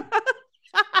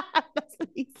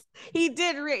 He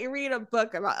did read a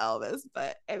book about Elvis,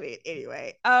 but I mean,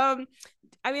 anyway.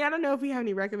 I mean, I don't know if we have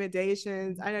any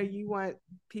recommendations. I know you want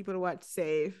people to watch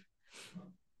Safe.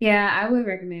 Yeah, I would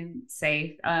recommend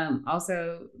Safe.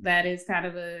 Also, that is kind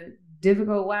of a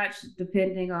difficult watch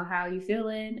depending on how you're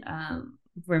feeling.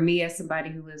 For me, as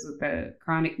somebody who lives with a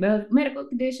chronic medical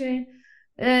condition,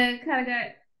 kind of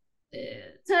got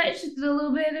touched a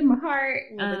little bit in my heart.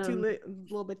 A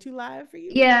little bit too live for you.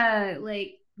 Yeah,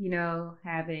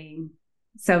 having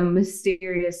some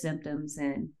mysterious symptoms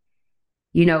and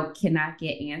cannot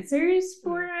get answers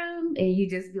for them, and you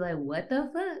just be like, what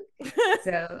the fuck?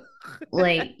 So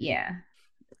yeah,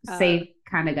 Safe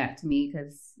kind of got to me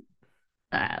because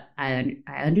I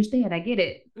understand, I get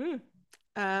it.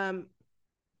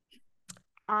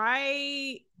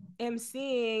 I am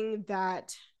seeing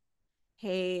that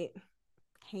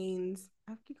Haynes,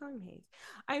 I keep calling him Haynes.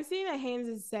 I'm seeing that Haynes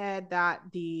has said that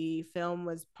the film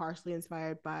was partially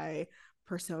inspired by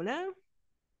Persona,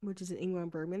 which is an Ingmar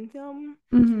Bergman film.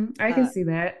 I can see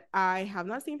that. I have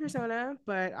not seen Persona,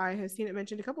 but I have seen it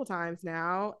mentioned a couple times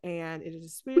now, and it is a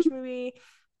Swedish movie.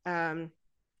 I'm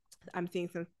seeing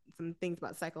some things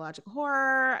about psychological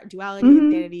horror, duality,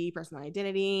 identity, personal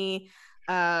identity.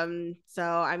 So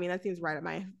I mean, that seems right up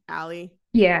my alley.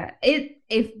 Yeah,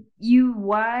 if you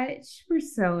watch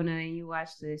Persona and you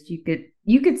watch this, you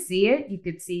could see it. You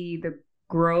could see the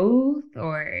growth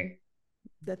or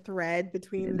the thread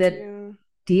between the two.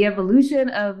 The evolution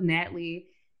of Natalie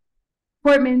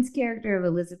Portman's character of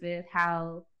Elizabeth,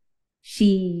 how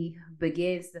she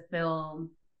begins the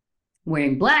film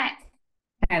wearing black,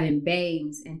 having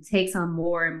bangs, and takes on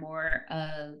more and more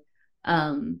of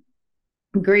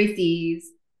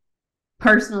Gracie's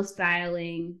personal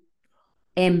styling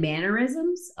and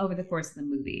mannerisms over the course of the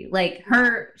movie. Like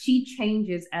she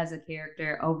changes as a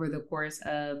character over the course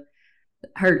of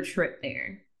her trip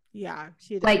there. Yeah,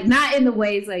 she does. Like, not in the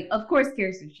ways, like, of course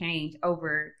characters change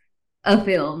over a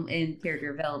film and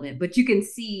character development, but you can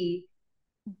see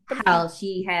how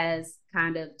she has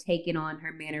kind of taken on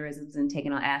her mannerisms and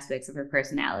taken on aspects of her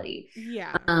personality.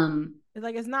 Yeah.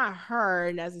 Like, it's not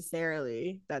her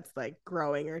necessarily that's like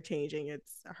growing or changing.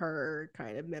 It's her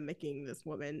kind of mimicking this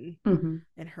woman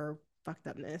and her fucked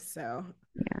upness. So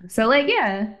yeah. So like,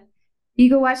 yeah, you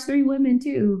can watch Three Women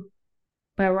too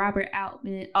by Robert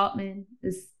Altman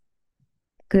is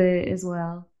good as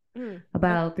well.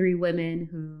 About three women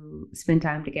who spend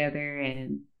time together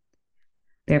and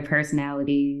their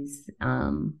personalities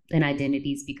and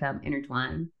identities become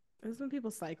intertwined. Is when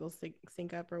people's cycles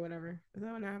sync up or whatever. Is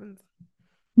that what happens?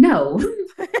 No.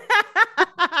 I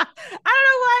don't know why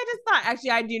I just thought.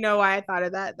 Actually, I do know why I thought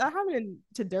of that. That happened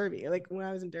to Derby. Like when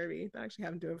I was in Derby, that actually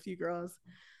happened to a few girls.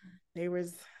 They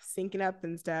was syncing up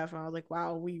and stuff. And I was like,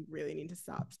 wow, we really need to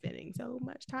stop spending so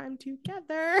much time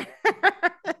together.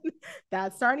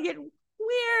 That's starting to get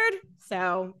weird.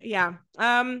 So yeah.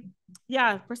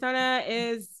 Yeah, Persona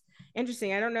is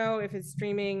interesting. I don't know if it's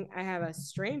streaming. I have a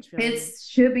strange feeling. It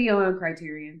should be on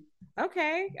Criterion.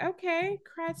 Okay.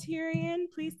 Criterion,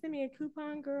 please send me a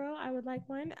coupon, girl. I would like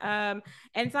one. And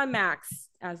it's on Max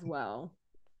as well.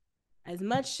 As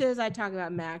much as I talk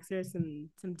about Max, there's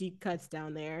some deep cuts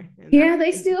down there. Yeah,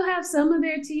 they still have some of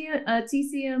their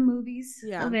TCM movies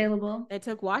available. They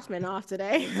took Watchmen off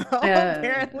today,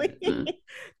 apparently,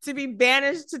 to be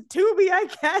banished to Tubi, I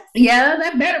guess. Yeah,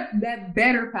 that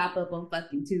better pop up on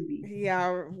fucking Tubi.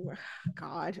 Yeah,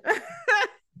 God.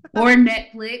 Or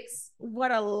Netflix. What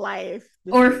a life.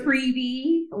 Or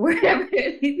Freebie, wherever.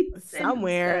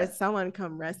 Somewhere, someone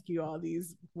come rescue all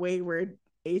these wayward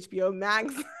HBO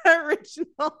Max originals.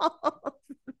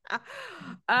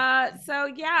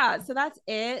 So that's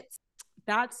it.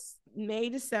 That's May,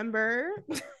 December.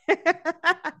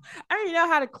 I don't even know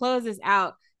how to close this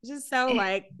out. It's just so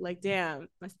like damn,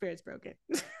 my spirit's broken.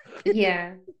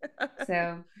 Yeah.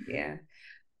 So yeah.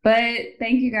 But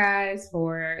thank you guys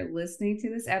for listening to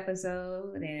this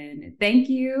episode, and thank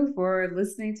you for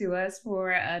listening to us for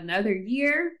another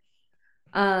year.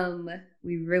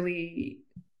 We really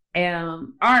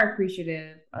are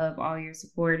appreciative of all your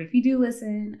support. If you do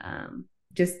listen,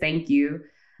 just thank you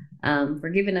for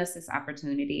giving us this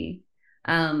opportunity.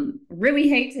 Really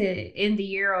hate to end the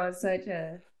year on such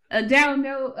a down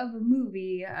note of a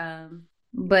movie,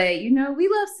 but we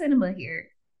love cinema here.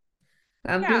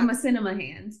 I'm doing my cinema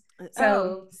hands.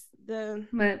 So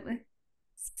my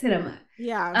cinema.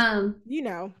 Yeah.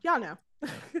 Y'all know.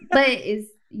 But it's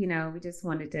we just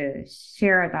wanted to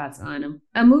share our thoughts on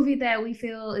a movie that we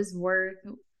feel is worth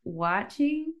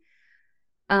watching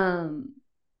in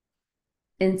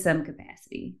some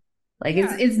capacity. Like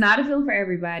it's not a film for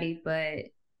everybody,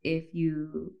 but if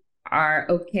you are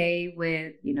okay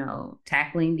with,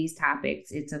 tackling these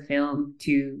topics, it's a film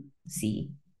to see.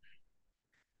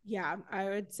 Yeah, I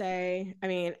would say, I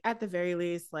mean, at the very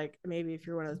least, like maybe if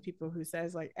you're one of those people who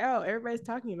says like, oh, everybody's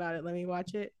talking about it, let me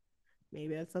watch it.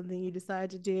 Maybe that's something you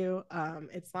decide to do.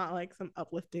 It's not like some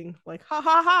uplifting, like ha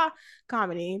ha ha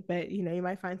comedy, but you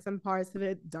might find some parts of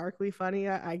it darkly funny,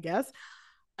 I guess.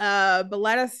 But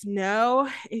let us know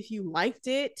if you liked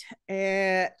it.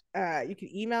 And you can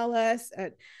email us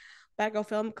at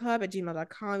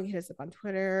blackgirlfilmclub@gmail.com. You can hit us up on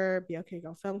Twitter, BLK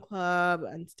Girl Film Club,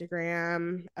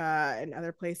 Instagram, and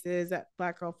other places at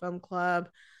Black Girl Film Club.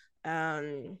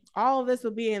 All of this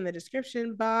will be in the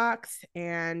description box,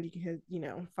 and you can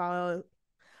find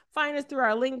us through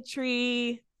our link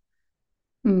tree.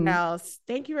 Else,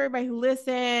 thank you everybody who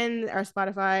listened. Our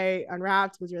Spotify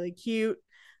Unwrapped was really cute.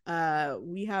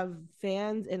 We have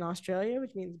fans in Australia,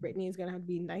 which means Brittany is gonna have to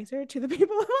be nicer to the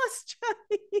people of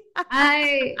Australia.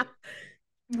 I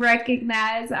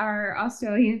recognize our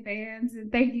Australian fans,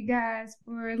 and thank you guys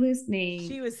for listening.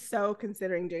 She was so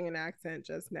considering doing an accent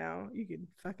just now. You could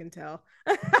fucking tell.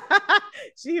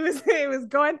 It was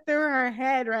going through her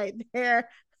head right there.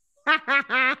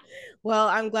 Well,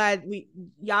 I'm glad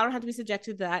y'all don't have to be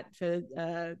subjected to that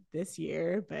for this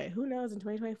year, but who knows, in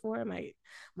 2024 I might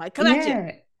come at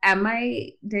you. I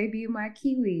might debut my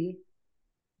Kiwi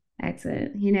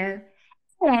accent, No,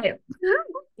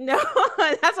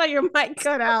 that's why your mic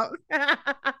cut out.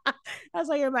 That's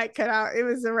why your mic cut out. It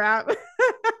was a wrap.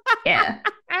 Yeah.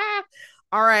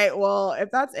 All right. Well,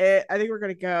 if that's it, I think we're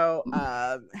gonna go.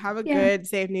 Have a good,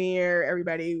 safe New Year,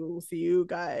 everybody. We'll see you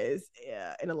guys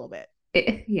in a little bit.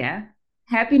 Yeah.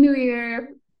 Happy New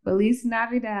Year. Feliz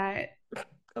Navidad.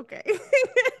 Okay.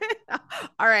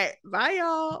 All right. Bye,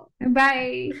 y'all.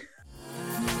 Bye.